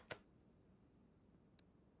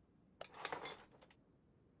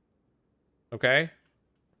 Okay.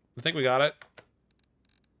 I think we got it.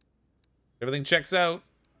 Everything checks out.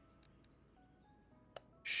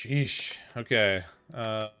 Sheesh. Okay.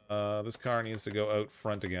 This car needs to go out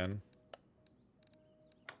front again.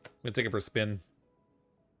 I'm gonna take it for a spin.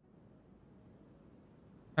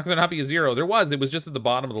 How could there not be a 0? There was. It was just at the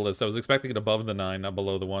bottom of the list. I was expecting it above the 9, not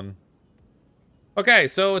below the 1. Okay,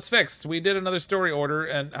 so it's fixed. We did another story order,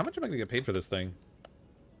 and how much am I gonna get paid for this thing?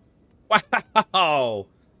 Wow!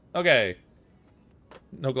 Okay.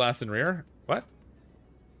 No glass in rear? What?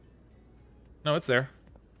 No, it's there.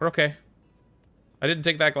 We're okay. I didn't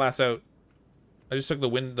take that glass out. I just took the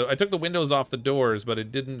window. I took the windows off the doors, but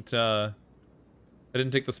it didn't, I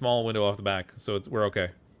didn't take the small window off the back, so we're okay.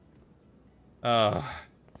 So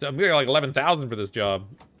I'm getting like 11,000 for this job.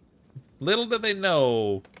 Little did they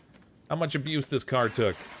know how much abuse this car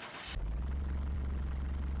took.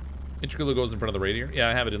 Intercooler goes in front of the radiator. Yeah,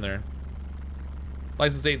 I have it in there.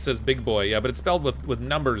 License 8 says big boy. Yeah, but it's spelled with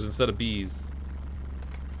numbers instead of B's.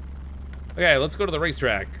 Okay, let's go to the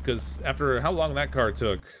racetrack, because after how long that car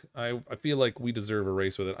took, I feel like we deserve a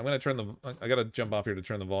race with it. I'm going to turn the... I got to jump off here to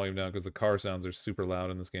turn the volume down, because the car sounds are super loud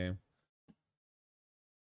in this game.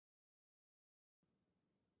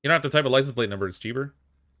 You don't have to type a license plate number, it's cheaper.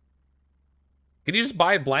 Can you just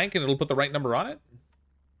buy it blank and it'll put the right number on it?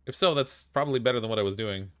 If so, that's probably better than what I was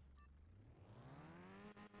doing.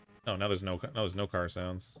 Oh, now there's no car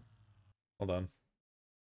sounds. Hold on.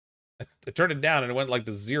 I turned it down and it went like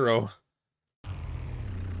to 0.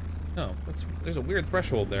 No, there's a weird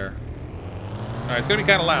threshold there. Alright, it's gonna be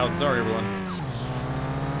kinda loud, sorry everyone.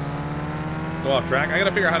 Go off track. I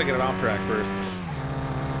gotta figure out how to get it off track first.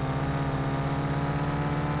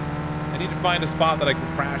 I need to find a spot that I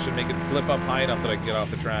can crash and make it flip up high enough that I can get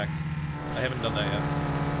off the track. I haven't done that yet.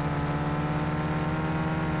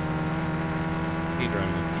 I hate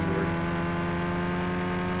driving this keyboard.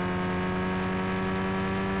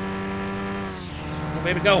 Oh,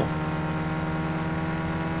 baby, go!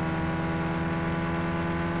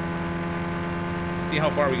 See how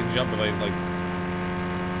far we can jump if I, like...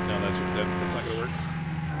 No, that's not gonna work.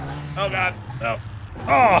 Oh, God! No.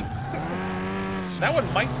 Oh! That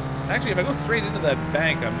one might... Actually, if I go straight into that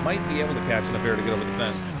bank, I might be able to catch enough air to get over the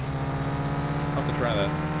fence. I'll have to try that.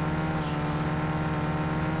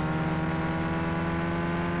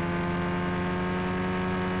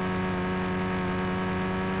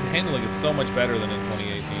 The handling is so much better than in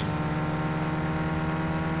 2018.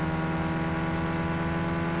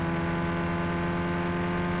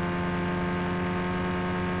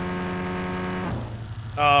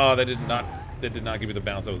 Oh, they did not give me the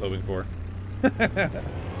bounce I was hoping for. I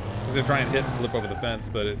was gonna try and hit and flip over the fence,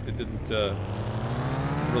 but it didn't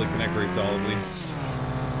really connect very solidly.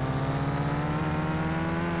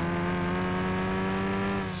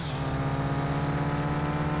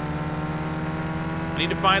 I need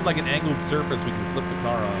to find like an angled surface we can flip the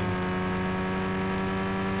car on.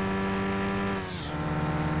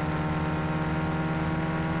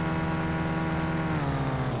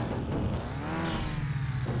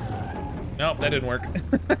 Nope, that didn't work.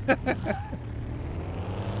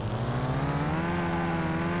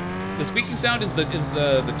 The squeaking sound is the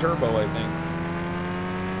turbo, I think.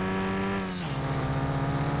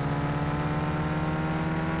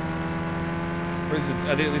 Or is it,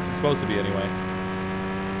 I think at least it's supposed to be anyway.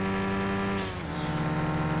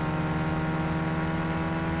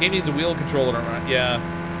 Game needs a wheel controller, right? Yeah.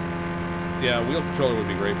 Yeah, a wheel controller would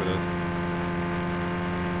be great for this.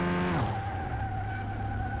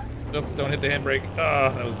 Oops, don't hit the handbrake. Ah,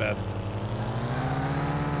 that was bad.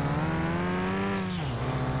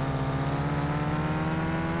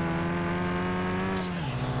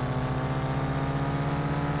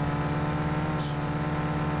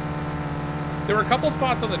 There were a couple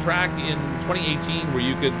spots on the track in 2018 where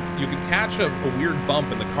you could catch a weird bump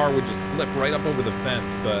and the car would just flip right up over the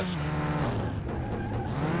fence, but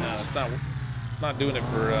no, it's not doing it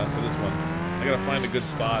for this one. I gotta find a good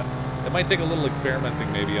spot. It might take a little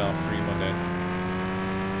experimenting maybe off stream one day.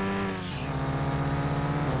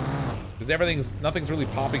 Because nothing's really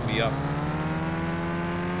popping me up.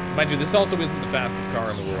 Mind you, this also isn't the fastest car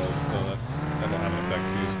in the world, so that'll have an effect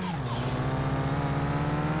too.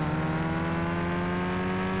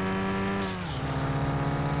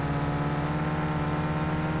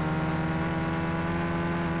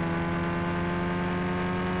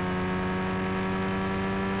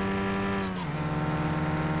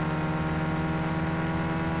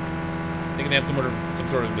 They have some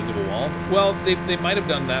sort of invisible walls. Well, they might have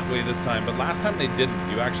done that way this time, but last time they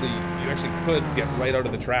didn't. You actually could get right out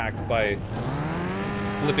of the track by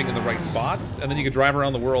flipping in the right spots, and then you could drive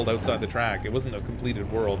around the world outside the track. It wasn't a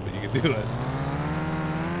completed world, but you could do it.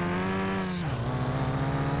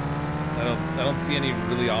 I don't see any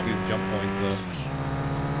really obvious jump points though.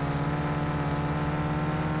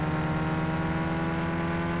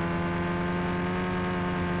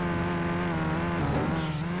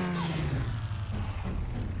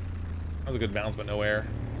 That was a good bounce, but no air.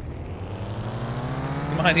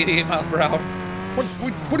 Come on, 88 miles per hour.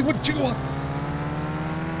 21 gigawatts.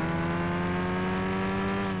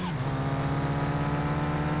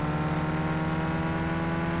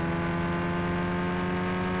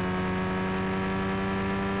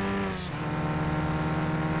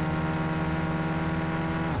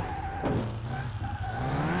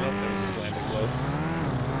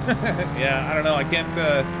 Yeah, I don't know. I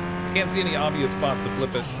can't see any obvious spots to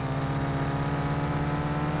flip it.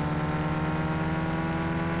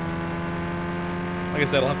 Like I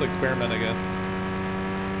said, I'll have to experiment, I guess.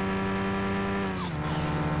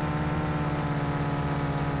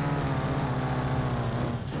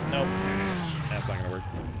 Nope. That's not gonna work.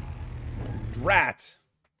 Drat!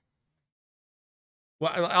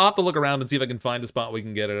 Well, I'll have to look around and see if I can find a spot we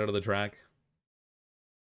can get it out of the track.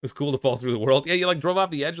 It was cool to fall through the world. Yeah, you like drove off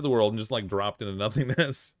the edge of the world and just like dropped into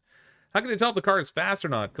nothingness. How can you tell if the car is fast or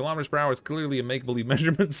not? Kilometers per hour is clearly a make-believe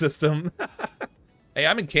measurement system. Hey,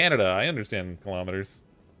 I'm in Canada. I understand kilometers.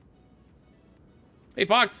 Hey,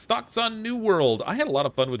 Fox, thoughts on New World? I had a lot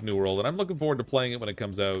of fun with New World, and I'm looking forward to playing it when it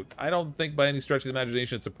comes out. I don't think by any stretch of the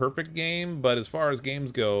imagination it's a perfect game, but as far as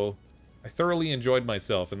games go, I thoroughly enjoyed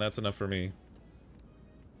myself, and that's enough for me.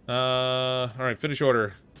 Alright, finish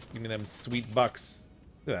order. Give me them sweet bucks.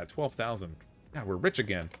 Look at that, 12,000. God, we're rich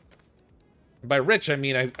again. And by rich, I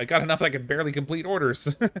mean I got enough that I could barely complete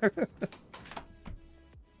orders.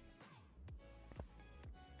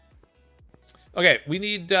 Okay, we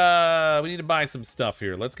need to buy some stuff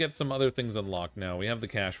here. Let's get some other things unlocked now. We have the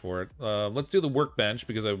cash for it. Let's do the workbench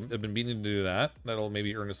because I've been meaning to do that. That'll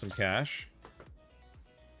maybe earn us some cash.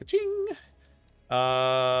 Ka-ching!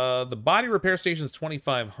 The body repair station is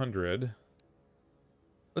 2,500.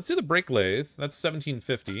 Let's do the brake lathe. That's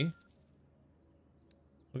 1,750.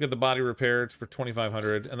 We'll get the body repaired for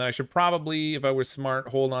 2,500. And then I should probably, if I were smart,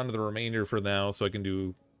 hold on to the remainder for now so I can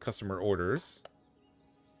do customer orders.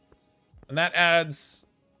 And that adds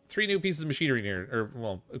 3 new pieces of machinery in here. Or,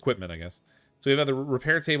 well, equipment, I guess. So we have the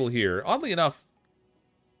repair table here. Oddly enough,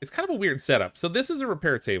 it's kind of a weird setup. So this is a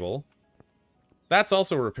repair table. That's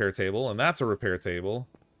also a repair table, and that's a repair table.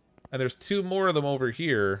 And there's 2 more of them over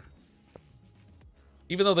here.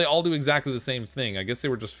 Even though they all do exactly the same thing. I guess they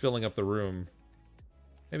were just filling up the room.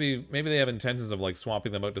 Maybe they have intentions of, like,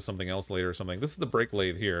 swapping them out to something else later or something. This is the brake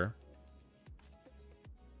lathe here.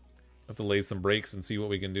 Have to lay some brakes and see what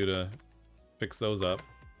we can do to fix those up.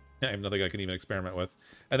 I have nothing I can even experiment with.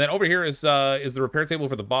 And then over here is the repair table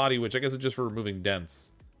for the body, which I guess is just for removing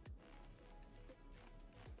dents.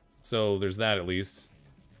 So there's that at least.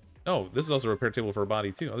 Oh, this is also a repair table for a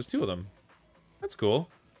body too. Oh, there's 2 of them. That's cool.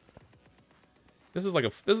 This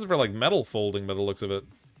is for like metal folding by the looks of it.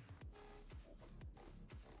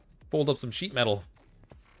 Fold up some sheet metal.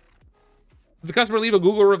 Did the customer leave a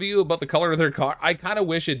Google review about the color of their car? I kind of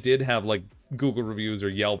wish it did have like Google reviews or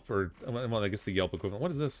Yelp or, well, I guess the Yelp equivalent.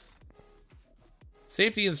 What is this?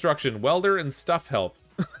 Safety instruction, welder and stuff help.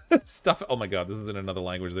 Stuff, oh my god, this is in another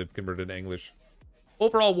language they've converted to English.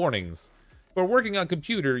 Overall warnings. For working on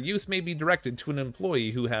computer, use may be directed to an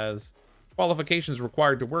employee who has qualifications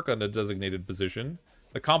required to work on a designated position,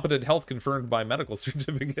 a competent health confirmed by medical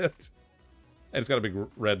certificate. And it's got a big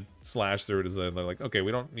red slash through it. They're like, okay,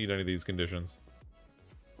 we don't need any of these conditions.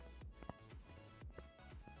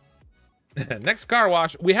 Next car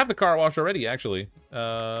wash. We have the car wash already, actually.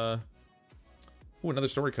 Ooh, another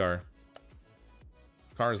story car.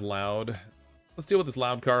 Car is loud. Let's deal with this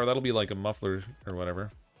loud car. That'll be like a muffler or whatever.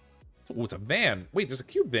 Oh, it's a van. Wait, there's a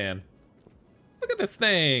cube van. Look at this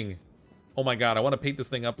thing. Oh my god, I want to paint this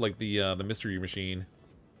thing up like the mystery machine.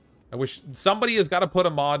 I wish somebody has got to put a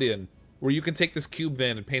mod in where you can take this cube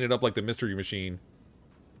van and paint it up like the mystery machine.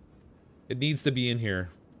 It needs to be in here.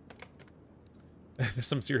 There's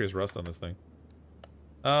some serious rust on this thing.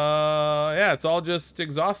 Yeah, it's all just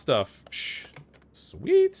exhaust stuff. Psh,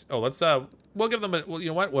 sweet. Oh, let's we'll give them a, well, you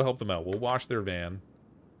know what? We'll help them out. We'll wash their van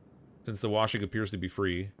since the washing appears to be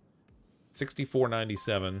free.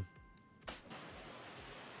 $64.97.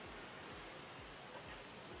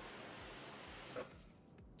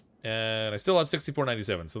 And I still have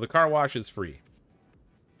 $64.97, so the car wash is free.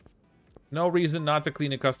 No reason not to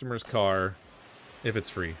clean a customer's car if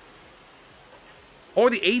it's free.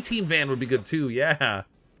 Or the A-Team van would be good too, yeah.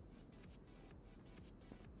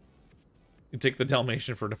 You take the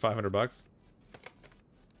Dalmatian for $500.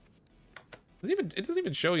 It doesn't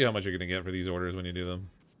even show you how much you're gonna get for these orders when you do them.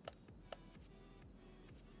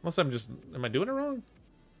 Unless am I doing it wrong?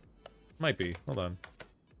 Might be, hold on.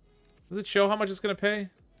 Does it show how much it's gonna pay?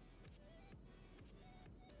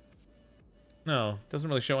 No, doesn't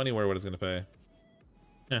really show anywhere what it's gonna pay.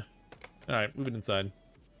 Yeah. Alright, move it inside.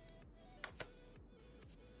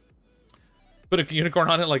 Put a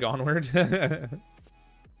unicorn on it like Onward. But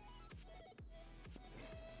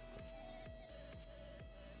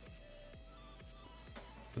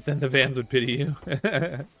then the vans would pity you.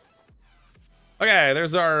 Okay,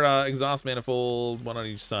 there's our exhaust manifold, one on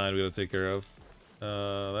each side we gotta take care of.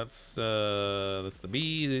 That's the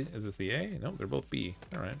B. Is this the A? No, they're both B.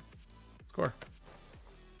 Alright. Score.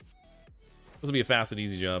 This will be a fast and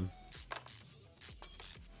easy job.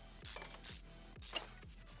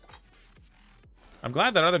 I'm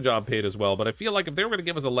glad that other job paid as well, but I feel like if they were going to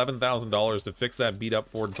give us $11,000 to fix that beat-up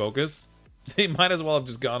Ford Focus, they might as well have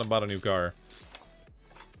just gone and bought a new car.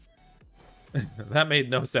 That made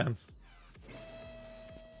no sense.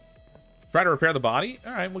 Try to repair the body?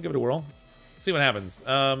 Alright, we'll give it a whirl. See what happens.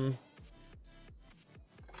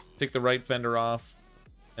 Take the right fender off.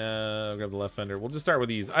 Grab the left fender. We'll just start with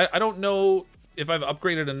these. I don't know if I've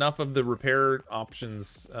upgraded enough of the repair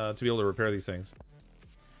options to be able to repair these things.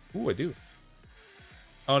 Ooh, I do.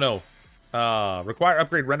 Oh no. Require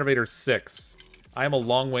upgrade renovator 6. I am a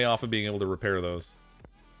long way off of being able to repair those.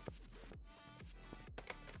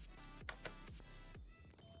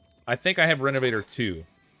 I think I have renovator 2.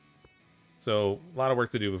 So, a lot of work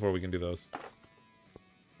to do before we can do those.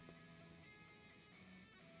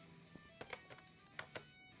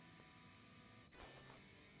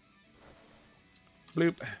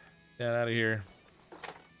 Bloop. Get out of here.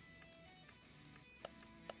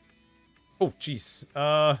 Oh, jeez.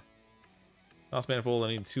 Lost manifold, I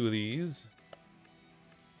need 2 of these.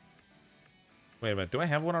 Wait a minute, do I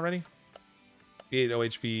have one already? B8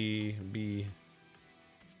 OHV, B...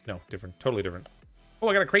 No, different. Totally different. Oh,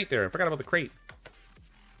 I got a crate there. I forgot about the crate.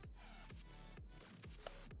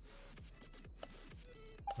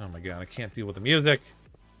 Oh my god, I can't deal with the music.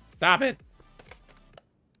 Stop it!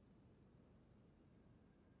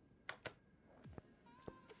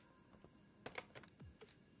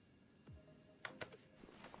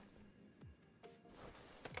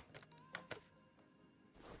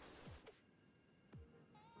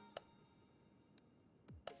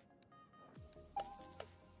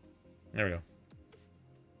 There we go.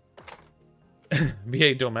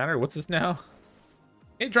 V8 don't matter. What's this now?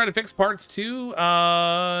 Hey, try to fix parts too.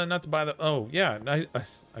 Not to buy the. Oh yeah,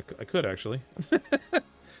 I could actually.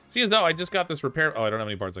 See as though I just got this repair. Oh, I don't have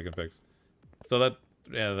any parts I can fix. So that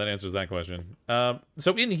answers that question.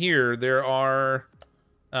 So in here there are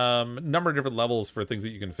a number of different levels for things that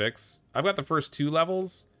you can fix. I've got the first 2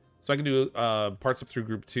 levels, so I can do parts up through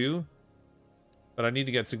group 2, but I need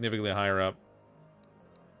to get significantly higher up.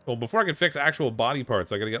 Well, before I can fix actual body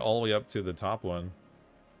parts, I gotta get all the way up to the top one.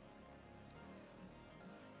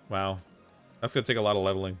 Wow. That's gonna take a lot of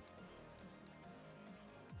leveling.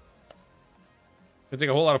 Gonna take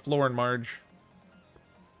a whole lot of floor and marge.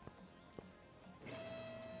 Can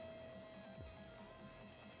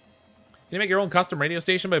you make your own custom radio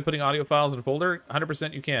station by putting audio files in a folder?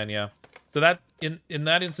 100% you can, yeah. So that, in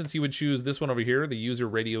that instance, you would choose this one over here, the user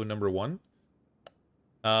radio number 1.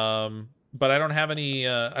 But I don't have any.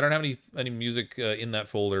 I don't have any music in that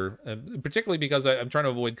folder, particularly because I'm trying to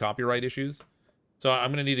avoid copyright issues. So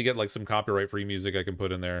I'm gonna need to get like some copyright-free music I can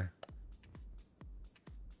put in there.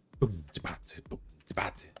 Boom, boom,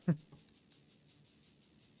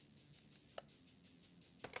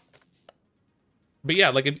 But yeah,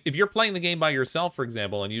 like if you're playing the game by yourself, for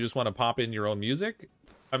example, and you just want to pop in your own music,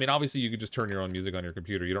 I mean, obviously you could just turn your own music on your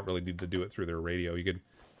computer. You don't really need to do it through their radio. You could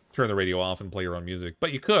turn the radio off and play your own music.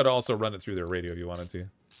 But you could also run it through their radio if you wanted to.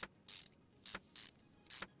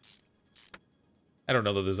 I don't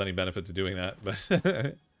know that there's any benefit to doing that, but...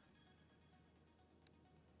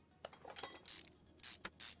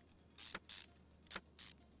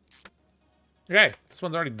 Okay, this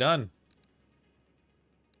one's already done.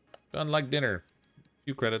 Done like dinner.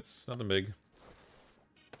 Few credits, nothing big.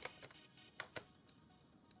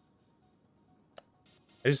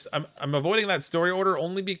 I'm avoiding that story order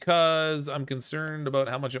only because I'm concerned about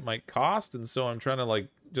how much it might cost, and so I'm trying to like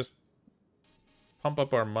just pump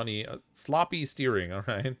up our money. Sloppy steering, all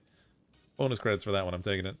right. Bonus credits for that one. I'm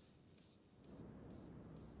taking it.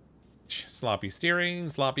 Sloppy steering,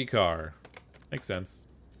 sloppy car. Makes sense.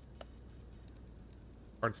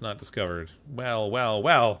 Parts not discovered. Well, well,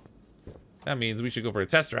 well. That means we should go for a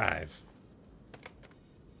test drive.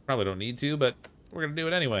 Probably don't need to, but we're gonna do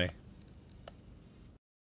it anyway.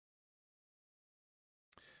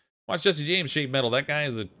 Watch Jesse James shape metal. That guy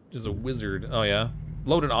is a wizard. Oh yeah.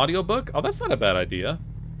 Load an audiobook? Oh, that's not a bad idea.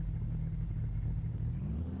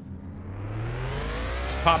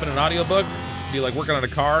 Just pop in an audiobook, be like working on a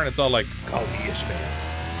car, and it's all like, call me Ishmael.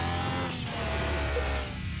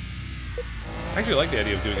 I actually like the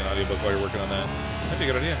idea of doing an audiobook while you're working on that. That'd be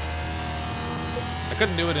a good idea. I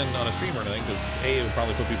couldn't do it on a stream or anything, because A, it would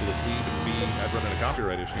probably put people to sleep, and B, I'd run into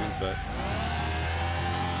copyright issues, but...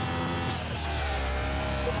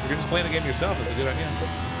 if you're just playing the game yourself, it's a good idea.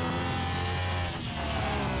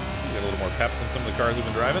 Get a little more pep than some of the cars we've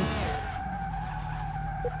been driving.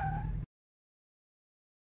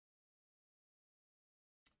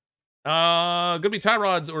 Gonna be tie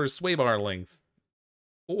rods or sway bar length.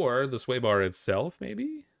 Or the sway bar itself,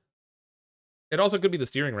 maybe? It also could be the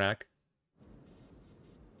steering rack.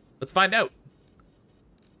 Let's find out.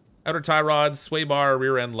 Outer tie rod, sway bar,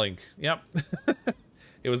 rear end link. Yep.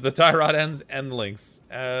 It was the tie rod ends and links,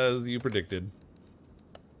 as you predicted.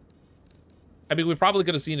 I mean, we probably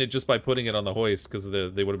could have seen it just by putting it on the hoist, because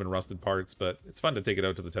they would have been rusted parts, but it's fun to take it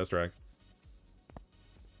out to the test track.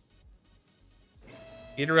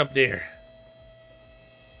 Get her up there.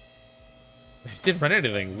 It didn't run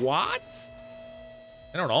anything. What?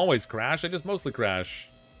 I don't always crash, I just mostly crash.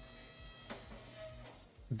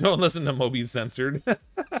 Don't listen to Moby's censored.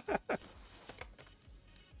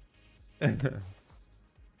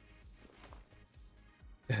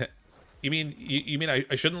 You mean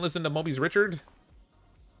I shouldn't listen to Moby's Richard?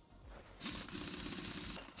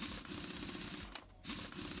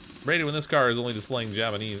 Rated when this car is only displaying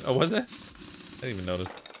Japanese. Oh, was it? I didn't even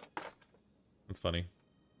notice. That's funny.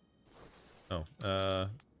 Oh,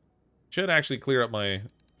 should actually clear up my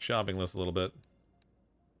shopping list a little bit.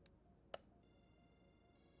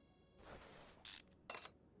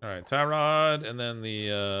 All right, tie rod, and then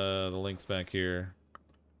the links back here.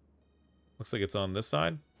 Looks like it's on this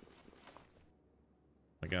side.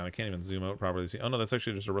 My God, I can't even zoom out properly. See, oh no, that's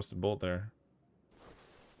actually just a rusted bolt there.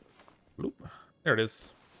 Bloop. There it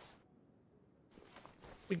is.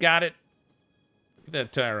 We got it. Get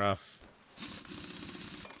that tire off.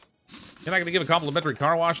 You're not gonna give a complimentary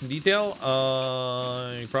car wash in detail?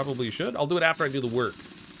 I probably should. I'll do it after I do the work.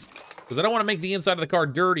 Because I don't want to make the inside of the car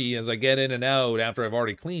dirty as I get in and out after I've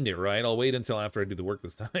already cleaned it, right? I'll wait until after I do the work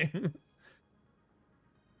this time.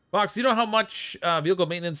 Fox, do you know how much vehicle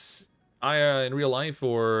maintenance in real life,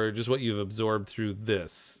 or just what you've absorbed through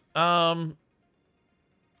this? I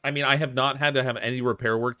mean, I have not had to have any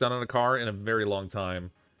repair work done on a car in a very long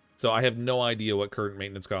time. So I have no idea what current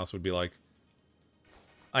maintenance costs would be like.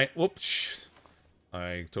 Whoops.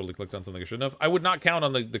 I totally clicked on something I shouldn't have. I would not count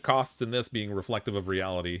on the costs in this being reflective of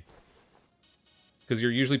reality. Because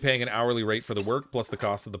you're usually paying an hourly rate for the work plus the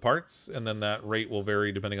cost of the parts, and then that rate will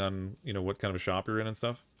vary depending on, you know, what kind of a shop you're in and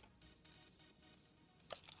stuff.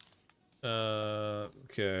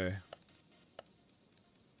 Okay.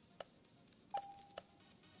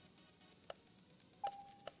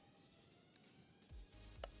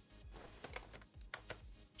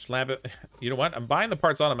 Slab it. You know what? I'm buying the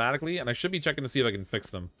parts automatically, and I should be checking to see if I can fix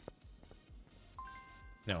them.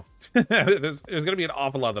 No. there's gonna be an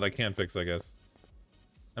awful lot that I can't fix, I guess.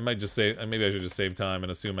 I might just say, maybe I should just save time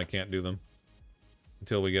and assume I can't do them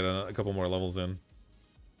until we get a couple more levels in.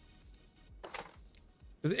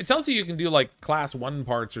 It tells you can do like class 1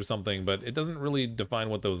 parts or something, but it doesn't really define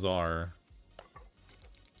what those are.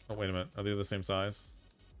 Oh, wait a minute. Are they the same size?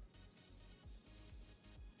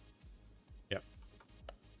 Yep.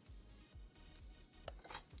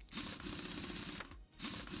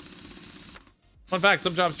 Fun fact,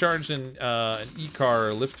 some jobs charge an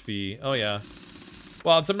e-car lift fee. Oh, yeah.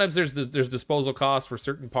 Well, and sometimes there's disposal costs for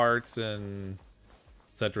certain parts and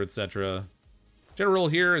et cetera, et cetera. General rule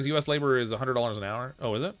here is U.S. labor is $100 an hour.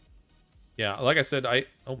 Oh, is it? Yeah, like I said,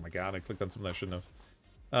 oh my God, I clicked on something I shouldn't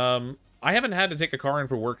have. I haven't had to take a car in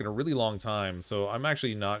for work in a really long time, so I'm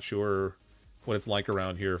actually not sure what it's like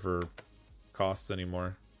around here for costs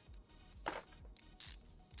anymore.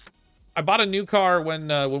 I bought a new car when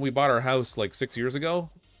we bought our house like 6 years ago.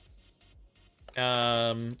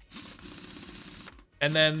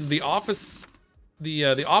 And then the office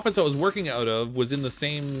I was working out of was in the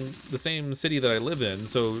same city that I live in,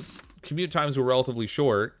 so commute times were relatively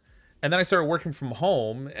short. And then I started working from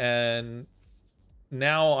home, and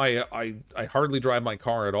now I hardly drive my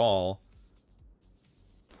car at all.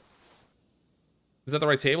 Is that the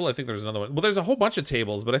right table? I think there's another one. Well, there's a whole bunch of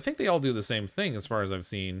tables, but I think they all do the same thing as far as I've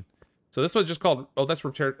seen. So this was just called, oh, that's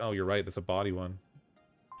repair. Oh, you're right. That's a body one.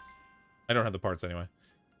 I don't have the parts anyway.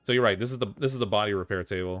 So you're right. This is the body repair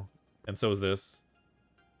table, and so is this,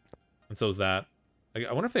 and so is that.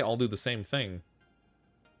 I wonder if they all do the same thing.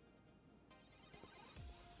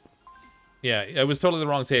 Yeah, it was totally the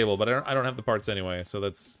wrong table, but I don't have the parts anyway, so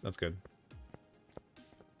that's good.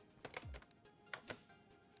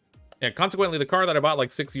 Yeah, consequently, the car that I bought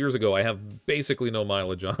like 6 years ago, I have basically no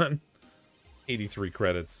mileage on. 83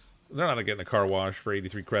 credits. They're not getting a car wash for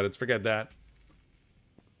 83 credits. Forget that.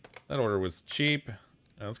 That order was cheap.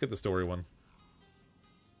 Let's get the story one.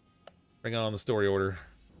 Bring on the story order.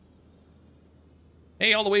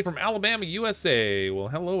 Hey, all the way from Alabama, USA. Well,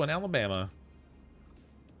 hello in Alabama.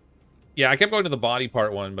 Yeah, I kept going to the body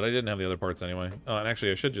part one, but I didn't have the other parts anyway. Oh, and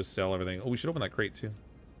actually, I should just sell everything. Oh, we should open that crate, too.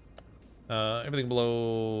 Everything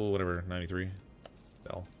below, whatever, 93.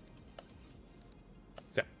 Sell.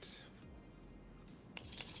 Accept.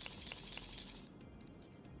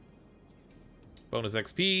 Bonus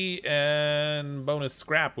XP and bonus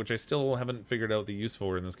scrap, which I still haven't figured out the use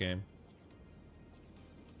for in this game.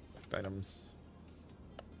 Items.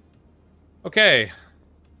 Okay.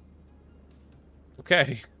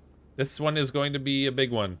 Okay. This one is going to be a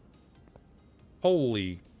big one.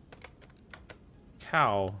 Holy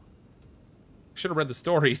cow. Should have read the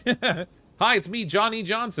story. Hi, it's me, Johnny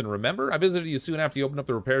Johnson. Remember? I visited you soon after you opened up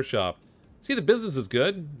the repair shop. See, the business is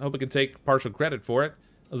good. I hope I can take partial credit for it.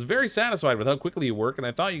 I was very satisfied with how quickly you work, and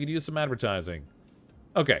I thought you could use some advertising.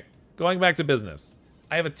 Okay, going back to business.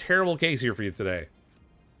 I have a terrible case here for you today.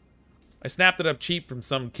 I snapped it up cheap from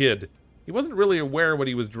some kid. He wasn't really aware what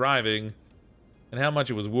he was driving and how much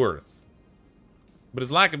it was worth. But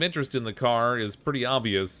his lack of interest in the car is pretty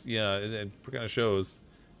obvious. Yeah, it kind of shows.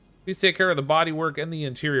 Please take care of the bodywork and the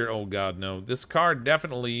interior. Oh god, no. This car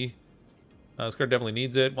definitely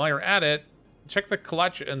needs it. While you're at it, check the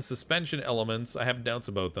clutch and suspension elements. I have doubts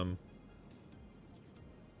about them.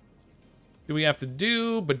 Do we have to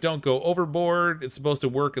do, but don't go overboard. It's supposed to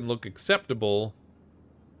work and look acceptable.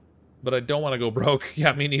 But I don't want to go broke.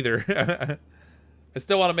 Yeah, me neither. I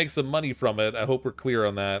still want to make some money from it. I hope we're clear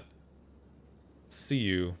on that. See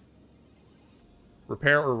you.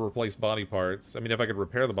 Repair or replace body parts. I mean, if I could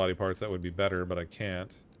repair the body parts, that would be better, but I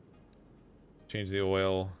can't. Change the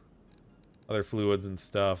oil. Other fluids and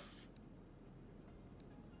stuff.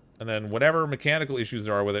 And then whatever mechanical issues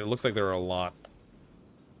there are with it, it looks like there are a lot.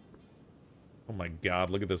 Oh my god,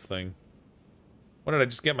 look at this thing. What did I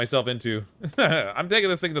just get myself into? I'm taking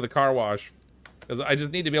this thing to the car wash. Because I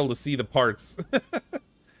just need to be able to see the parts.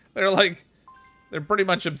 They're pretty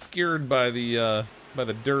much obscured by the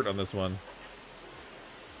dirt on this one.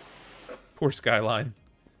 Poor Skyline.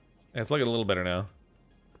 Yeah, it's looking a little better now.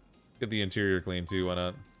 Get the interior clean too, why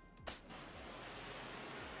not?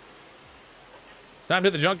 Time to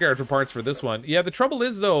hit the junkyard for parts for this one. Yeah, the trouble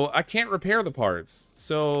is though, I can't repair the parts.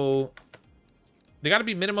 So they gotta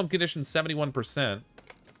be minimum condition 71%. What kind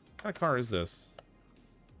of car is this?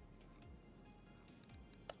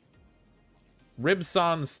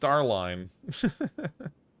 Ribson Starline.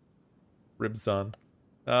 Ribson.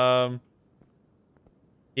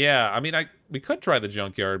 Yeah, I mean, we could try the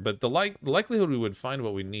junkyard, but the likelihood we would find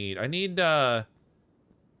what we need. I need, what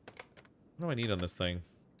do I need on this thing?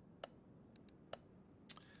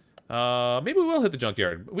 Maybe we will hit the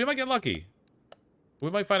junkyard. We might get lucky. We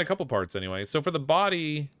might find a couple parts anyway. So for the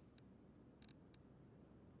body,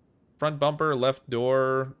 front bumper, left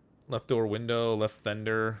door window, left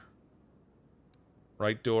fender,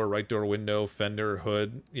 right door window, fender,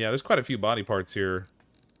 hood. Yeah, there's quite a few body parts here.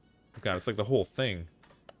 God, it's like the whole thing.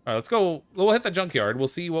 All right, let's go. We'll hit the junkyard. We'll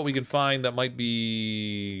see what we can find that might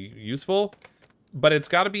be useful. But it's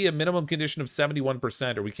got to be a minimum condition of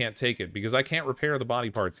 71% or we can't take it. Because I can't repair the body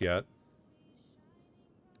parts yet.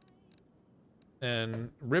 And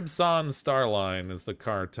Ribson Starline is the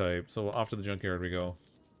car type. So off to the junkyard we go.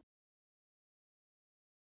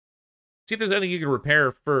 See if there's anything you can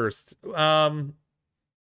repair first.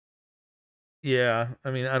 Yeah,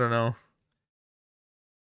 I mean, I don't know.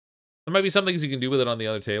 There might be some things you can do with it on the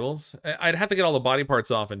other tables. I'd have to get all the body parts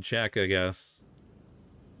off and check, I guess.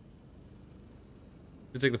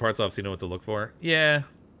 To take the parts off so you know what to look for. Yeah,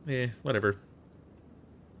 whatever.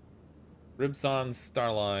 Ribson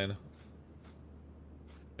Starline.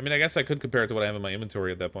 I mean, I guess I could compare it to what I have in my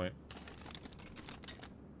inventory at that point.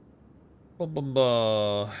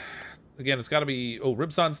 Again, it's got to be... Oh,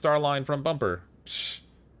 Ribson Starline front bumper. Psh.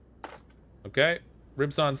 Okay.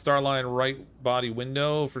 Ribson Starline right body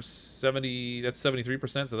window for 70... That's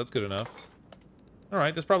 73%, so that's good enough.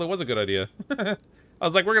 Alright, this probably was a good idea. I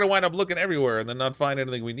was like, we're going to wind up looking everywhere and then not find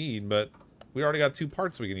anything we need, but we already got 2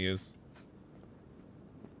 parts we can use.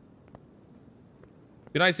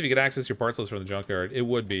 Be nice if you could access your parts list from the junkyard. It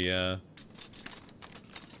would be, that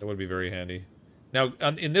would be very handy. Now,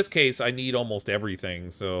 in this case, I need almost everything,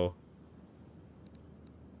 so...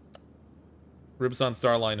 Ribson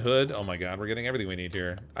Starline hood. Oh my god, we're getting everything we need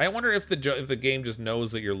here. I wonder if the game just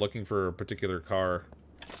knows that you're looking for a particular car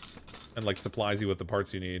and like supplies you with the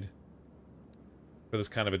parts you need for this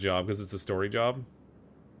kind of a job because it's a story job.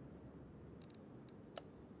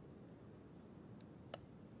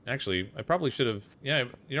 Actually, I probably should have. Yeah,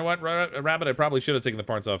 you know what, Rabbit? I probably should have taken the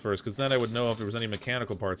parts off first because then I would know if there was any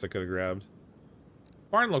mechanical parts I could have grabbed.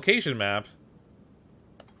 Barn location map.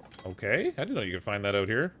 Okay, I didn't know you could find that out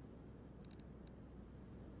here.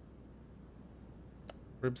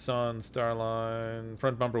 Ribson, Starline,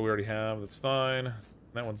 front bumper we already have, that's fine.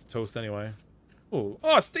 That one's toast anyway. Ooh.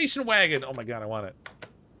 Oh, a station wagon! Oh my god, I want it.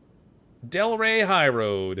 Delray High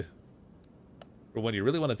Road. Or when you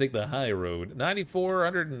really want to take the high road.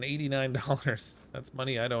 $9,489. That's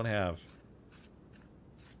money I don't have.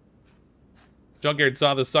 Junkyard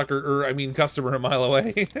saw the sucker, I mean customer a mile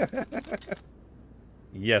away.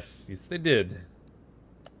 Yes, they did.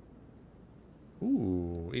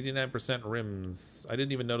 Ooh, 89% rims. I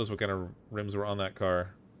didn't even notice what kind of rims were on that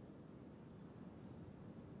car.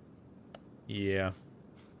 Yeah.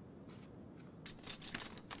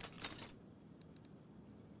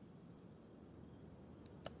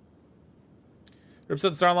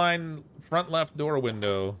 Ripson Starline, front left door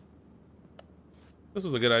window. This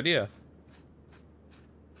was a good idea.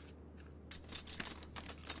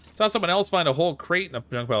 Saw someone else find a whole crate in a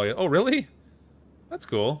junk pile. Oh, really? That's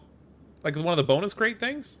cool. Like one of the bonus crate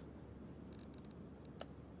things?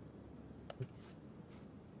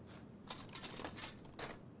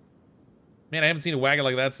 Man, I haven't seen a wagon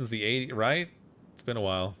like that since the 80s, right? It's been a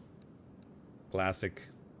while. Classic.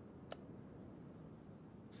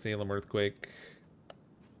 Salem earthquake.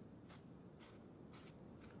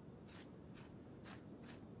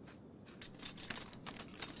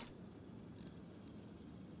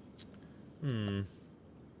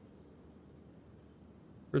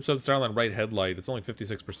 Ripstone Starline right headlight. It's only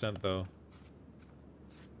 56% though.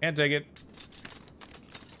 Can't take it.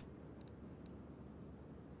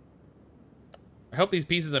 I hope these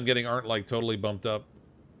pieces I'm getting aren't like totally bumped up.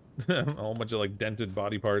 A whole bunch of like dented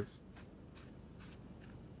body parts.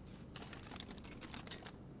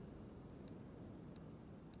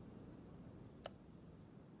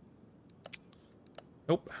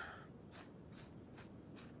 Nope.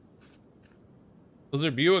 Was there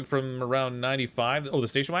Buick from around 95? Oh, the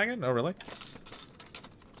station wagon? Oh, really?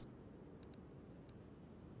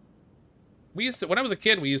 We used to, when I was a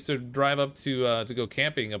kid, we used to drive up to go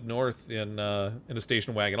camping up north in a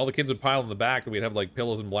station wagon. All the kids would pile in the back, and we'd have like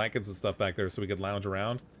pillows and blankets and stuff back there, so we could lounge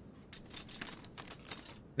around.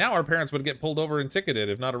 Now our parents would get pulled over and ticketed,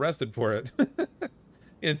 if not arrested for it.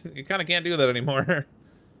 You kind of can't do that anymore.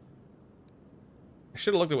 I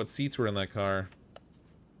should have looked at what seats were in that car.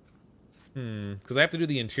 Because I have to do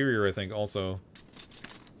the interior, I think, also.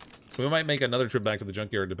 So we might make another trip back to the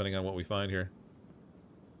junkyard, depending on what we find here.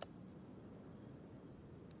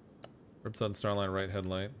 Ripson Starline right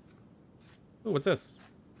headlight. Ooh, what's this?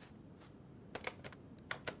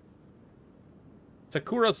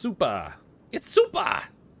 Sakura Supa. It's Supa!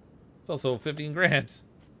 It's also 15 grand.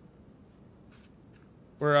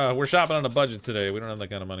 We're shopping on a budget today. We don't have that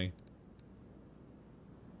kind of money.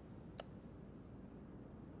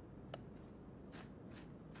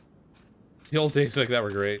 The old days like that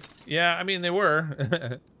were great. Yeah, I mean, they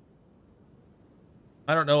were.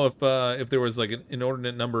 I don't know if there was like an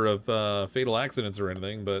inordinate number of fatal accidents or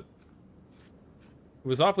anything, but it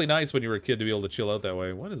was awfully nice when you were a kid to be able to chill out that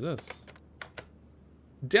way. What is this?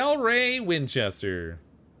 Delray Winchester.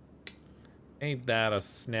 Ain't that a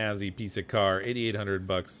snazzy piece of car? 8,800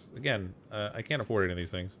 bucks. Again, I can't afford any of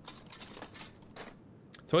these things.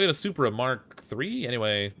 Toyota Supra Mark III?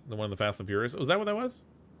 Anyway, the one in the Fast and Furious. Was that what that was?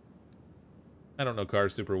 I don't know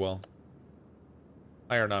cars super well.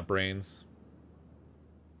 I are not brains.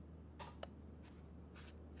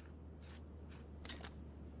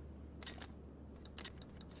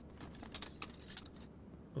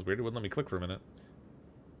 That was weird. It wouldn't let me click for a minute.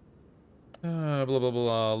 Blah, blah,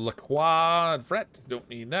 blah. La Quad Fret. Don't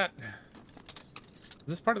need that. Is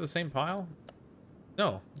this part of the same pile?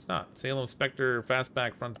 No, it's not. Salem Spectre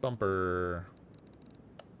Fastback Front Bumper.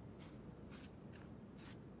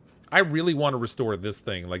 I really want to restore this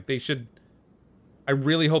thing. Like, they should... I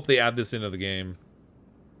really hope they add this into the game.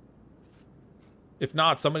 If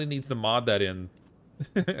not, somebody needs to mod that in.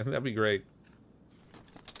 That'd be great.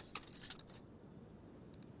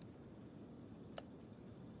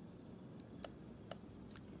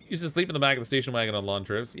 Used to sleep in the back of the station wagon on lawn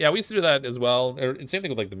trips. Yeah, we used to do that as well. Or, same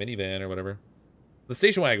thing with, like, the minivan or whatever. The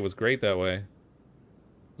station wagon was great that way. It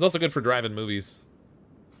was also good for driving movies.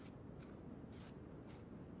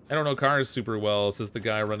 I don't know cars super well, says the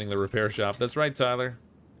guy running the repair shop. That's right, Tyler.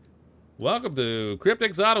 Welcome to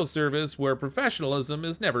Cryptic's Auto Service, where professionalism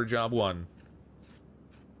is never job one.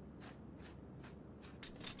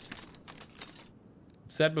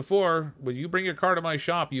 Said before, when you bring your car to my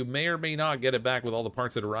shop, you may or may not get it back with all the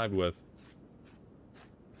parts it arrived with.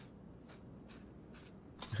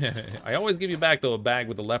 I always give you back, though, a bag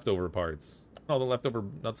with the leftover parts. All the leftover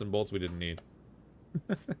nuts and bolts we didn't need.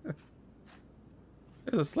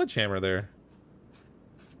 There's a sledgehammer there.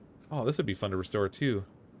 Oh, this would be fun to restore, too.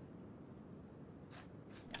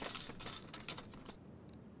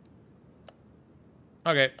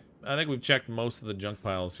 Okay, I think we've checked most of the junk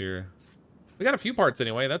piles here. We got a few parts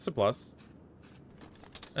anyway, that's a plus.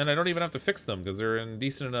 And I don't even have to fix them, because they're in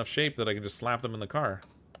decent enough shape that I can just slap them in the car.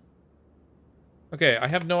 Okay, I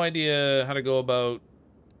have no idea how to go about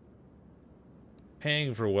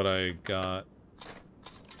paying for what I got.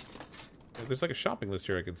 There's like a shopping list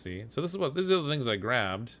here I can see. So these are the things I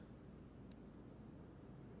grabbed.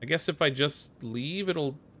 I guess if I just leave,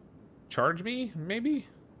 it'll charge me, maybe?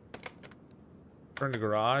 Turn to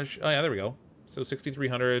garage. Oh yeah, there we go. So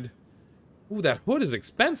 6,300. Ooh, that hood is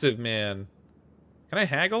expensive, man. Can I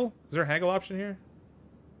haggle? Is there a haggle option here?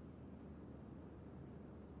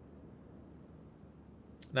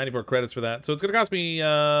 94 credits for that. So it's gonna cost me,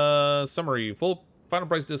 summary, full final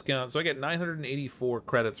price discount. So I get 984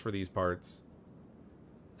 credits for these parts.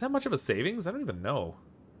 Is that much of a savings? I don't even know.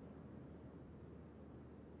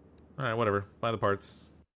 Alright, whatever. Buy the parts.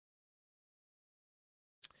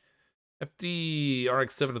 FD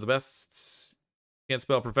RX-7 are the best. Can't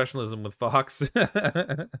spell professionalism with Fox. Isn't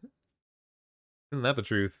that the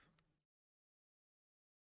truth?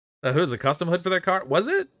 That hood is a custom hood for that car? Was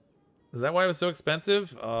it? Is that why it was so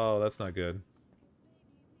expensive? Oh, that's not good.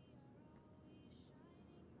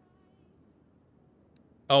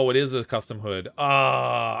 Oh, it is a custom hood.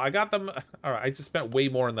 Ah, I got them. All right, I just spent way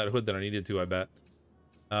more on that hood than I needed to, I bet.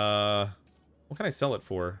 What can I sell it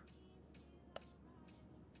for?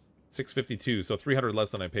 652, so 300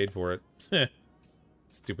 less than I paid for it.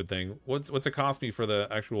 Stupid thing. What's it cost me for the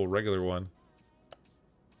actual regular one?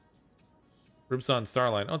 Ribson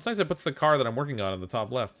Starline. Oh, it's nice it puts the car that I'm working on in the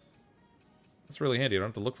top left. That's really handy. I don't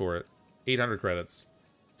have to look for it. 800 credits.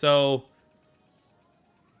 So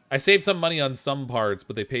I saved some money on some parts,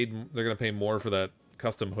 but they're gonna pay more for that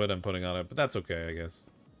custom hood I'm putting on it, but that's okay, I guess.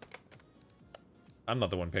 I'm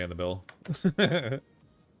not the one paying the bill. I'm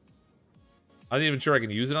not even sure I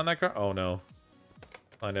can use it on that car. Oh no.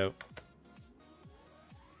 Find out.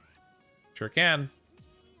 Sure can.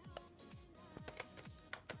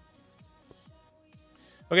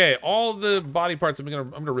 Okay, all the body parts. I'm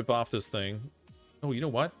gonna rip off this thing. Oh, you know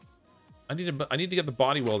what? I need to get the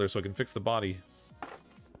body welder so I can fix the body.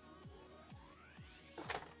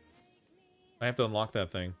 I have to unlock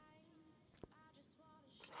that thing,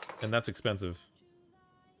 and that's expensive.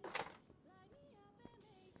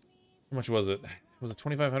 How much was it? Was it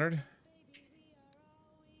 2,500?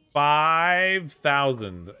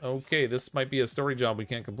 5,000. Okay, this might be a story job we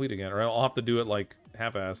can't complete again, or I'll have to do it like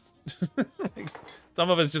half-assed. Like,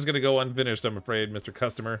 some of it's just gonna go unfinished, I'm afraid, Mr.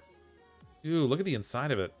 Customer. Ooh, look at the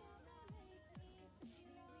inside of it.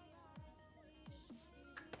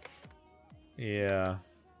 Yeah.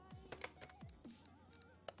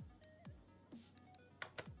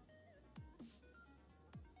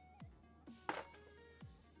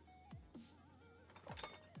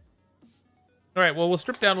 Alright, well, we'll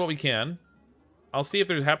strip down what we can. I'll see if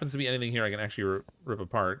there happens to be anything here I can actually rip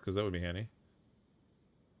apart, because that would be handy.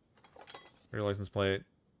 Rear license plate.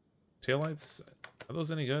 Taillights? Are those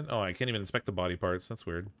any good? Oh, I can't even inspect the body parts. That's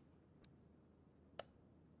weird.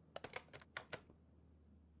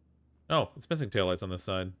 Oh, it's missing taillights on this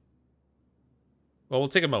side. Well, we'll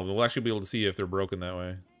take a moment. We'll actually be able to see if they're broken that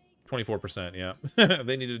way. 24%, yeah.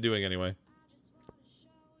 They needed doing anyway.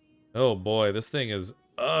 Oh boy, this thing is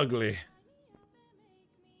ugly.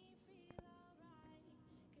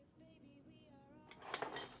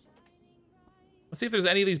 Let's see if there's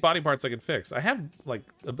any of these body parts I can fix. I have, like,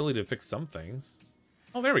 ability to fix some things.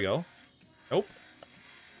 Oh, there we go. Nope.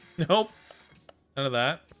 Nope. None of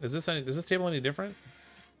that. Is this table any different?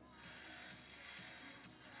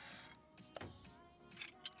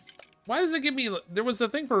 Why does it give me... There was a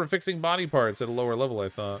thing for fixing body parts at a lower level, I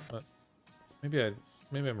thought. But maybe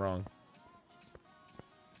I'm wrong.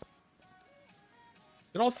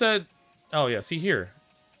 It all said... Oh, yeah, see here.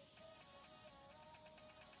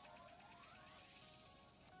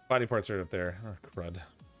 Body parts right up there. Oh, crud.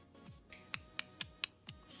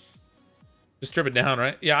 Just strip it down,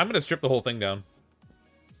 right? Yeah, I'm gonna strip the whole thing down.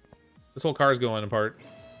 This whole car is going apart.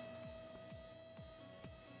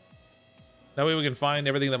 That way we can find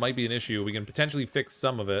everything that might be an issue. We can potentially fix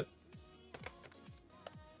some of it.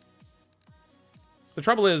 The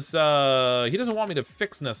trouble is, he doesn't want me to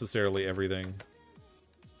fix necessarily everything.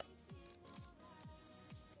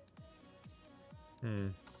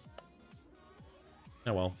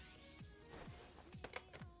 Oh well.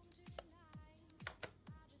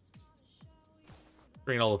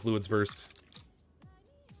 Drain all the fluids first.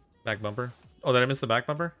 Back bumper. Oh, did I miss the back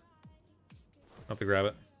bumper? I'll have to grab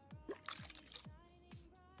it.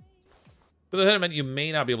 For the hood, I meant you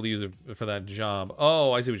may not be able to use it for that job.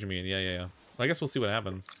 Oh, I see what you mean. Yeah. Well, I guess we'll see what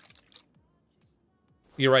happens.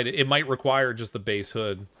 You're right. It might require just the base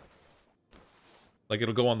hood. Like,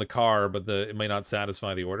 it'll go on the car, but it may not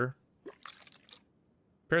satisfy the order.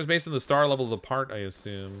 Repairs based on the star level of the part, I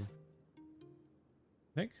assume.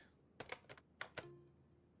 I think.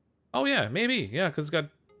 Oh, yeah, maybe. Yeah, because it's got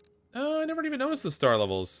I never even noticed the star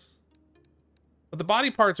levels. But the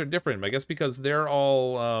body parts are different, I guess because they're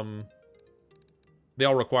all, they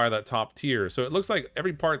all require that top tier. So it looks like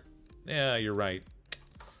every part... Yeah, you're right.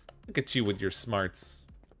 Look at you with your smarts.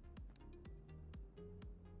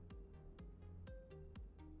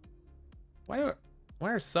 Why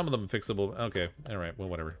are some of them fixable? Okay, alright, well,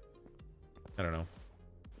 whatever. I don't know.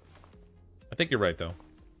 I think you're right, though.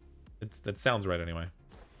 That sounds right, anyway.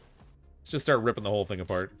 Let's just start ripping the whole thing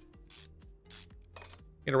apart.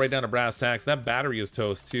 Get it right down to brass tacks. That battery is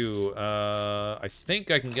toast, too. I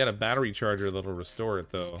think I can get a battery charger that'll restore it,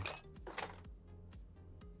 though.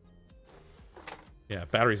 Yeah,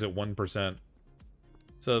 battery's at 1%.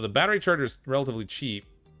 So the battery charger is relatively cheap.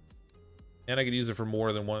 And I could use it for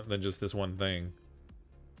more than just this one thing.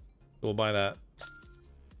 So we'll buy that.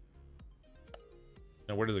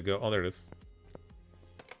 Now, where does it go? Oh, there it is.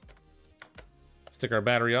 Stick our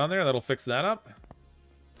battery on there. That'll fix that up.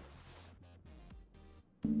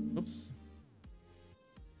 Oops.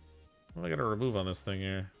 What do I gotta remove on this thing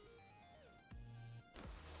here?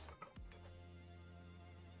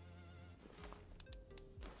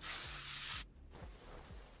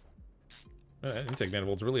 Intake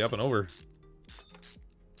manifold's really up and over.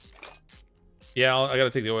 Yeah, I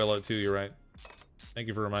gotta take the oil out too, you're right. Thank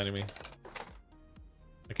you for reminding me.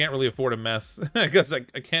 I can't really afford a mess. I guess I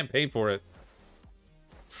can't pay for it.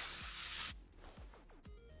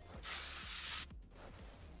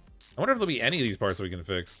 I wonder if there'll be any of these parts that we can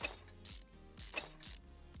fix.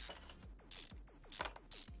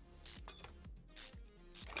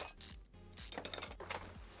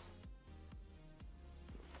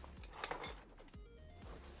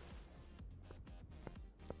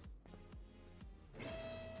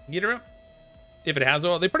 Get her up. If it has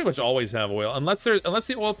oil, they pretty much always have oil. Unless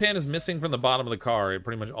the oil pan is missing from the bottom of the car, it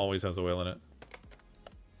pretty much always has oil in it.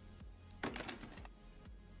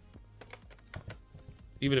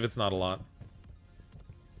 Even if it's not a lot.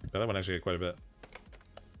 Yeah, that one actually had quite a bit.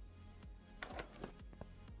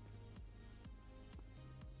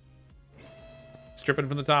 Stripping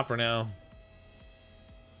from the top for now.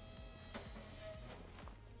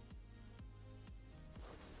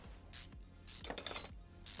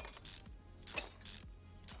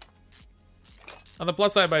 On the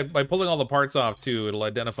plus side, by pulling all the parts off too, it'll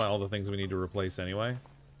identify all the things we need to replace anyway.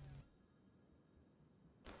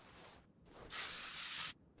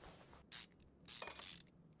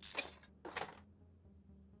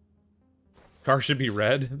 Car should be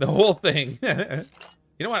red. The whole thing. You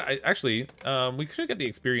know what? We should get the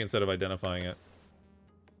experience out of identifying it.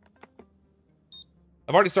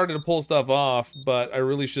 I've already started to pull stuff off, but I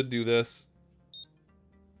really should do this.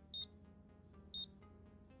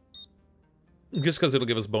 Just because it'll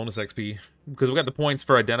give us bonus XP. Because we got the points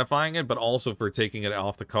for identifying it, but also for taking it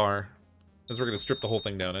off the car. Because we're going to strip the whole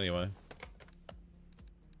thing down anyway.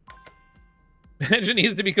 Engine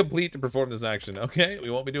needs to be complete to perform this action. Okay, we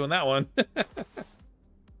won't be doing that one.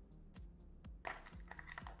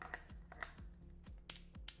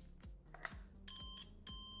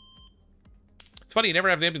 It's funny, you never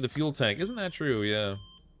have to empty the fuel tank. Isn't that true? Yeah.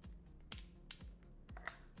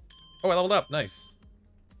 Oh, I leveled up. Nice.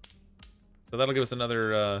 So that'll give us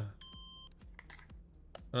another,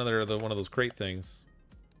 one of those crate things.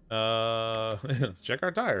 Let's check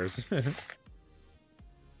our tires.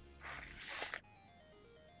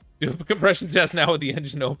 Do a compression test now with the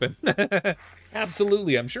engine open.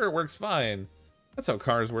 Absolutely, I'm sure it works fine. That's how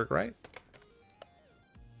cars work, right?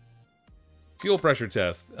 Fuel pressure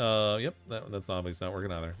test. Yep, that's obviously not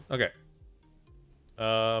working either. Okay.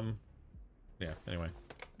 Yeah, anyway.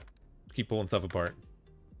 Keep pulling stuff apart.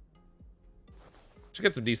 Should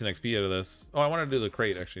get some decent XP out of this. Oh, I wanted to do the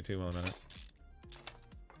crate, actually, too. Hold on a minute.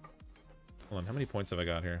 Hold on, how many points have I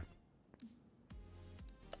got here?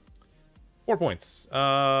 4 points.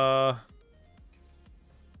 Let's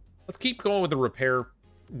keep going with the repair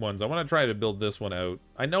ones. I want to try to build this one out.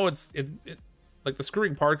 I know like the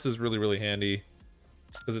screwing parts is really, really handy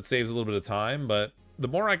because it saves a little bit of time, but the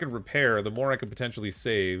more I can repair, the more I could potentially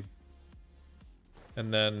save.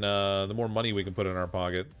 And then the more money we can put in our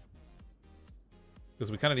pocket.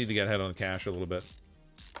 Because we kind of need to get ahead on cash a little bit.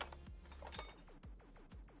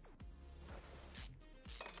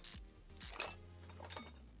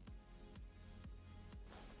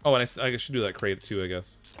 Oh, and I should do that crate too, I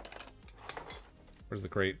guess. Where's the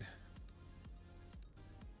crate?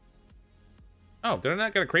 Oh, did I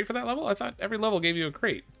not get a crate for that level? I thought every level gave you a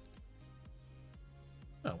crate.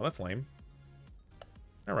 Oh, well, that's lame.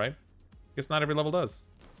 Alright. Guess not every level does.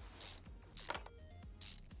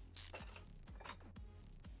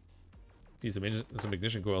 See, some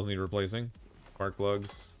ignition coils need replacing. Spark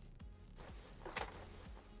plugs.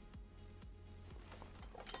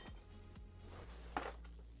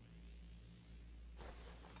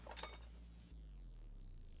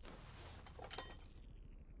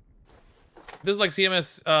 This is like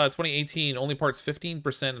CMS 2018. Only parts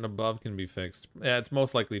 15% and above can be fixed. Yeah, it's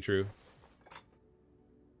most likely true.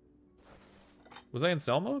 Was I in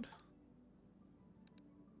sell mode?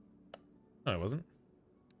 No, I wasn't.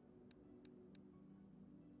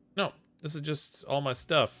 No, this is just all my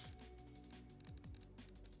stuff.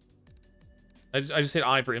 I just hit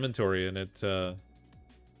I for inventory and it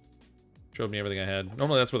showed me everything I had.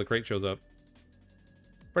 Normally that's where the crate shows up.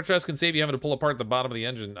 Pressure can save you having to pull apart the bottom of the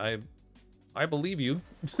engine. I believe you.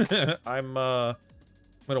 I'm gonna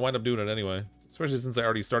wind up doing it anyway. Especially since I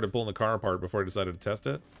already started pulling the car apart before I decided to test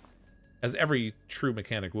it. As every true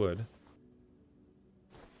mechanic would.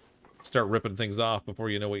 Start ripping things off before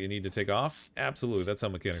you know what you need to take off. Absolutely, that's how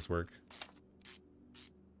mechanics work.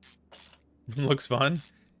 Looks fun.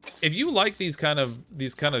 If you like these kind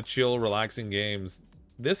of chill, relaxing games,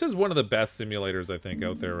 this is one of the best simulators I think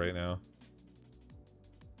out there right now.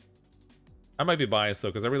 I might be biased though,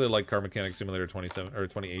 because I really like Car Mechanic Simulator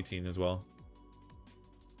 2018 as well.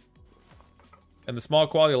 And the small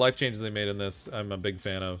quality of life changes they made in this, I'm a big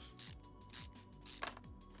fan of.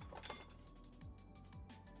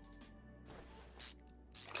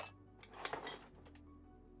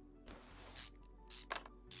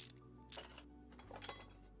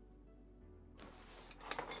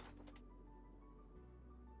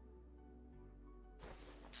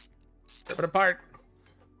 Rip it apart.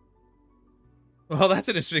 Well, that's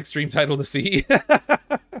an extreme title to see.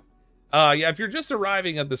 Yeah, if you're just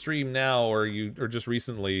arriving at the stream now, or just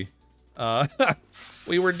recently,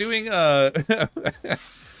 we were doing a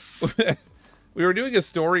we were doing a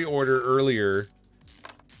story order earlier,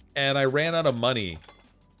 and I ran out of money,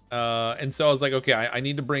 and so I was like, okay, I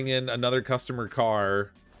need to bring in another customer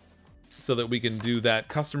car so that we can do that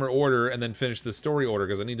customer order and then finish the story order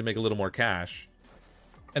because I need to make a little more cash.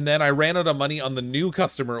 And then I ran out of money on the new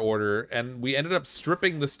customer order, and we ended up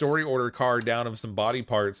stripping the story order car down of some body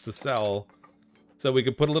parts to sell, so we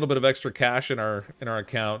could put a little bit of extra cash in our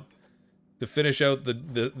account to finish out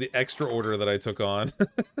the extra order that I took on.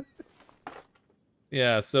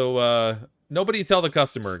 Yeah, so nobody tell the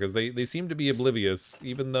customer, because they seem to be oblivious,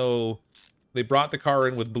 even though they brought the car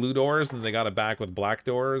in with blue doors and they got it back with black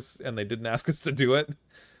doors, and they didn't ask us to do it.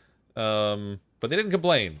 But they didn't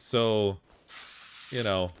complain, so... You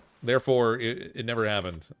know, therefore, it never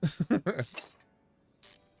happened.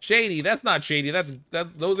 Shady, that's not shady.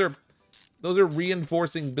 Those are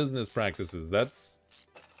reinforcing business practices. That's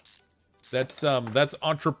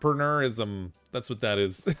entrepreneurism. That's what that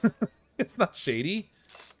is. It's not shady.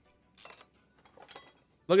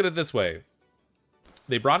 Look at it this way.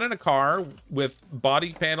 They brought in a car with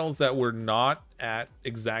body panels that were not at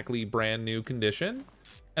exactly brand new condition,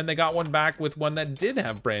 and they got one back with one that did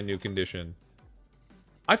have brand new condition.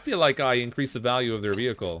 I feel like I increased the value of their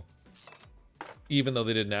vehicle, even though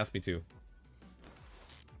they didn't ask me to.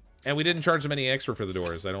 And we didn't charge them any extra for the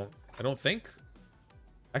doors. I don't think.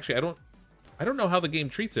 Actually, I don't know how the game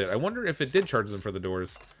treats it. I wonder if it did charge them for the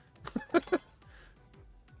doors.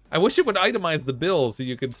 I wish it would itemize the bill so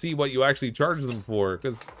you could see what you actually charged them for,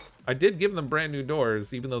 because I did give them brand new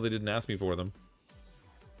doors, even though they didn't ask me for them.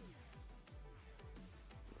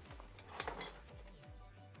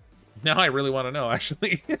 Now I really want to know,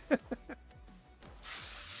 actually.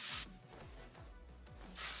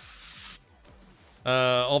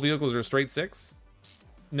 All vehicles are straight 6.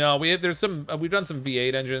 No, we've done some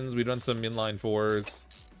V8 engines. We've done some inline 4s.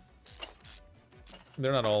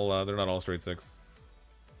 They're not all straight 6.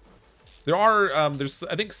 There are there's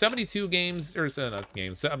I think 72 games, or not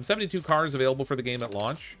games, 72 cars available for the game at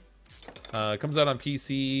launch. It comes out on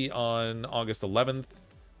PC on August 11th.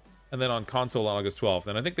 And then on console on August 12th.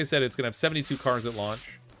 And I think they said it's going to have 72 cars at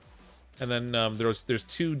launch. And then there's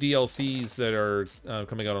 2 DLCs that are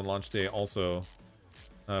coming out on launch day also.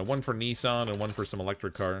 One for Nissan and one for some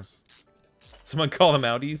electric cars. Someone call them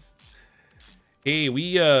Audis. Hey,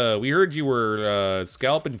 we heard you were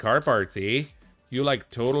scalping car parts, eh? You like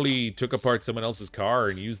totally took apart someone else's car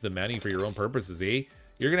and used the money for your own purposes, eh?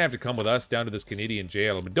 You're going to have to come with us down to this Canadian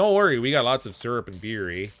jail. But don't worry, we got lots of syrup and beer,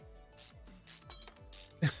 eh?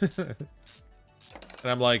 And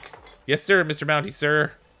I'm like, yes sir, Mr. Mountie,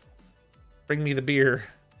 sir. Bring me the beer.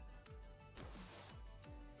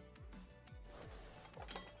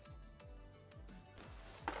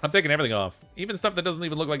 I'm taking everything off. Even stuff that doesn't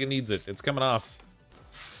even look like it needs it. It's coming off.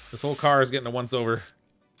 This whole car is getting a once over.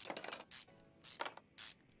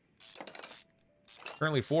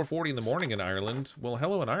 Currently 4:40 in the morning in Ireland. Well,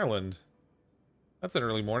 hello in Ireland. That's an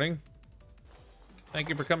early morning. Thank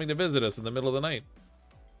you for coming to visit us in the middle of the night.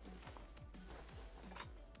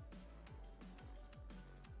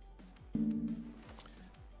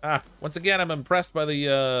 Once again, I'm impressed by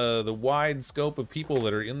the wide scope of people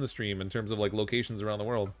that are in the stream in terms of like locations around the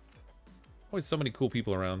world. Always so many cool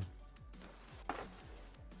people around.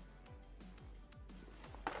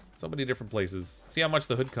 So many different places. See how much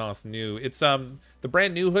the hood costs new. It's the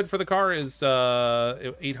brand new hood for the car is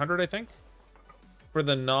 800, I think, for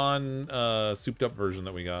the non souped up version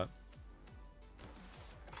that we got.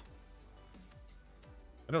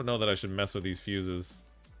 I don't know that I should mess with these fuses.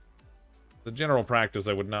 The general practice,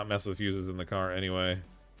 I would not mess with fuses in the car anyway.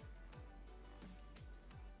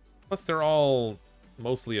 Plus, they're all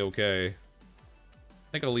mostly okay.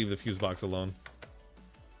 I think I'll leave the fuse box alone.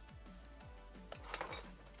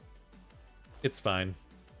 It's fine.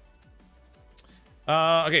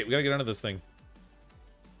 Okay, we gotta get under this thing.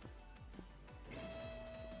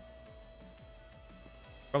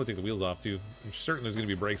 Probably take the wheels off, too. I'm certain there's gonna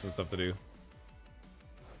be brakes and stuff to do.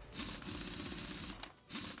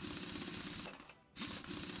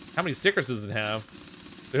 How many stickers does it have?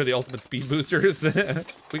 They're the ultimate speed boosters.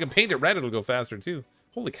 We can paint it red, it'll go faster, too.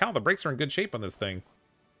 Holy cow, the brakes are in good shape on this thing.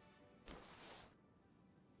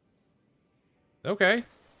 Okay.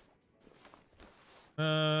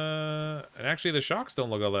 And actually, the shocks don't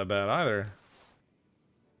look all that bad, either.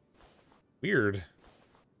 Weird.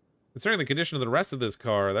 Considering the condition of the rest of this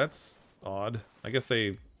car, that's odd. I guess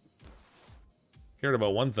they cared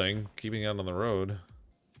about one thing, keeping it out on the road.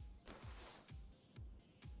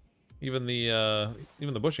 Even the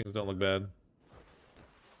bushings don't look bad.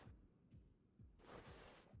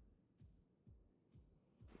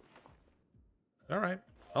 All right,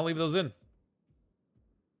 I'll leave those in.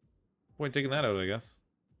 Point taking that out, I guess.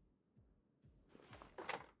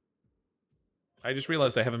 I just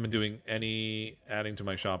realized I haven't been doing any adding to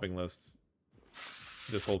my shopping list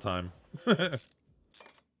this whole time. Oops.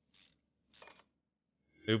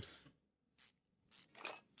 What's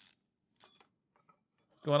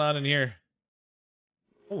going on in here?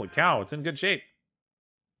 Holy cow, it's in good shape.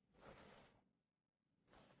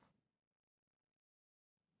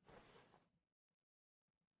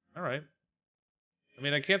 All right. I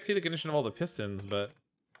mean, I can't see the condition of all the pistons, but...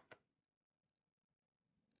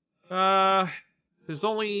 there's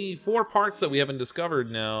only 4 parts that we haven't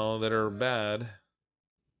discovered now that are bad.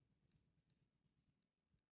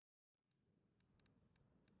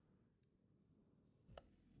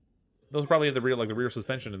 Those are probably the rear, like the rear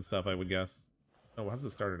suspension and stuff, I would guess. Oh, how's the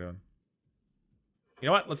starter doing? You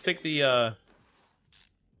know what? Let's take the,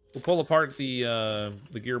 we'll pull apart the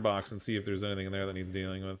gearbox and see if there's anything in there that needs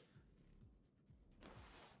dealing with.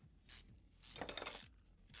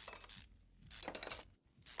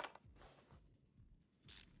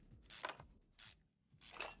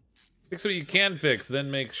 Fix what you can fix,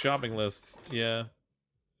 then make shopping lists. Yeah.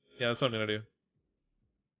 Yeah, that's what I'm gonna do.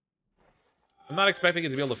 I'm not expecting it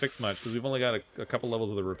to be able to fix much, because we've only got a couple levels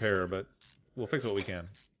of the repair, but we'll fix what we can.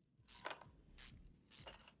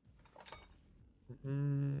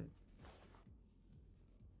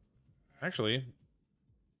 Actually,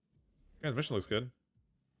 transmission looks good.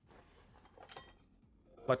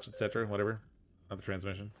 Clutch, etc., whatever. Not the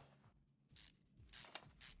transmission.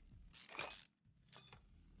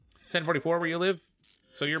 10:44 where you live?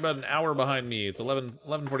 So you're about an hour behind me. It's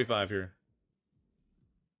 11:45 here.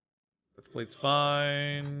 The plate's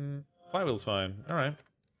fine. Flywheel's fine. Alright.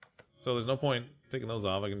 So there's no point taking those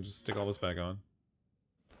off. I can just stick all this back on.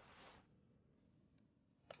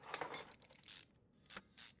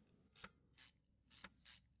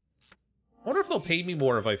 I wonder if they'll pay me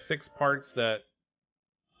more if I fix parts that...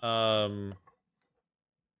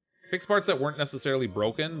 fix parts that weren't necessarily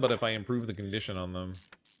broken, but if I improve the condition on them.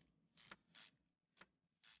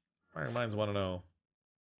 Firing minds want to know.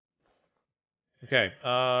 Okay,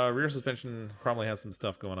 rear suspension probably has some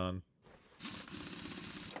stuff going on.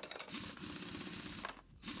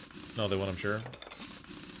 No, they won't, I'm sure.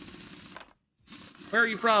 Where are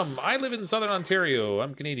you from? I live in Southern Ontario.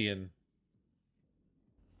 I'm Canadian.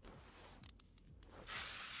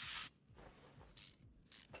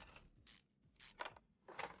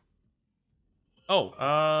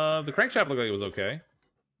 Oh, the crankshaft looked like it was okay.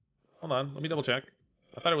 Hold on, let me double check.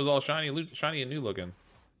 I thought it was all shiny and new looking.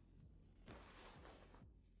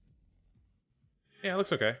 Yeah, it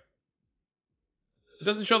looks okay. It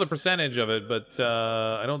doesn't show the percentage of it, but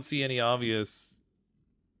I don't see any obvious...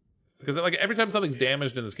 Because like every time something's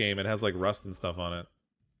damaged in this game, it has like rust and stuff on it.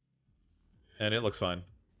 And it looks fine.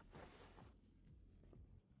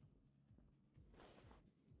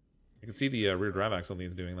 You can see the rear drive axle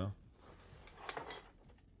needs doing, though.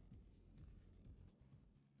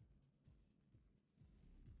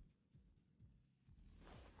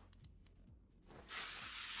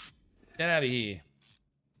 Get out of here.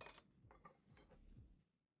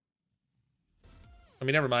 I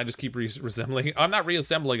mean, never mind. Just keep reassembling. I'm not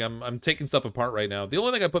reassembling. I'm taking stuff apart right now. The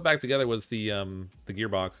only thing I put back together was the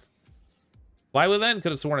gearbox. Plywood then?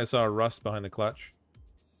 Could have sworn I saw a rust behind the clutch.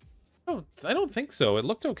 Oh, I don't think so. It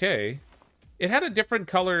looked okay. It had a different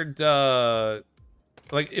colored,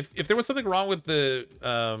 like if there was something wrong with the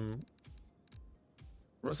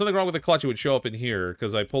clutch, it would show up in here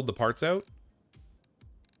because I pulled the parts out,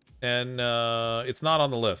 and it's not on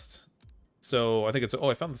the list. So I think it's, oh,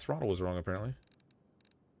 I found the throttle was wrong apparently.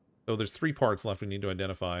 So there's 3 parts left we need to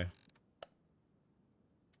identify.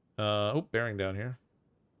 Oh, bearing down here.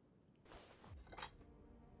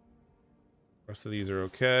 Rest of these are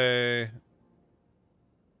okay.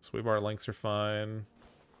 Sway bar lengths are fine.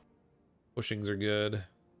 Bushings are good.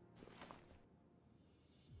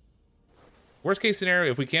 Worst case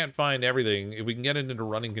scenario, if we can't find everything, if we can get it into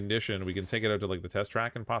running condition, we can take it out to like the test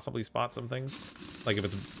track and possibly spot some things. Like if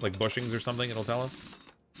it's like bushings or something, it'll tell us.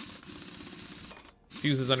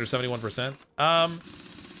 Fuses under 71%.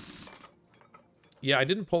 Yeah, I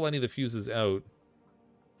didn't pull any of the fuses out.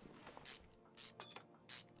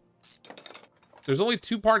 There's only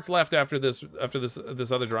 2 parts left after this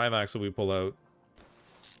other drive axle we pull out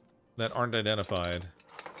that aren't identified.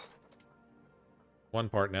 1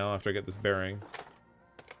 part now after I get this bearing.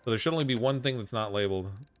 So there should only be 1 thing that's not labeled.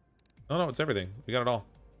 Oh no, it's everything. We got it all.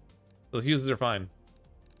 So the fuses are fine.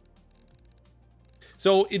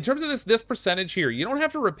 So in terms of this percentage here, you don't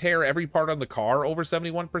have to repair every part on the car over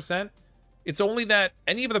 71%. It's only that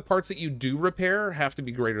any of the parts that you do repair have to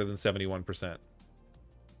be greater than 71%.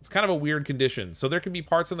 It's kind of a weird condition. So there can be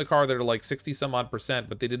parts in the car that are like 60 some odd %,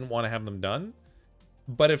 but they didn't want to have them done.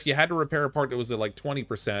 But if you had to repair a part that was at like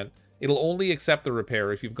 20%, it'll only accept the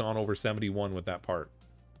repair if you've gone over 71 with that part.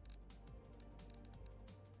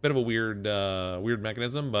 Bit of a weird weird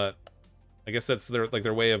mechanism, but I guess that's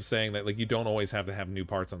their way of saying that like you don't always have to have new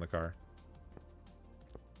parts on the car.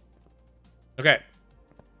 Okay.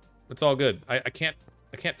 It's all good. I can't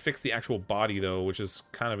fix the actual body though, which is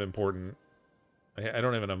kind of important. I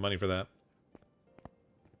don't have enough money for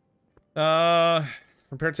that.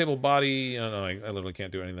 Repair table body. Oh no, I literally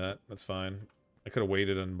can't do any of that. That's fine. I could have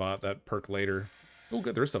waited and bought that perk later. Oh,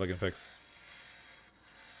 good. There is stuff I can fix.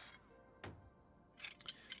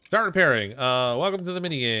 Start repairing. Welcome to the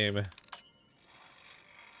minigame.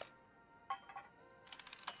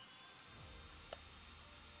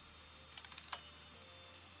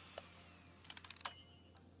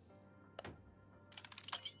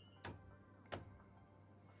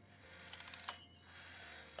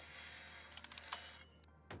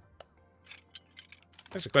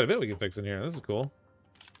 Actually, quite a bit we can fix in here. This is cool.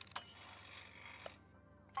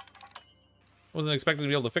 Wasn't expecting to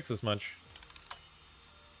be able to fix this much.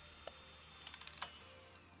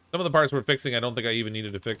 Some of the parts we're fixing, I don't think I even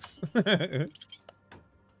needed to fix. Hope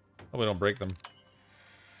I don't break them.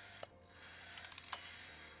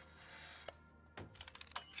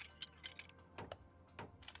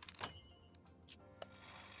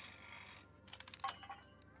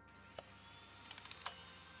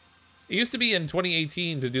 It used to be in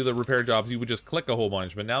 2018 to do the repair jobs, you would just click a whole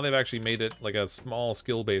bunch, but now they've actually made it like a small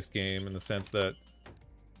skill-based game in the sense that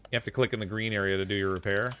you have to click in the green area to do your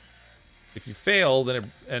repair. If you fail,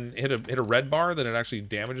 then hit a red bar, then it actually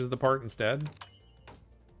damages the part instead.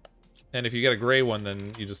 And if you get a gray one,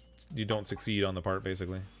 then you don't succeed on the part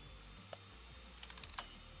basically.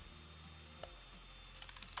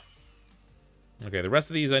 Okay, the rest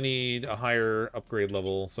of these I need a higher upgrade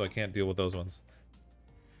level, so I can't deal with those ones.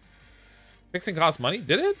 Fixing costs money?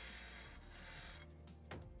 Did it?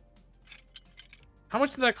 How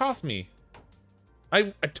much did that cost me?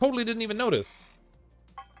 I totally didn't even notice.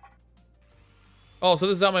 Oh, so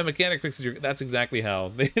this is how my mechanic fixes your... That's exactly how.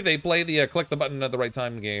 They play the click the button at the right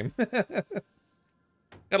time game.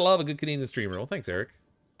 Gotta love a good Canadian streamer. Well, thanks, Eric.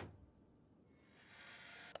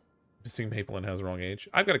 Missing Maple and has the wrong age.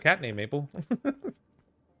 I've got a cat named Maple.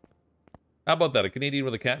 How about that? A Canadian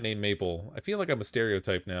with a cat named Maple. I feel like I'm a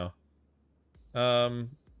stereotype now. I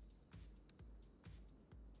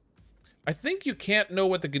think you can't know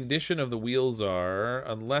what the condition of the wheels are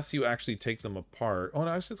unless you actually take them apart. Oh,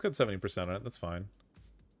 no, actually, it's got 70% on it. That's fine.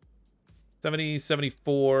 70,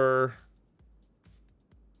 74.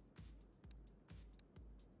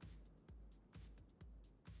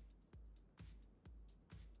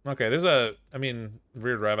 Okay, there's I mean,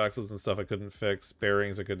 rear drive axles and stuff I couldn't fix.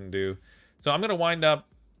 Bearings I couldn't do. So I'm going to wind up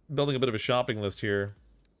building a bit of a shopping list here.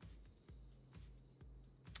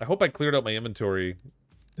 I hope I cleared out my inventory.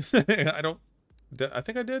 I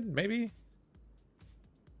think I did, maybe?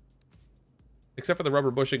 Except for the rubber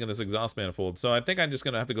bushing and this exhaust manifold. So I think I'm just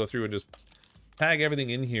going to have to go through and just tag everything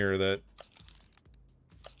in here that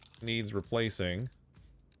needs replacing.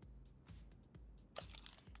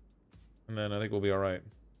 And then I think we'll be alright.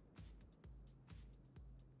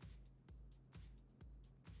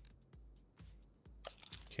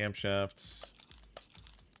 Camshaft.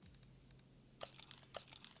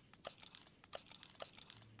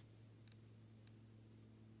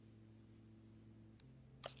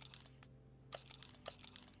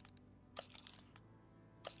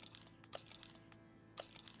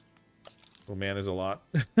 Oh man, there's a lot.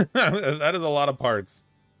 That is a lot of parts.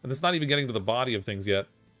 And it's not even getting to the body of things yet.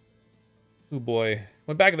 Oh boy.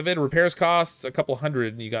 Went back in the vid, repairs costs a couple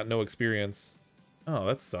hundred and you got no experience. Oh,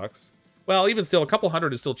 that sucks. Well, even still, a couple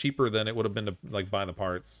hundred is still cheaper than it would have been to like buy the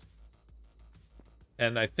parts.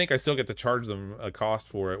 And I think I still get to charge them a cost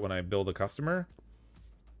for it when I build a customer.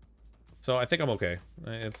 So I think I'm okay.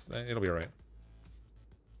 It'll be alright.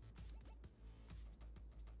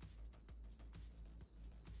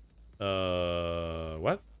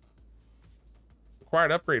 What?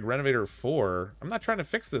 Required upgrade, Renovator 4. I'm not trying to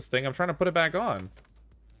fix this thing. I'm trying to put it back on.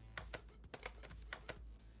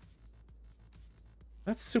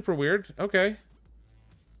 That's super weird. Okay.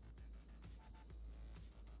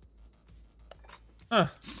 Huh.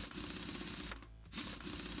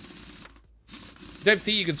 Type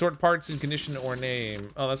C, you can sort parts in condition or name.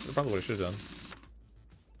 Oh, that's probably what I should have done.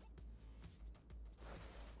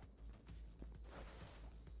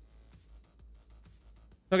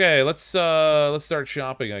 Okay, let's start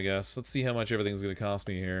shopping, I guess. Let's see how much everything's gonna cost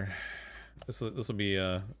me here. This will be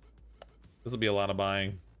a lot of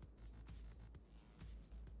buying.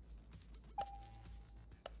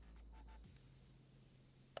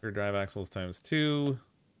 Rear drive axles ×2.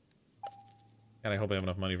 And I hope I have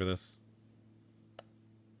enough money for this.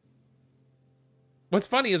 What's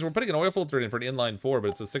funny is we're putting an oil filter in for an inline 4,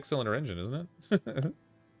 but it's a 6-cylinder engine, isn't it?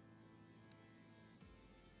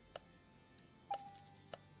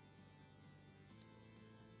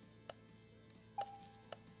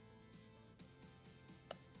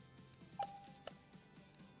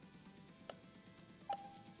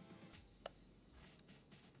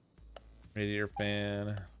 Radiator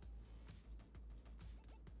fan.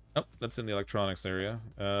 Oh, that's in the electronics area.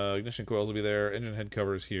 Ignition coils will be there. Engine head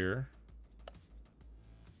covers here.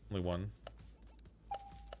 Only one.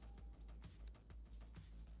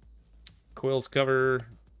 Coils cover.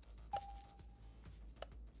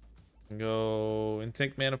 Go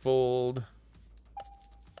intake manifold.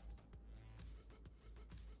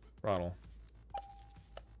 Throttle.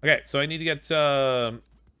 Okay, so I need to get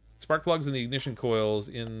spark plugs and the ignition coils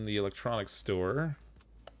in the electronics store.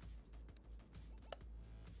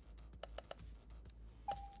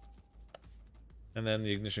 And then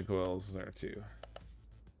the ignition coils is there too.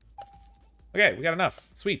 Okay, we got enough.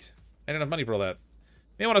 Sweet. I had enough money for all that.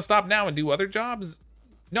 May want to stop now and do other jobs?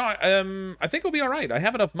 No, I think we'll be alright. I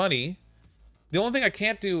have enough money. The only thing I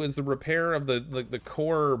can't do is the repair of the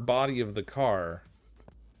core body of the car.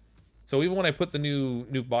 So even when I put the new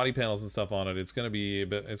body panels and stuff on it, it's gonna be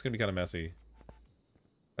kind of messy.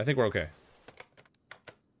 I think we're okay.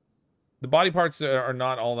 The body parts are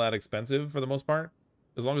not all that expensive for the most part,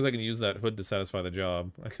 as long as I can use that hood to satisfy the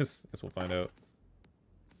job. I guess we'll find out.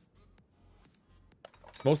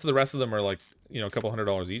 Most of the rest of them are like, you know, a couple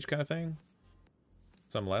 $100 each kind of thing.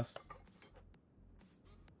 Some less.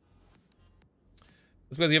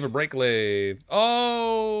 That's because you have a brake lathe. Oh.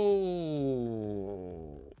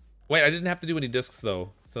 Wait, I didn't have to do any discs,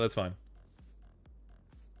 though, so that's fine.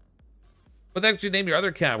 What the heck did you name your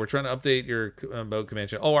other cat? We're trying to update your boat command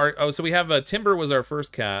channel. Oh, so we have Timber was our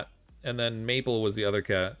first cat, and then Maple was the other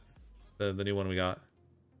cat, the new one we got.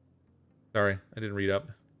 Sorry, I didn't read up.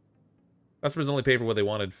 Customers only pay for what they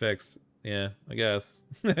wanted fixed. Yeah, I guess.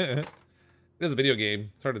 It is a video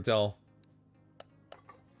game. It's hard to tell.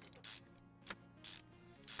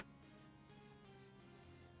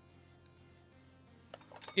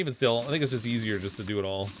 Even still, I think it's just easier just to do it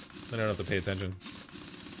all. I don't have to pay attention.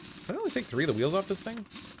 Did I only take 3 of the wheels off this thing?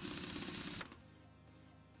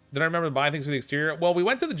 Did I remember to buy things for the exterior? Well, we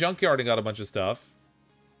went to the junkyard and got a bunch of stuff.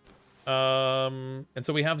 And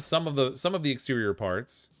so we have some of the exterior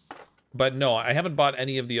parts. But no, I haven't bought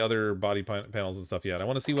any of the other body panels and stuff yet. I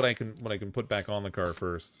want to see what I can put back on the car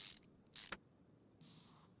first.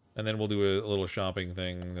 And then we'll do a little shopping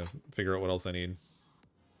thing to figure out what else I need.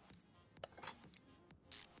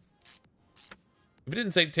 If it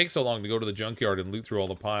didn't take so long to go to the junkyard and loot through all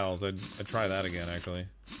the piles, I'd try that again, actually.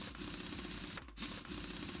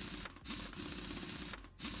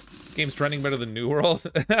 Game's trending better than New World?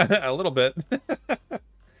 A little bit.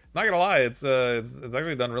 Not gonna lie, it's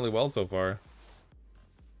actually done really well so far.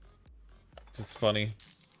 It's just funny.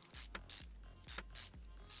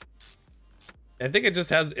 I think it just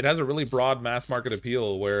has a really broad mass market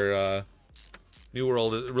appeal where New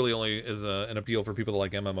World really only is an appeal for people that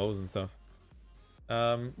like MMOs and stuff.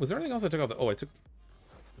 Was there anything else I took off? Oh, I took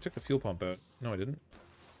the fuel pump out. No, I didn't.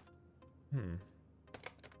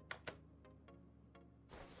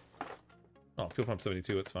 Oh, fuel pump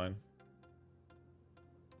 72. It's fine.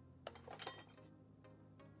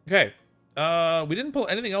 Okay. We didn't pull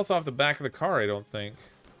anything else off the back of the car, I don't think.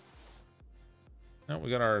 No, we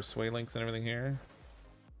got our sway links and everything here.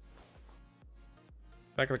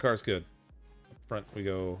 Back of the car is good. Up front we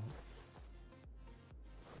go.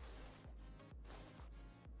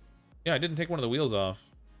 Yeah, I didn't take one of the wheels off.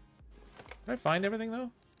 Did I find everything,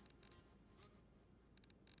 though?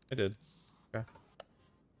 I did. Okay.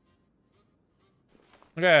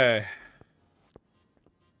 Okay.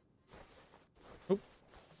 Oop.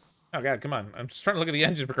 Oh, God, come on. I'm just trying to look at the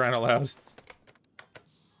engine for crying out loud.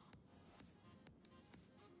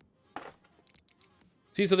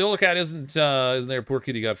 See, so the older cat isn't there. Poor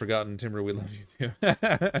kitty got forgotten. Timber, we love you too.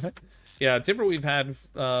 Yeah, Timber we've had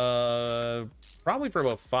probably for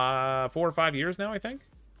about 4 or 5 years now, I think.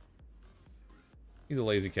 He's a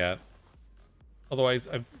lazy cat. Although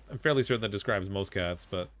I'm fairly certain that describes most cats,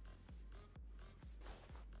 but...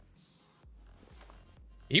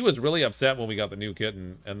 He was really upset when we got the new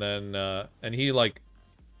kitten, and then, and he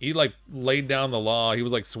laid down the law. He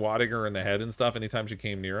was, like, swatting her in the head and stuff anytime she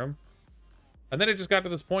came near him. And then it just got to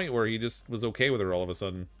this point where he just was okay with her all of a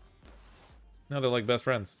sudden. Now they're like best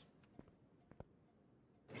friends.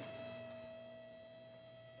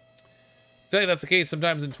 Tell you that's the case.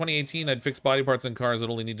 Sometimes in 2018, I'd fix body parts in cars that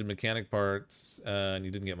only needed mechanic parts, and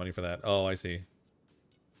you didn't get money for that. Oh, I see.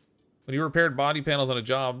 When you repaired body panels on a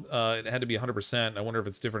job, it had to be 100%. I wonder if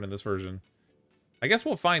it's different in this version. I guess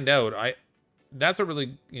we'll find out. That's a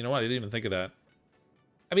really... You know what? I didn't even think of that.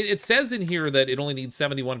 I mean, it says in here that it only needs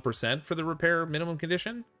 71% for the repair minimum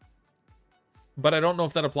condition. But I don't know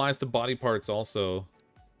if that applies to body parts also.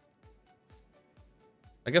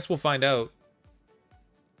 I guess we'll find out.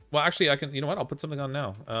 Well, actually, I can... You know what? I'll put something on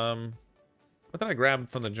now. What did I grab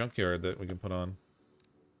from the junkyard that we can put on?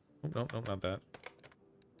 Oh, no, not that.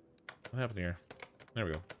 What happened here? There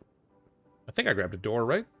we go. I think I grabbed a door,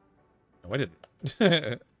 right? No, I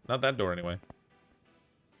didn't. Not that door, anyway.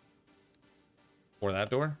 Or that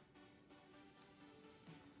door?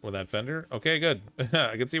 Or that fender? Okay, good.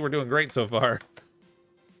 I can see we're doing great so far.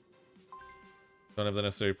 Don't have the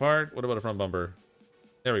necessary part. What about a front bumper?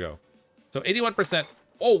 There we go. So 81%.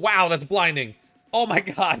 Oh, wow, that's blinding. Oh, my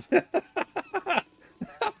God.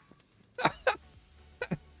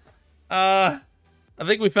 I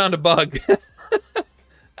think we found a bug.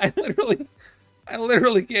 I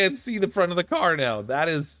literally can't see the front of the car now. That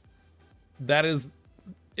is...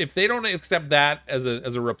 If they don't accept that as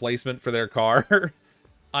a replacement for their car,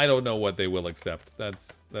 I don't know what they will accept.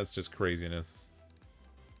 That's just craziness.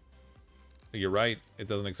 You're right. It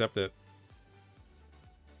doesn't accept it.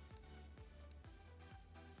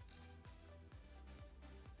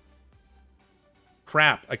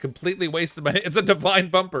 Crap. I completely wasted my... It's a divine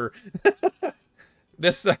bumper.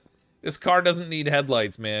 This car doesn't need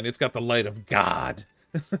headlights, man. It's got the light of God.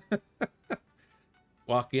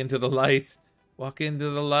 Walk into the light. Walk into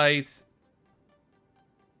the light.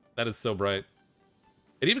 That is so bright.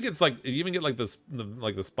 It even gets like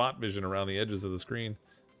the spot vision around the edges of the screen.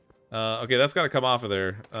 Okay, that's got to come off of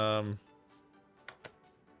there.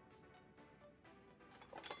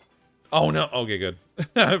 Oh no. Okay, good.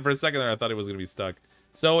 For a second there, I thought it was gonna be stuck.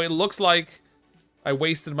 So it looks like I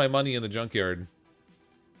wasted my money in the junkyard.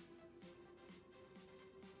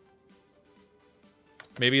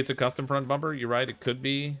 Maybe it's a custom front bumper. You're right. It could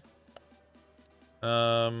be.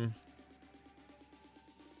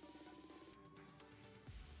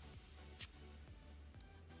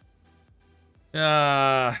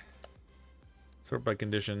 Sort by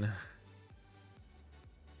condition.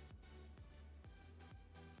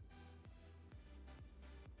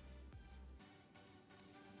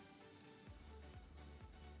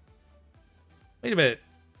 Wait a minute.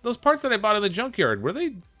 Those parts that I bought in the junkyard, were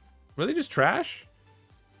they just trash?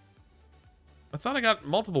 I thought I got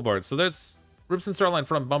multiple parts. So that's Ribson Starline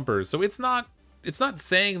front bumpers. So it's not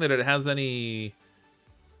saying that it has any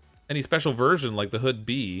special version like the Hood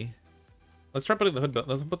B. Let's try putting the hood.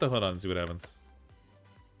 Let's put the hood on and see what happens.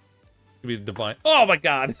 Could be divine. Oh my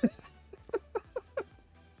God!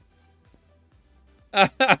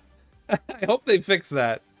 I hope they fix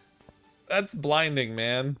that. That's blinding,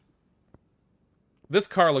 man. This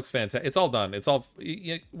car looks fantastic. It's all done. It's all. What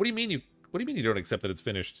do you mean you? What do you mean you don't accept that it's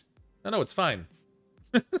finished? No, it's fine.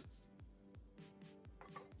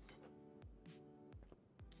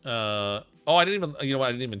 Oh, I didn't even. You know what?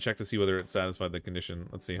 I didn't even check to see whether it satisfied the condition.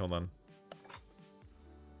 Let's see. Hold on.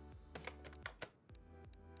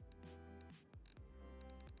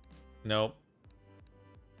 Nope.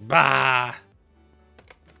 Bah!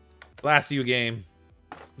 Blast you, game.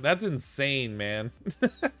 That's insane, man.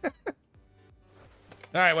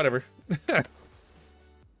 Alright, whatever.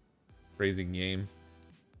 Crazy game.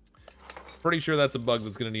 Pretty sure that's a bug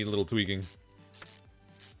that's gonna need a little tweaking.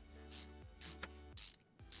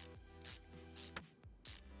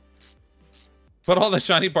 Put all the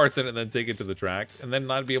shiny parts in it and then take it to the track. And then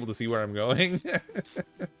not be able to see where I'm going.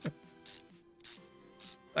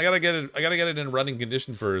 I gotta get it in running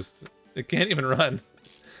condition first. It can't even run.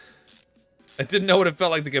 I didn't know what it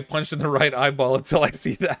felt like to get punched in the right eyeball until I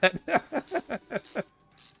see that.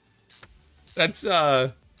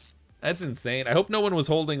 That's insane. I hope no one was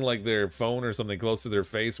holding like their phone or something close to their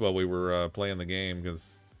face while we were playing the game,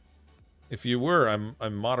 because if you were,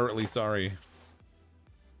 I'm moderately sorry.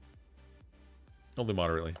 Only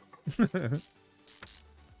moderately.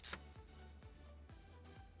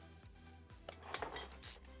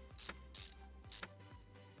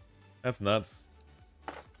 That's nuts.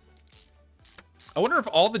 I wonder if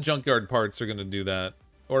all the junkyard parts are going to do that,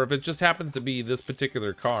 or if it just happens to be this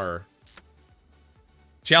particular car.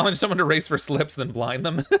 Challenge someone to race for slips, then blind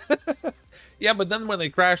them. Yeah, but then when they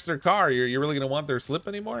crash their car, you're really going to want their slip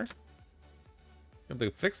anymore? You have to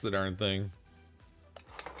fix the darn thing.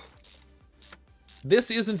 This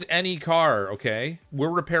isn't any car, okay? We're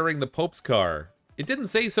repairing the Pope's car. It didn't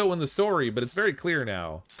say so in the story, but it's very clear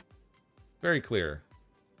now. Very clear.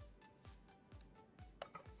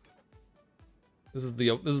 This is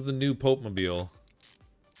the new Pope mobile.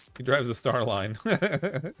 He drives a Starline.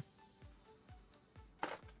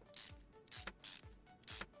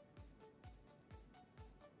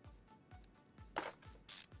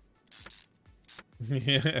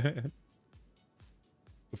 Yeah.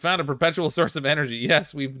 We found a perpetual source of energy.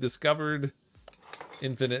 Yes, we've discovered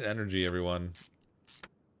infinite energy, everyone.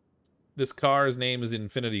 This car's name is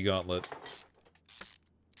Infinity Gauntlet.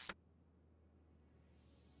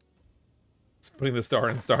 Just putting the star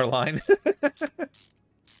in Starline.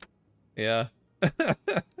 Yeah.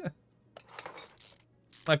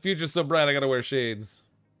 My future's so bright, I gotta wear shades.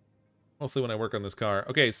 Mostly when I work on this car.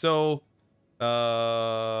 Okay, so...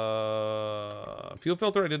 fuel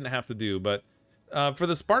filter I didn't have to do, but... for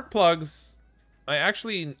the spark plugs, I'm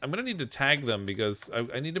gonna need to tag them because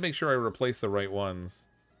I need to make sure I replace the right ones.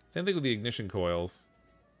 Same thing with the ignition coils.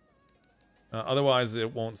 Otherwise,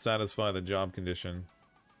 it won't satisfy the job condition.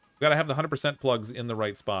 We gotta have the 100% plugs in the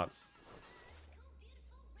right spots.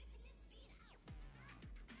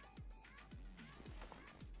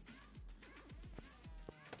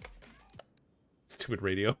 Stupid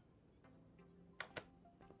radio.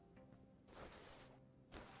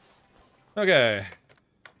 Okay.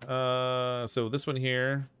 So this one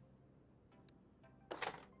here.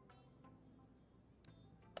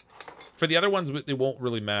 For the other ones, it won't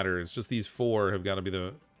really matter. It's just these four have got to be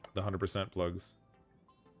the 100% plugs.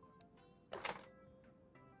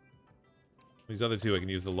 These other two, I can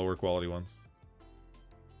use the lower quality ones.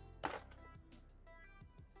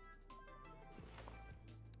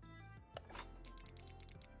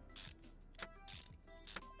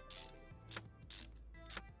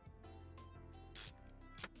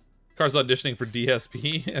 Car's auditioning for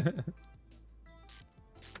DSP.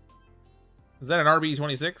 Is that an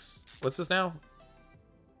RB26? What's this now?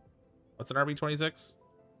 What's an RB26?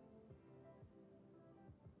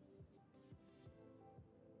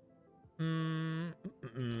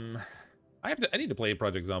 I need to play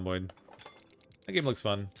Project Zomboid. That game looks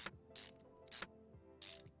fun.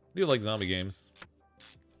 I do like zombie games.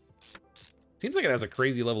 Seems like it has a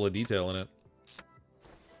crazy level of detail in it.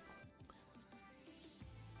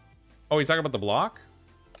 Oh, you talking about the block?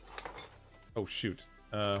 Oh, shoot.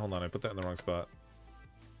 Hold on, I put that in the wrong spot.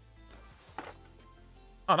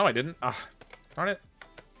 Oh, no, I didn't. Ah, darn it.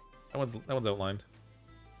 That one's outlined.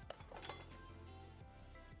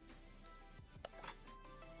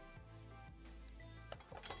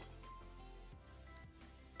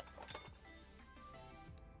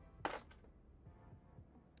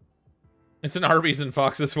 It's an Arby's and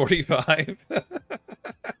Fox's 45.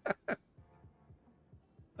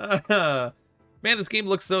 Man, this game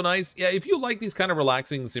looks so nice. Yeah, if you like these kind of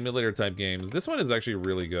relaxing simulator type games, this one is actually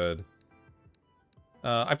really good.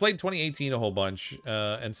 I played 2018 a whole bunch,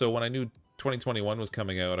 and so when I knew 2021 was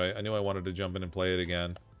coming out, I knew I wanted to jump in and play it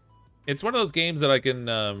again. It's one of those games that I can,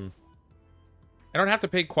 I don't have to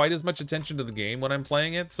pay quite as much attention to the game when I'm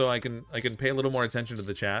playing it, so I can pay a little more attention to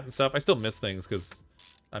the chat and stuff. I still miss things because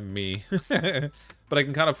I'm me, but I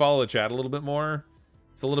can kind of follow the chat a little bit more.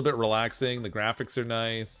 It's a little bit relaxing. The graphics are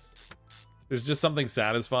nice. There's just something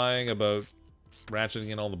satisfying about ratcheting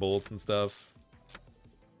in all the bolts and stuff.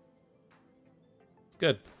 It's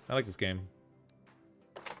good. I like this game.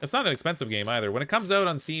 It's not an expensive game either. When it comes out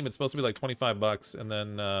on Steam, it's supposed to be like 25 bucks, and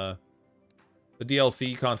then the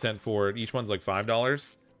DLC content for it, each one's like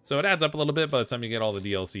 $5. So it adds up a little bit by the time you get all the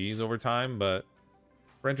DLCs over time, but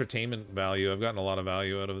for entertainment value, I've gotten a lot of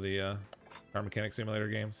value out of the Car Mechanic Simulator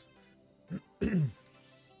games.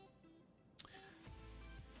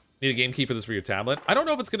 Need a game key for this for your tablet? I don't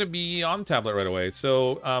know if it's going to be on tablet right away.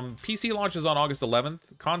 So PC launches on August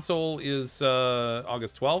 11th. Console is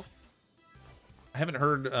August 12th. I haven't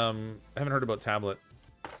heard about tablet.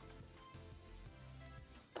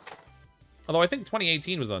 Although I think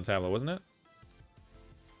 2018 was on tablet, wasn't it?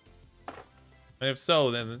 And if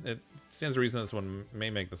so, then it stands to reason this one may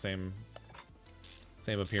make the same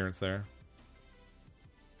appearance there.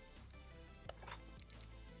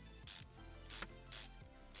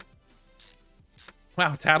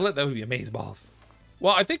 Wow, tablet? That would be amazeballs.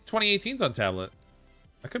 Well, I think 2018's on tablet.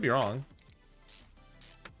 I could be wrong.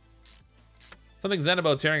 Something zen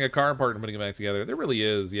about tearing a car apart and putting it back together. There really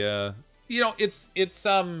is, yeah. You know, it's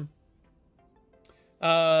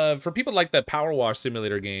for people like that Power Wash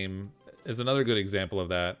Simulator game is another good example of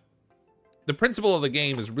that. The principle of the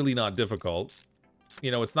game is really not difficult. You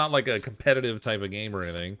know, it's not like a competitive type of game or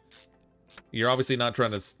anything. You're obviously not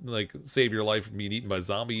trying to, like, save your life from being eaten by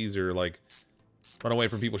zombies or, like, run away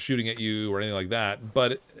from people shooting at you or anything like that.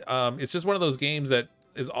 But it's just one of those games that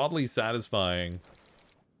is oddly satisfying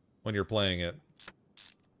when you're playing it.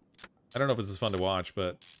 I don't know if this is fun to watch,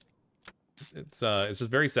 but it's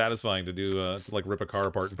just very satisfying to do, to like rip a car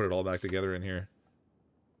apart and put it all back together in here.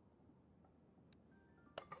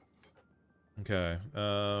 Okay,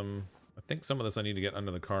 I think some of this I need to get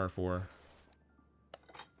under the car for.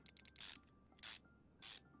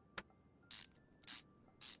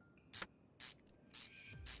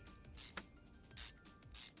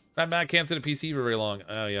 My back can't sit at PC for very long.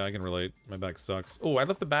 Oh yeah, I can relate. My back sucks. Oh, I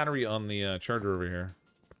left the battery on the charger over here.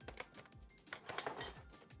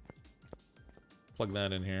 Plug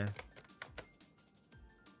that in here.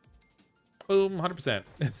 Boom, 100%.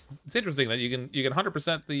 It's interesting that you can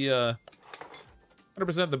 100% the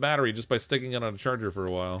 100% the battery just by sticking it on a charger for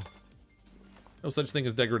a while. No such thing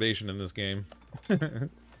as degradation in this game.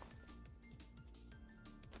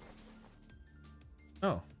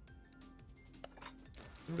 Oh.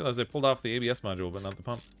 I didn't realize I pulled off the ABS module, but not the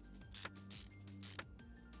pump.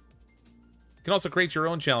 You can also create your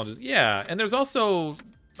own challenges. Yeah, and there's also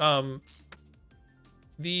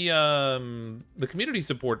the community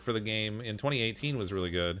support for the game in 2018 was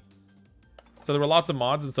really good. So there were lots of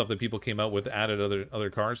mods and stuff that people came out with, added other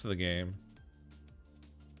cars to the game.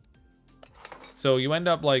 So you end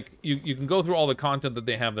up like you can go through all the content that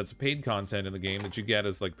they have that's paid content in the game that you get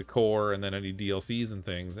as like the core and then any DLCs and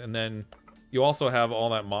things, and then you also have all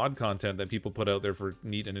that mod content that people put out there for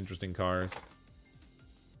neat and interesting cars.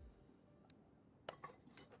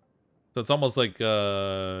 So it's almost like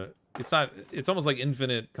it's almost like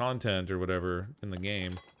infinite content or whatever in the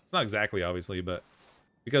game. It's not exactly, obviously, but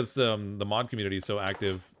because the mod community is so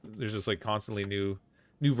active, there's just like constantly new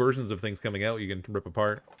versions of things coming out you can rip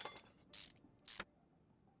apart.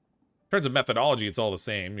 In terms of methodology, it's all the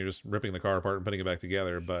same. You're just ripping the car apart and putting it back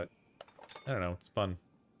together, but I don't know, it's fun.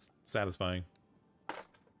 It's satisfying.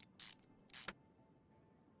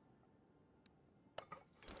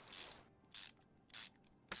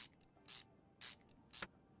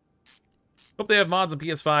 Hope they have mods on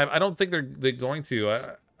PS5. I don't think they're going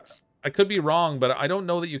to. I could be wrong, but I don't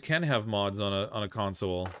know that you can have mods on a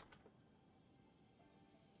console.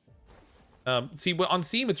 See, on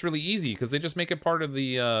Steam it's really easy because they just make it part of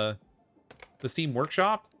the Steam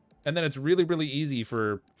Workshop, and then it's really easy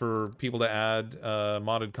for people to add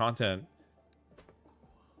modded content.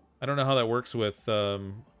 I don't know how that works with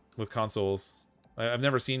consoles. I've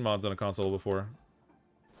never seen mods on a console before.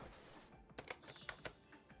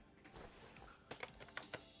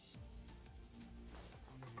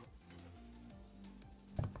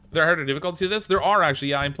 There are harder difficulties to this? There are actually,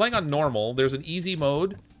 yeah. I'm playing on normal. There's an easy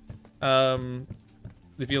mode.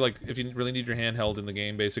 If you really need your handheld in the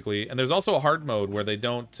game, basically. And there's also a hard mode where they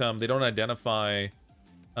don't identify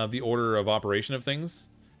the order of operation of things.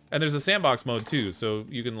 And there's a sandbox mode too, so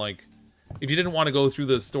you can like, if you didn't want to go through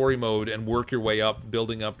the story mode and work your way up,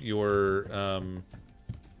 building up your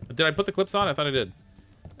did I put the clips on? I thought I did.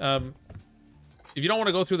 If you don't want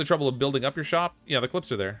to go through the trouble of building up your shop, yeah, the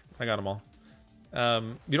clips are there. I got them all.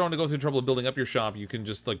 You don't want to go through the trouble of building up your shop. You can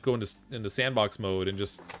just like go into sandbox mode and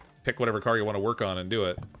just pick whatever car you want to work on and do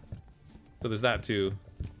it. So there's that too.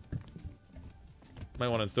 Might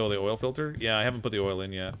want to install the oil filter. Yeah, I haven't put the oil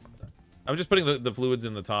in yet. I'm just putting the fluids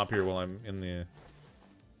in the top here while I'm in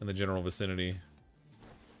the general vicinity.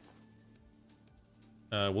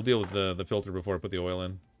 We'll deal with the filter before I put the oil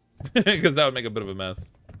in. Because that would make a bit of a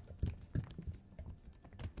mess.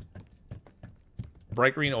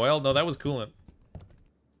 Bright green oil? No, that was coolant.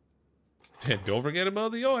 Don't forget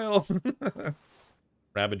about the oil.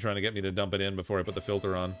 Rabbit trying to get me to dump it in before I put the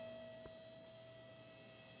filter on.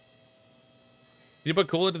 Did you put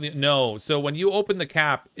coolant in the... No. So when you open the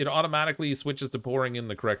cap, it automatically switches to pouring in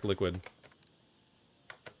the correct liquid.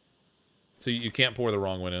 So you can't pour the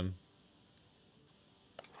wrong one in.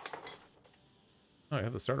 Oh, I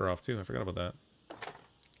have the starter off too. I forgot about that.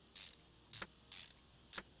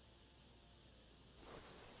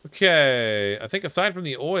 Okay. I think aside from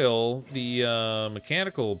the oil, the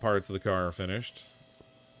mechanical parts of the car are finished.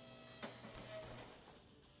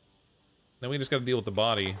 Then we just got to deal with the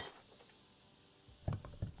body.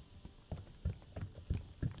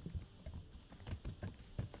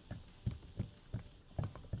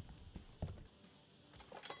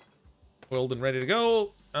 Oiled and ready to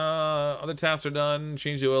go. Other tasks are done.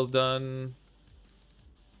 Change the oil's done.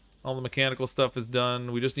 All the mechanical stuff is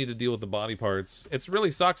done. We just need to deal with the body parts. It really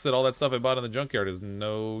sucks that all that stuff I bought in the junkyard is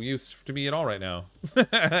no use to me at all right now.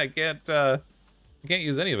 I can't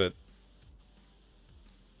use any of it.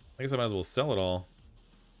 I guess I might as well sell it all.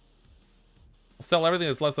 I'll sell everything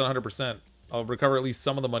that's less than 100%. I'll recover at least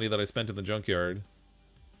some of the money that I spent in the junkyard.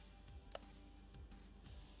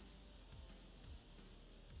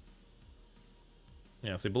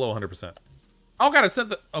 Yeah, say below 100%. Oh god, it said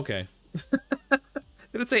that. Okay.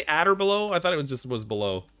 Did it say at or below? I thought it just was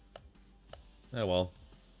below. Oh well.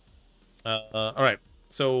 Alright.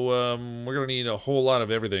 So, we're gonna need a whole lot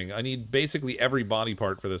of everything. I need basically every body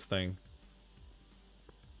part for this thing.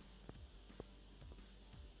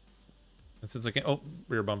 And since I can't... Oh,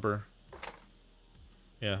 rear bumper.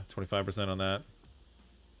 Yeah, 25% on that.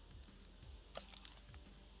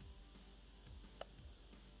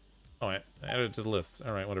 Oh, I added it to the list.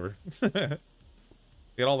 Alright, whatever. Get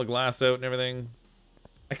all the glass out and everything.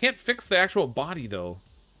 I can't fix the actual body, though.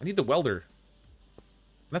 I need the welder.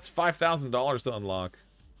 That's $5,000 to unlock.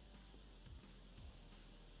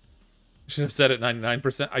 Should have set it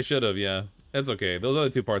 99%. I should have, yeah. That's okay. Those other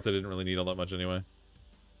two parts I didn't really need all that much anyway.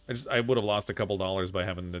 I would have lost a couple dollars by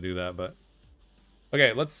having to do that, but...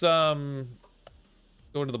 Okay, let's, go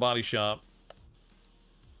into the body shop.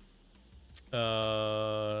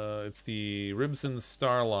 It's the Ribson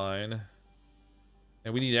Starline.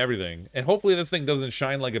 And we need everything. And hopefully this thing doesn't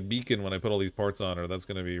shine like a beacon when I put all these parts on, or that's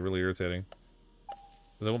going to be really irritating.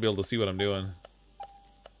 Because I won't be able to see what I'm doing.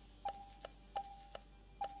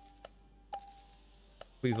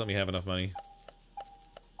 Please let me have enough money.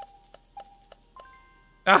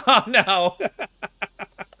 Oh, no!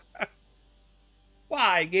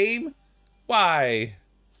 Why, game? Why?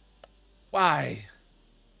 Why?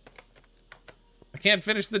 I can't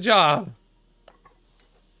finish the job.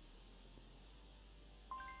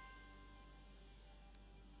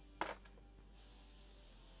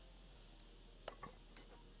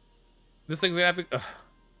 This thing's gonna have to... Ugh.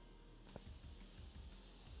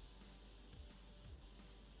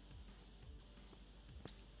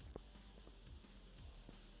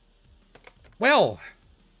 Well,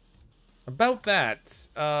 about that,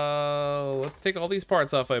 let's take all these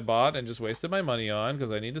parts off I bought and just wasted my money on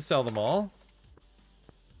because I need to sell them all.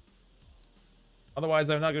 Otherwise,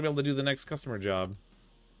 I'm not gonna be able to do the next customer job.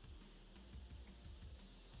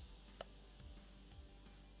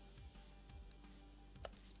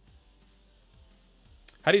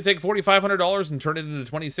 How do you take $4,500 and turn it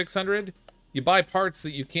into $2,600? You buy parts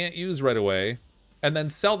that you can't use right away, and then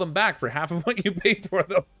sell them back for half of what you paid for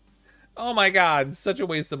them. Oh my god, such a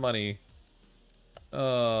waste of money.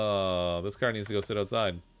 This car needs to go sit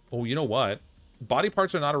outside. Oh, you know what? Body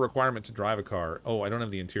parts are not a requirement to drive a car. Oh, I don't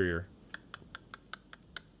have the interior.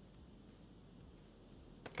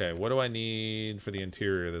 Okay, what do I need for the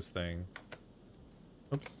interior of this thing?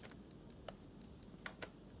 Oops.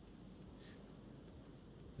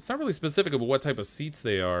 It's not really specific about what type of seats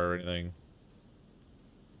they are or anything.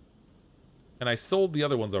 And I sold the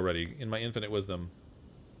other ones already in my infinite wisdom.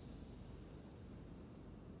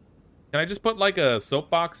 Can I just put like a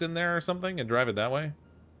soapbox in there or something and drive it that way?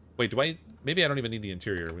 Wait, do I... Maybe I don't even need the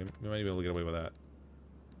interior. We might be able to get away with that.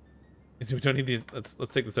 We don't need the...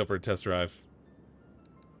 Let's take this out for a test drive.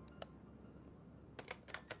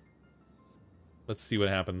 Let's see what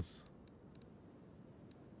happens.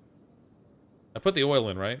 I put the oil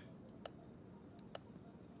in, right?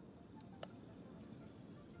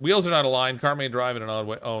 Wheels are not aligned. Car may drive in an odd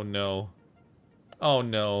way. Oh, no. Oh,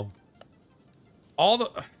 no. All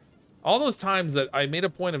those times that I made a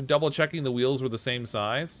point of double checking the wheels were the same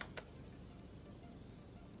size.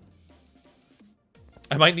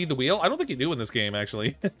 I might need the wheel. I don't think you do in this game,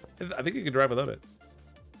 actually. I think you can drive without it.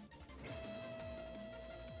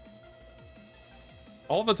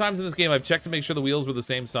 All the times in this game, I've checked to make sure the wheels were the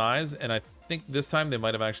same size, and I think this time they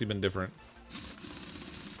might have actually been different.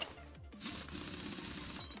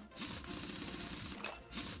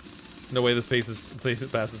 No way this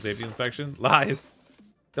passes safety inspection. Lies.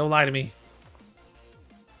 Don't lie to me.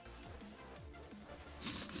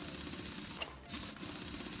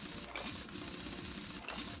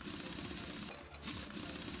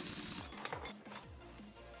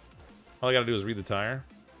 All I gotta do is read the tire.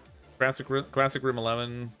 Classic Rim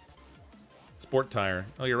 11. Sport tire.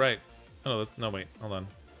 Oh, you're right. Oh, no, wait. Hold on.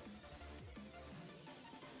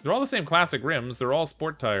 They're all the same classic rims. They're all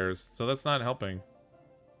sport tires, so that's not helping.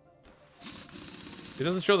 It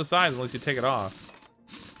doesn't show the size unless you take it off.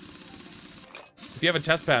 If you have a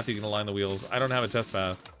test path, you can align the wheels. I don't have a test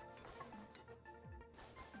path.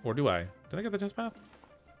 Or do I? Did I get the test path?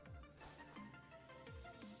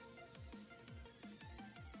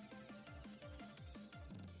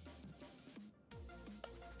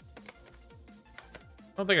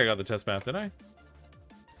 I don't think I got the test path, did I?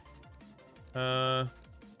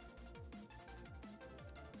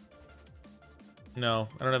 No,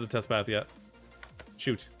 I don't have the test path yet.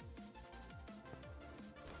 Shoot.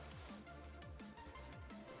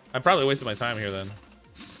 I'm probably wasting my time here then.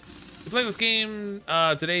 You play this game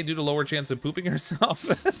today due to lower chance of pooping yourself?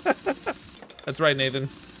 That's right, Nathan.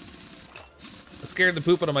 I scared the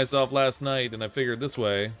poop out of myself last night and I figured this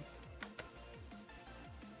way.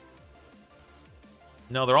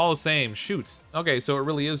 No, they're all the same. Shoot. Okay, so it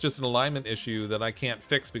really is just an alignment issue that I can't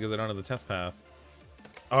fix because I don't have the test path.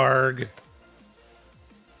 Arg.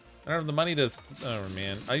 I don't have the money to... Oh,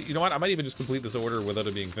 man. You know what? I might even just complete this order without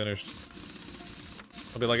it being finished.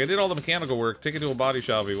 I'll be like, I did all the mechanical work. Take it to a body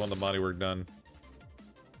shop if you want the body work done.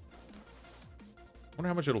 I wonder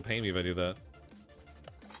how much it'll pay me if I do that.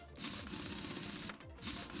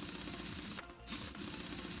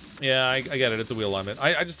 Yeah, I get it. It's a wheel alignment.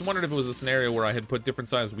 I just wondered if it was a scenario where I had put different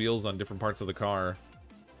sized wheels on different parts of the car.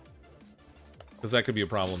 Because that could be a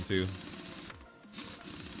problem, too.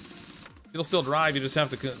 It'll still drive. You just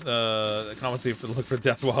have to compensate for the look for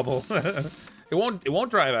death wobble. It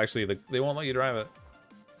won't drive, actually. They won't let you drive it.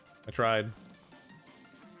 I tried. I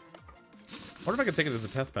wonder if I could take it to the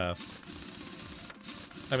test path.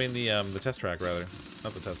 I mean, the test track, rather.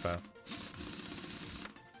 Not the test path.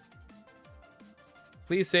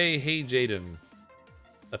 Please say, hey, Jaden.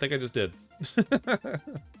 I think I just did.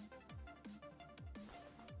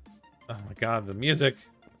 Oh my god, the music.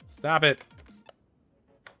 Stop it.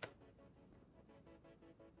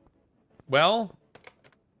 Well,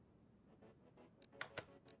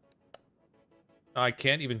 I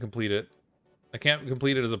can't even complete it. I can't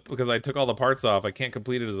complete it because I took all the parts off. I can't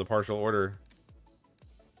complete it as a partial order.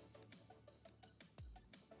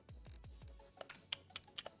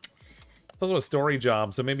 It's also a story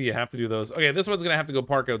job, so maybe you have to do those. Okay, this one's gonna have to go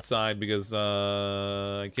park outside because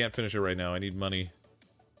I can't finish it right now. I need money.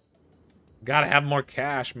 Gotta have more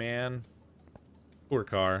cash, man. Poor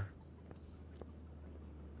car.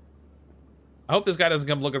 I hope this guy doesn't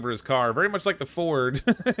come looking for his car. Very much like the Ford.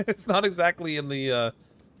 It's not exactly in the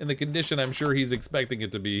condition I'm sure he's expecting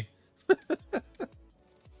it to be.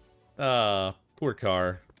 Poor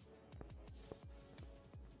car.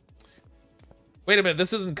 Wait a minute,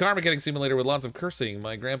 this isn't Car Mechanic Simulator with lots of cursing.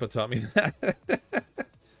 My grandpa taught me that.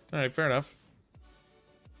 Alright, fair enough.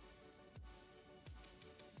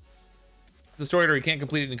 It's a story where you can't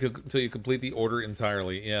complete it until you complete the order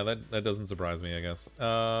entirely. Yeah, that doesn't surprise me, I guess.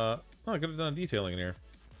 Oh, I could have done detailing in here.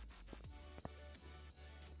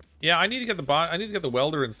 Yeah, I need to get the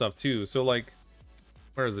welder and stuff too. So like,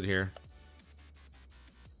 where is it here?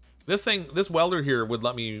 This welder here would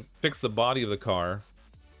let me fix the body of the car.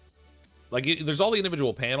 Like, there's all the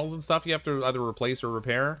individual panels and stuff you have to either replace or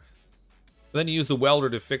repair. Then you use the welder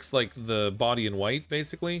to fix, like, the body in white,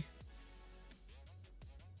 basically.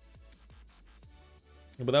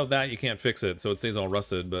 And without that, you can't fix it, so it stays all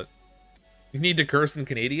rusted, but... You need to curse in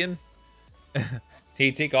Canadian?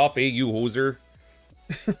 Take off, you hoser.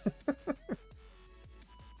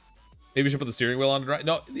 Maybe you should put the steering wheel on to drive.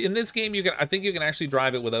 No, in this game, I think you can actually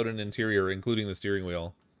drive it without an interior, including the steering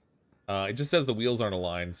wheel. It just says the wheels aren't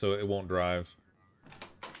aligned, so it won't drive.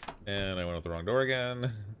 And I went out the wrong door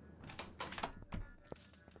again.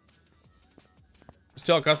 Just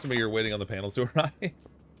tell a customer you're waiting on the panels to arrive.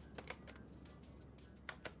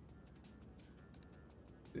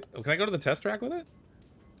 Oh, can I go to the test track with it?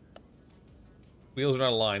 Wheels are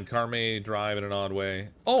not aligned. Car may drive in an odd way.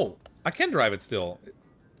 Oh, I can drive it still.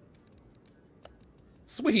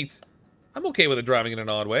 Sweet. I'm okay with it driving in an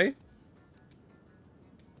odd way.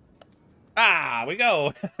 Ah, we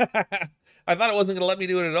go. I thought it wasn't going to let me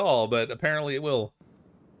do it at all, but apparently it will.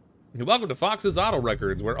 Welcome to Fox's Auto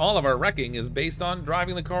Records, where all of our wrecking is based on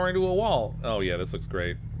driving the car into a wall. Oh yeah, this looks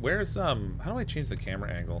great. Where's, how do I change the camera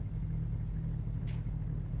angle?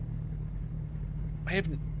 I have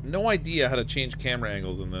no idea how to change camera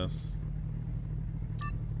angles in this.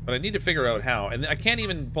 But I need to figure out how. And I can't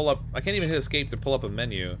even pull up, I can't even hit escape to pull up a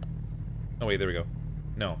menu. Oh wait, there we go.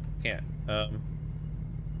 No, can't. How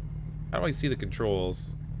do I see the controls?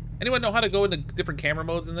 Anyone know how to go into different camera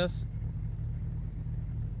modes in this?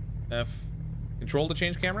 F. Control to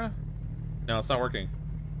change camera? No, it's not working.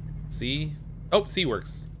 C. Oh, C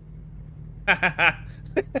works.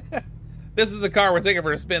 This is the car we're taking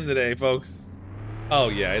for a spin today, folks. Oh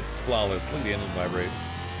yeah, it's flawless. Look at the engine vibrate.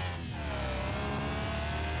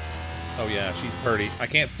 Oh yeah, she's purty. I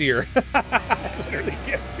can't steer. I literally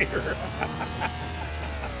can't steer.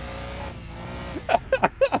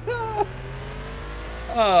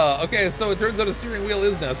 Okay, so it turns out a steering wheel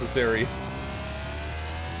is necessary.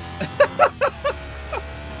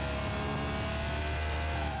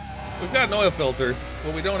 We've got an oil filter.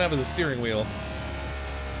 What we don't have is a steering wheel.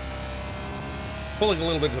 Pulling a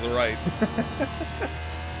little bit to the right.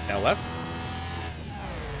 Now left.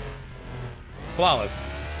 Flawless.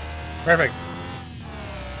 Perfect.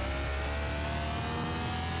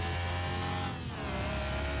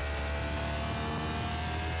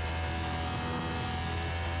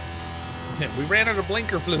 We ran out of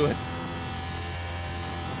blinker fluid.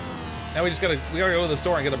 Now we gotta go to the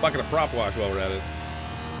store and get a bucket of prop wash while we're at it.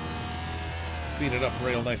 Clean it up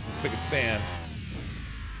real nice and spick and span.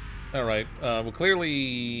 Alright, well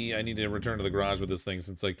clearly I need to return to the garage with this thing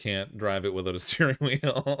since I can't drive it without a steering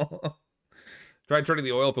wheel. Try turning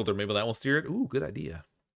the oil filter, maybe that will steer it. Ooh, good idea.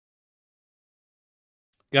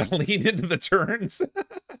 Gotta lean into the turns.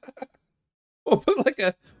 We'll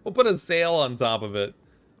put a sail on top of it.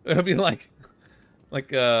 It'll be like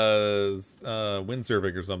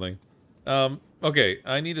windsurfing or something. Okay,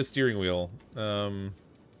 I need a steering wheel.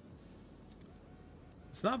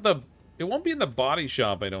 It's not the... It won't be in the body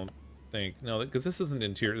shop, I don't think. No, because this isn't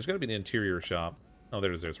interior. There's got to be an interior shop. Oh,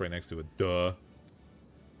 there's it's right next to it. Duh.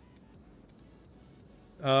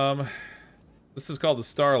 This is called the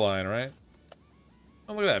Starline, right?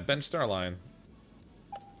 Oh, look at that. Bench Starline.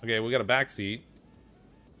 Okay, we got a back seat.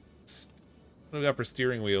 What do we got for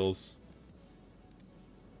steering wheels?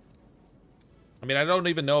 I mean, I don't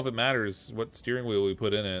even know if it matters what steering wheel we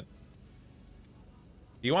put in it.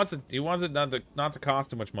 He wants it not to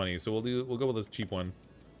cost too much money, so we'll go with this cheap one.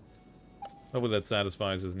 Hopefully that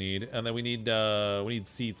satisfies his need. And then we need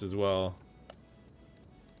seats as well.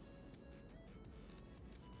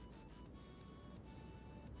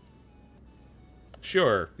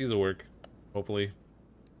 Sure, these will work. Hopefully.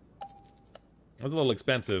 It was a little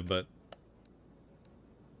expensive, but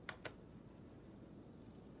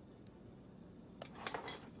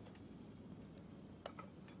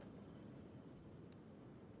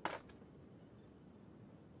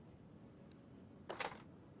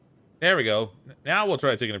there we go. Now we'll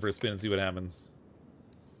try taking it for a spin and see what happens.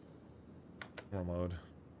 More mode.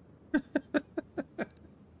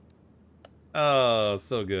 Oh,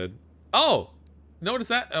 so good. Oh! Notice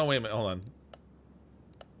that? Oh, wait a minute. Hold on.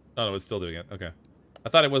 Oh, no, it's still doing it. Okay. I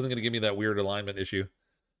thought it wasn't going to give me that weird alignment issue.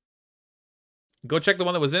 Go check the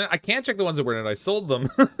one that was in it. I can't check the ones that were in it. I sold them.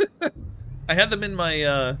 I had them in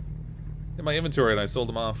my inventory and I sold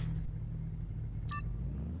them off.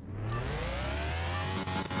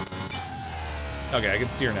 Okay, I can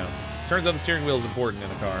steer now. Turns out the steering wheel is important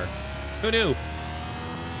in a car. Who knew?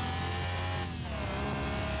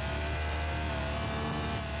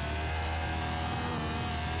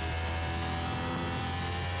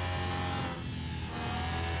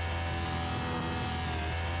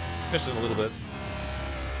 Fished it a little bit.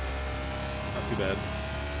 Not too bad.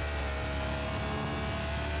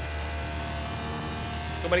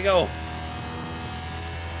 Nobody go.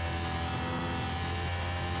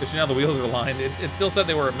 But now the wheels are aligned. It still said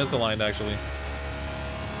they were misaligned, actually.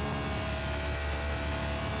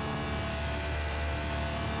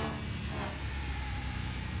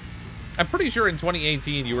 I'm pretty sure in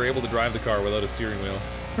 2018 you were able to drive the car without a steering wheel.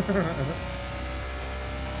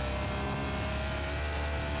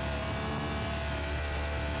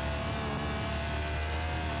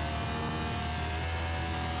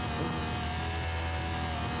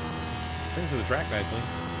 Brings to the track nicely.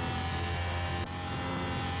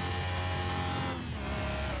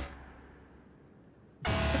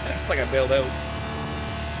 It's like I bailed out.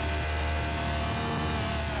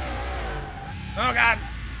 Oh god!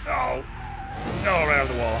 Oh! Oh, right off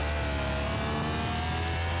the wall.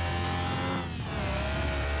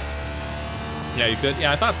 Yeah, you could.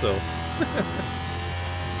 Yeah, I thought so.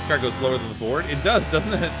 Car goes slower than the Ford. It does,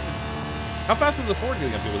 doesn't it? How fast was the Ford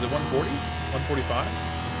getting up to? Was it 140? 145?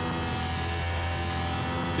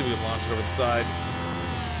 Let's see if we can launch it over the side.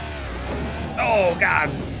 Oh, God!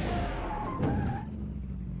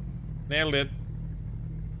 Nailed it.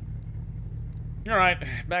 All right,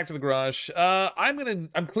 back to the garage.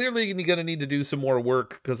 I'm clearly gonna need to do some more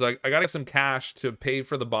work because I gotta get some cash to pay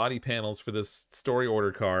for the body panels for this story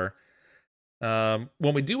order car.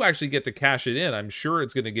 When we do actually get to cash it in, I'm sure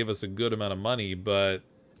it's gonna give us a good amount of money, but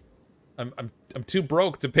I'm too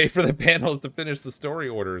broke to pay for the panels to finish the story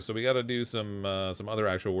order, so we gotta do some other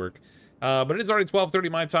actual work. But it is already 12:30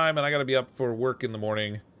 my time, and I gotta be up for work in the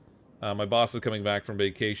morning. My boss is coming back from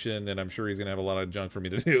vacation, and I'm sure he's gonna have a lot of junk for me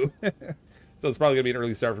to do. So it's probably going to be an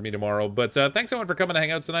early start for me tomorrow. But thanks everyone for coming to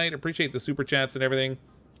hang out tonight. Appreciate the super chats and everything.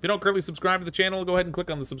 If you don't currently subscribe to the channel, go ahead and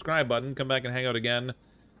click on the subscribe button. Come back and hang out again.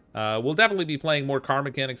 We'll definitely be playing more Car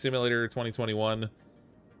Mechanic Simulator 2021.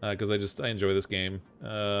 Because I enjoy this game.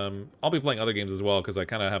 I'll be playing other games as well, because I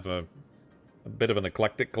kind of have a bit of an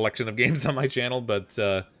eclectic collection of games on my channel. But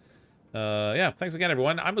yeah, thanks again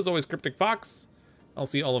everyone. I'm as always CrypticFox. I'll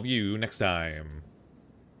see all of you next time.